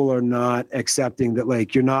people are not accepting that,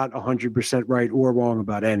 like, you're not 100% right or wrong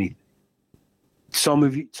about anything.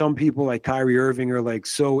 Some people like Kyrie Irving are like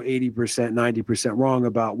so 80%, 90% wrong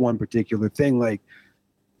about one particular thing. Like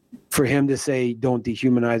for him to say, don't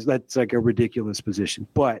dehumanize, that's like a ridiculous position,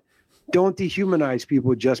 but don't dehumanize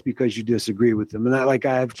people just because you disagree with them. And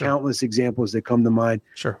I have countless examples that come to mind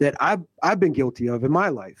that I've been guilty of in my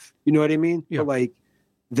life. You know what I mean? Yeah. But like,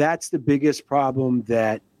 that's the biggest problem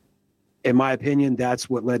that, in my opinion, that's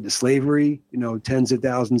what led to slavery, tens of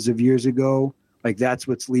thousands of years ago. Like that's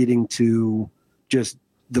what's leading to just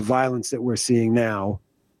the violence that we're seeing now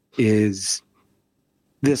is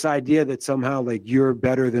this idea that somehow like you're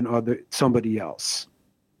better than somebody else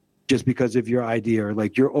just because of your idea, or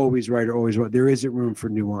like you're always right or always wrong. There isn't room for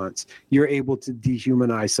nuance. You're able to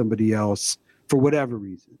dehumanize somebody else for whatever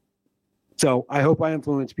reason. So I hope I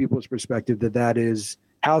influence people's perspective that is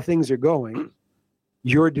how things are going.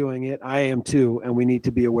 You're doing it. I am too. And we need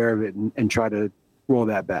to be aware of it and try to roll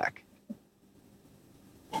that back.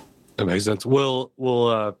 That makes sense.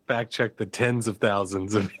 We'll fact check the tens of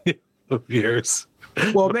thousands of years.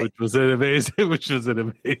 Well, which was an amazing.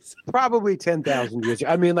 Probably 10,000 years.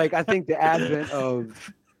 I mean, like, I think the advent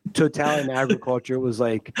of totalitarian agriculture was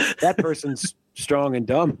like, that person's strong and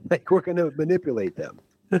dumb. Like, we're going to manipulate them.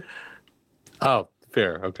 Oh,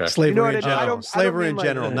 fair. Okay. Slavery in general. Slavery in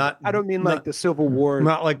general. I don't mean like the Civil War.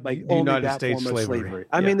 Not like the United States slavery.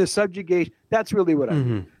 I mean the subjugation. That's really what I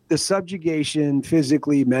mean. The subjugation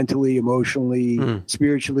physically, mentally, emotionally,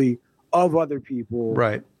 spiritually of other people.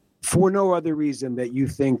 Right. For no other reason that you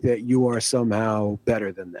think that you are somehow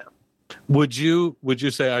better than them. Would you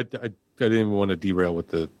say I didn't even want to derail with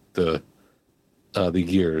the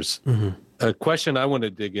years. A question I want to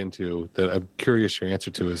dig into that I'm curious your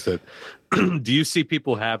answer to is that do you see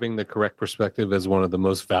people having the correct perspective as one of the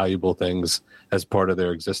most valuable things as part of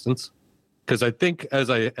their existence? Because I think as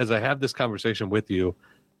I have this conversation with you,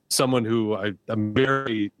 someone who I'm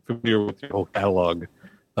very familiar with your whole catalog,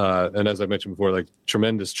 And as I mentioned before, like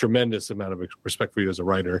tremendous amount of respect for you as a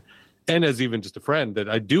writer, and as even just a friend. That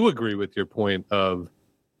I do agree with your point of,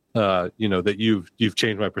 that you've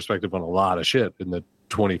changed my perspective on a lot of shit in the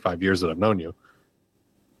 25 years that I've known you.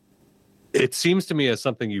 It seems to me as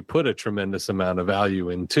something you put a tremendous amount of value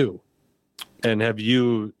into. And have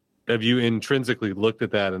you intrinsically looked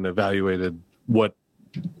at that and evaluated what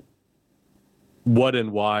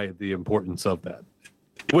and why the importance of that?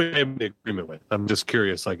 What I'm in agreement with. I'm just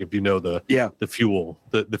curious, like if you know the fuel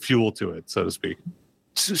to it, so to speak.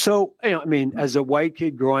 So I mean, as a white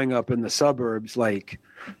kid growing up in the suburbs, like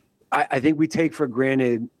I think we take for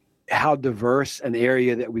granted how diverse an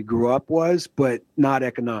area that we grew up was, but not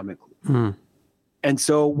economically. And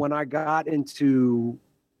so when I got into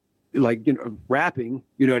rapping,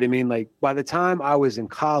 you know what I mean? Like by the time I was in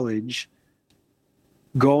college,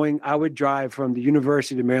 I would drive from the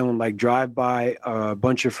University of Maryland, like drive by a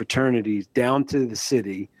bunch of fraternities down to the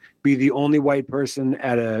city, be the only white person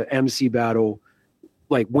at a MC battle,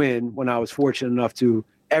 like when I was fortunate enough to.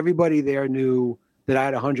 Everybody there knew that I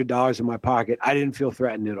had $100 in my pocket. I didn't feel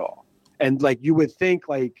threatened at all. And like you would think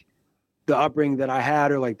like the upbringing that I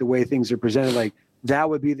had or like the way things are presented, like that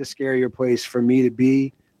would be the scarier place for me to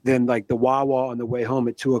be than like the Wawa on the way home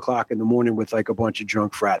at 2:00 in the morning with like a bunch of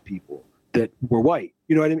drunk frat people that were white.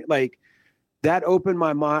 You know what I mean? Like that opened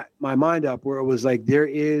my mind up where it was like, there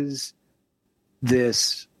is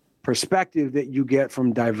this perspective that you get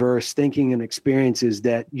from diverse thinking and experiences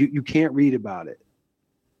that you can't read about it.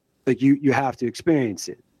 Like you have to experience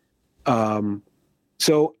it.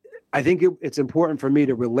 So I think it's important for me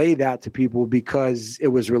to relay that to people because it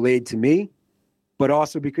was relayed to me, but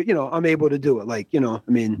also because, I'm able to do it. Like, I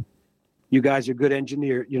mean, you guys are good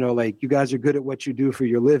engineer, like you guys are good at what you do for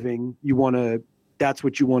your living. That's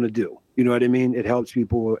what you want to do. You know what I mean? It helps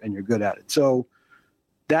people and you're good at it. So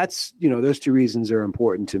that's, those two reasons are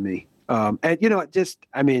important to me. And, this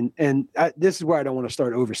is where I don't want to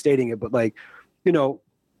start overstating it, but like,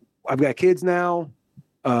 I've got kids now.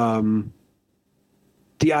 The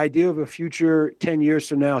idea of a future 10 years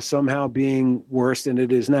from now somehow being worse than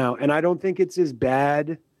it is now. And I don't think it's as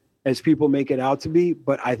bad as people make it out to be,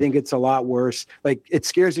 but I think it's a lot worse. Like it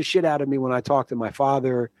scares the shit out of me when I talk to my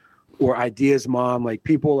father or Idea's mom, like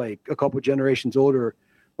people like a couple generations older,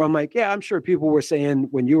 where I'm like, yeah, I'm sure people were saying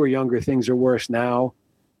when you were younger, things are worse now.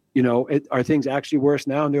 Are things actually worse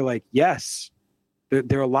now? And they're like, yes,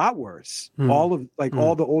 they're a lot worse. All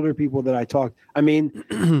the older people that I talk, I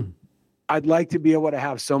mean, I'd like to be able to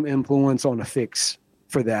have some influence on a fix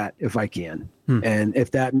for that if I can. And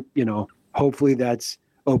if that, hopefully that's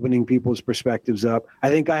opening people's perspectives up. I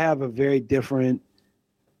think I have a very different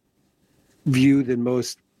view than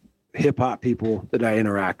most hip hop people that I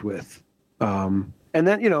interact with. And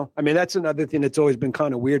then, that's another thing that's always been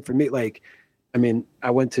kind of weird for me. Like, I mean,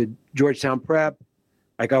 I went to Georgetown Prep,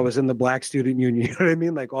 like I was in the Black Student Union, you know what I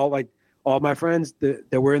mean? Like all my friends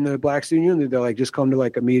that were in the Black Student Union, they're like, just come to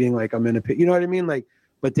like a meeting, like I'm in a pit, you know what I mean? Like,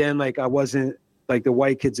 but then like I wasn't like the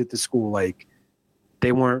white kids at the school, like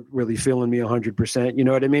they weren't really feeling me 100%, you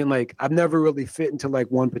know what I mean? Like I've never really fit into like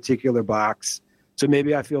one particular box. So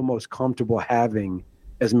maybe I feel most comfortable having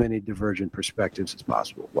as many divergent perspectives as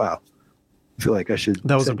possible. Wow. I feel like I should.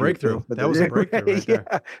 That was a breakthrough. That was a breakthrough right there.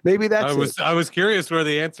 Yeah, maybe that's I was curious where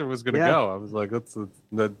the answer was going to go. I was like,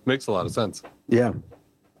 that makes a lot of sense. Yeah.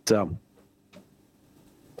 So.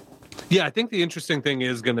 Yeah, I think the interesting thing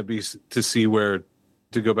is going to be to see where,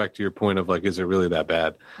 to go back to your point of like, is it really that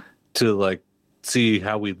bad? To like see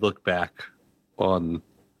how we look back on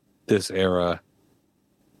this era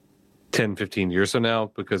 10, 15 years from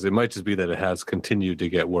now, because it might just be that it has continued to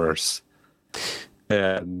get worse.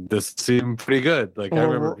 And this seemed pretty good. Like I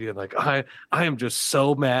remember being like, I am just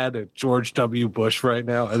so mad at George W. Bush right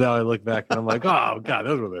now. And now I look back and I'm like, oh God,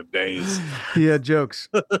 those were the days. Yeah, jokes.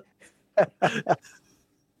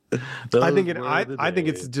 I think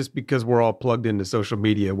it's just because we're all plugged into social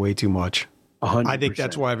media way too much. 100%. I think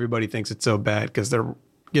that's why everybody thinks it's so bad, because they're,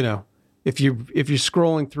 if you're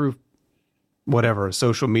scrolling through whatever a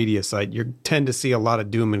social media site, you tend to see a lot of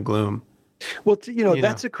doom and gloom. Well,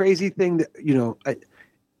 that's a crazy thing that,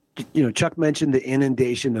 Chuck mentioned the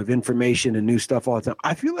inundation of information and new stuff all the time.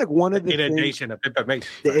 I feel like one of the inundation of information.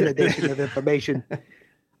 The inundation of information.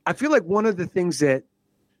 I feel like one of the things that,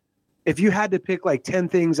 if you had to pick like 10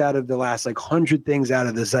 things out of the last like 100 things out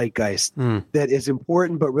of the zeitgeist that is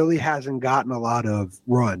important but really hasn't gotten a lot of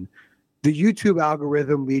run, the YouTube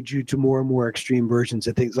algorithm leads you to more and more extreme versions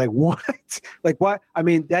of things. Like what? Like what? I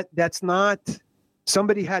mean, that's not.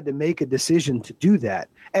 Somebody had to make a decision to do that.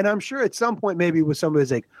 And I'm sure at some point, maybe with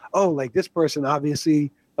somebody's like, oh, like this person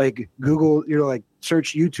obviously like Google, like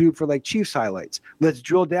search YouTube for like Chiefs highlights. Let's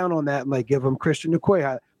drill down on that and like give them Christian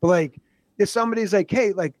McCoy. But like if somebody's like,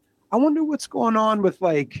 hey, like I wonder what's going on with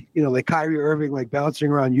like, like Kyrie Irving, like bouncing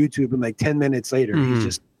around YouTube and like 10 minutes later, he's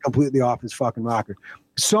just completely off his fucking rocker.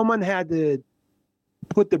 Someone had to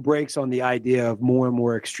put the brakes on the idea of more and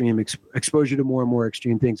more extreme exposure to more and more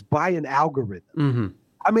extreme things by an algorithm.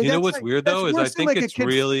 I mean, you know what's weird though is I think like it's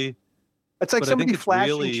really, it's like somebody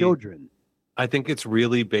flashing children. I think it's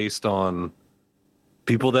really based on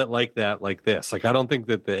people that like that, like this. Like, I don't think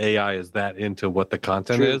that the AI is that into what the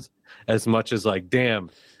content is as much as like, damn,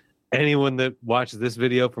 anyone that watches this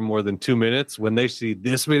video for more than 2 minutes, when they see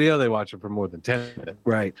this video, they watch it for more than 10 minutes.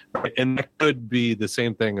 Right. And that could be the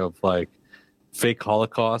same thing of like fake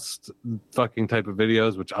Holocaust fucking type of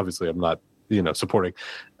videos, which obviously I'm not, supporting,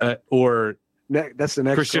 or that's the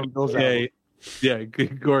next Christian Okoye,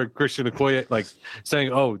 or Christian Okoye, like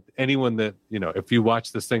saying, oh, anyone that, if you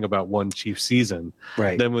watch this thing about one Chief season,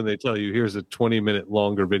 right, then when they tell you here's a 20-minute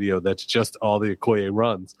longer video that's just all the Okoye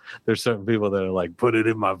runs, there's certain people that are like, put it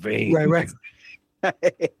in my veins.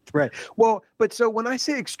 Right. Well, but so when I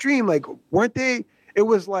say extreme, like, weren't they, it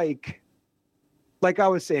was like I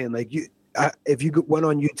was saying, like, if you went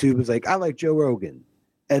on YouTube, it's like, I like Joe Rogan.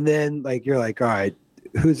 And then like, you're like, all right,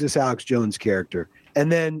 who's this Alex Jones character? And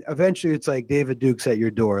then eventually it's like David Duke's at your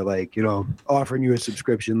door, like, offering you a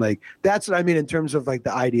subscription. Like, that's what I mean in terms of like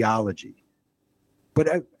the ideology.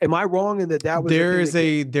 But am I wrong in that was there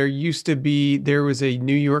was a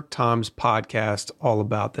New York Times podcast all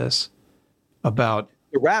about this, about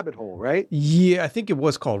the rabbit hole, right? Yeah, I think it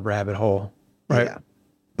was called Rabbit Hole, right? Yeah.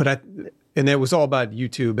 But and it was all about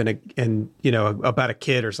YouTube and about a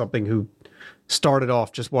kid or something who started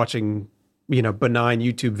off just watching benign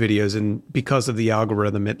YouTube videos, and because of the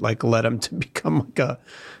algorithm, it like led him to become like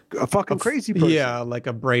a fucking crazy person. Yeah, like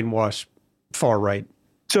a brainwashed far right.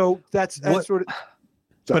 So that's sort of.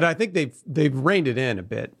 But I think they've reined it in a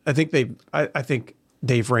bit. I think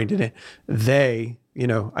they've reined it in.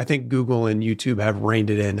 I think Google and YouTube have reined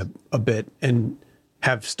it in a bit and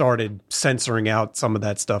have started censoring out some of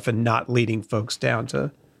that stuff and not leading folks down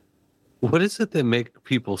to. What is it that make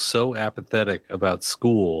people so apathetic about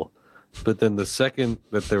school? But then the second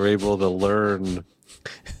that they're able to learn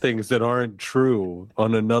things that aren't true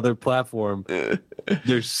on another platform,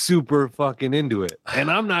 they're super fucking into it.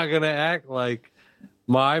 And I'm not going to act like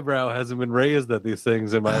my eyebrow hasn't been raised at these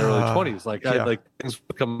things in my early 20s. Like, I like things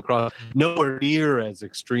come across nowhere near as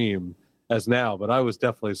extreme as now. But I was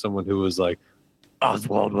definitely someone who was like,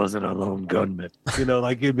 Oswald wasn't a lone gunman.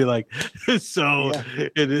 Like you'd be like, so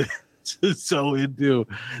it is. So into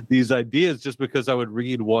these ideas just because I would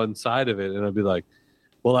read one side of it and I'd be like,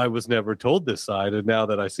 well, I was never told this side, and now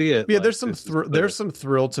that I see it, yeah, like, there's some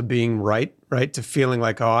thrill to being right, to feeling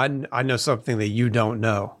like, oh, I know something that you don't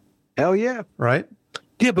know. Hell yeah, right?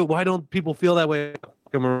 Yeah, but why don't people feel that way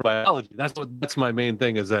about biology? That's my main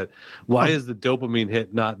thing, is that why is the dopamine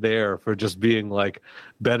hit not there for just being like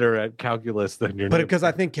better at calculus than your? But because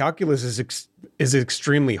I think calculus is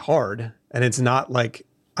extremely hard, and it's not like,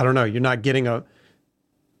 I don't know, you're not getting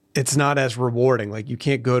it's not as rewarding. Like, you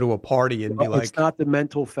can't go to a party and be like, it's not the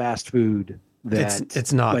mental fast food that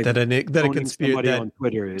it's not like, that a conspiracy that on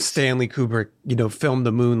Twitter is. Stanley Kubrick, filmed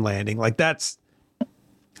the moon landing. Like, that's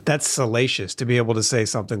salacious to be able to say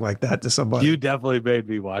something like that to somebody. You definitely made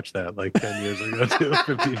me watch that like 10 years ago, too,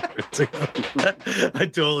 15 years ago. I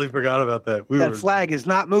totally forgot about that. That flag is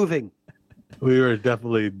not moving. We were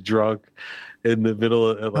definitely drunk in the middle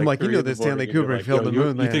of, I'm like, that Stanley Kubrick filmed the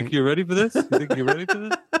moon landing. You think you're ready for this?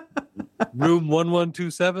 Room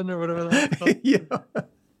 1127 or whatever that's called?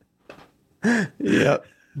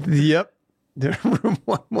 Yep. Room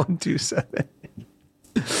 1127.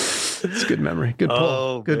 It's good memory. Good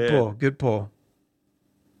pull. Good pull.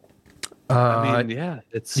 I mean, yeah.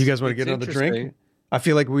 You guys want to get another drink? I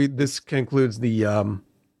feel like this concludes the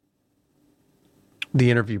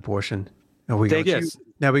interview portion. Now we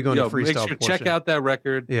go into freestyle make sure portion. Check out that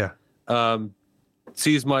record. Yeah.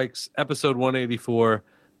 Seize Mike's episode 184.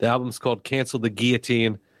 The album's called Cancel the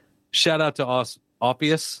Guillotine. Shout out to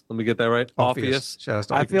Ophius. Let me get that right. Ophius. Shout out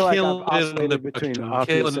to I feel like I'm Killing it on the oscillated between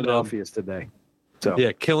Ophius and Ophius today. So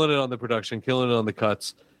yeah, killing it on the production, killing it on the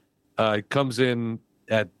cuts. It comes in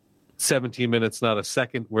at 17 minutes, not a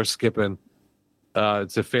second we're skipping.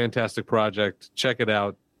 It's a fantastic project. Check it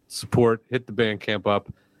out. Support. Hit the Bandcamp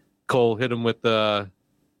up. Cole, hit him with a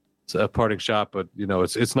parting shot. But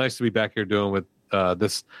it's nice to be back here doing with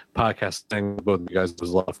this podcast thing with both of you guys. It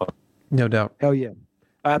was a lot of fun. No doubt. Hell yeah,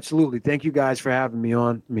 absolutely. Thank you guys for having me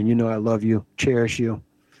on. I mean, I love you, cherish you.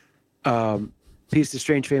 Peace to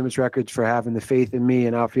Strange Famous Records for having the faith in me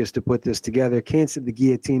and Alpheus to put this together. Cancer the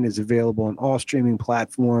Guillotine is available on all streaming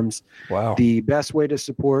platforms. Wow. The best way to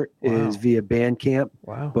support is Wow. via Bandcamp.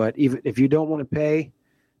 Wow. But even if you don't want to pay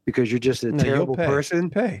because you're just a No, you'll terrible pay. person,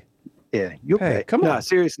 Pay. yeah, you'll Hey, pay. come No, on.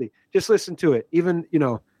 seriously, just listen to it. Even,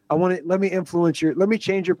 let me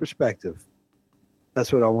change your perspective.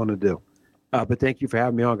 That's what I want to do. But thank you for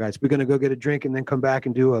having me on, guys. We're going to go get a drink and then come back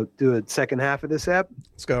and do a second half of this app.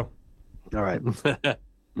 Let's go. All right.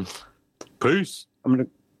 Peace.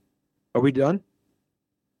 Are we done?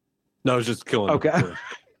 No, I was just killing. Okay.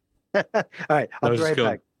 it. All right. I'll was be just right going-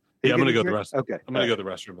 back. Yeah, I'm You gonna go drink? the rest. Okay. I'm gonna go to the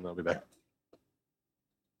restroom and I'll be back.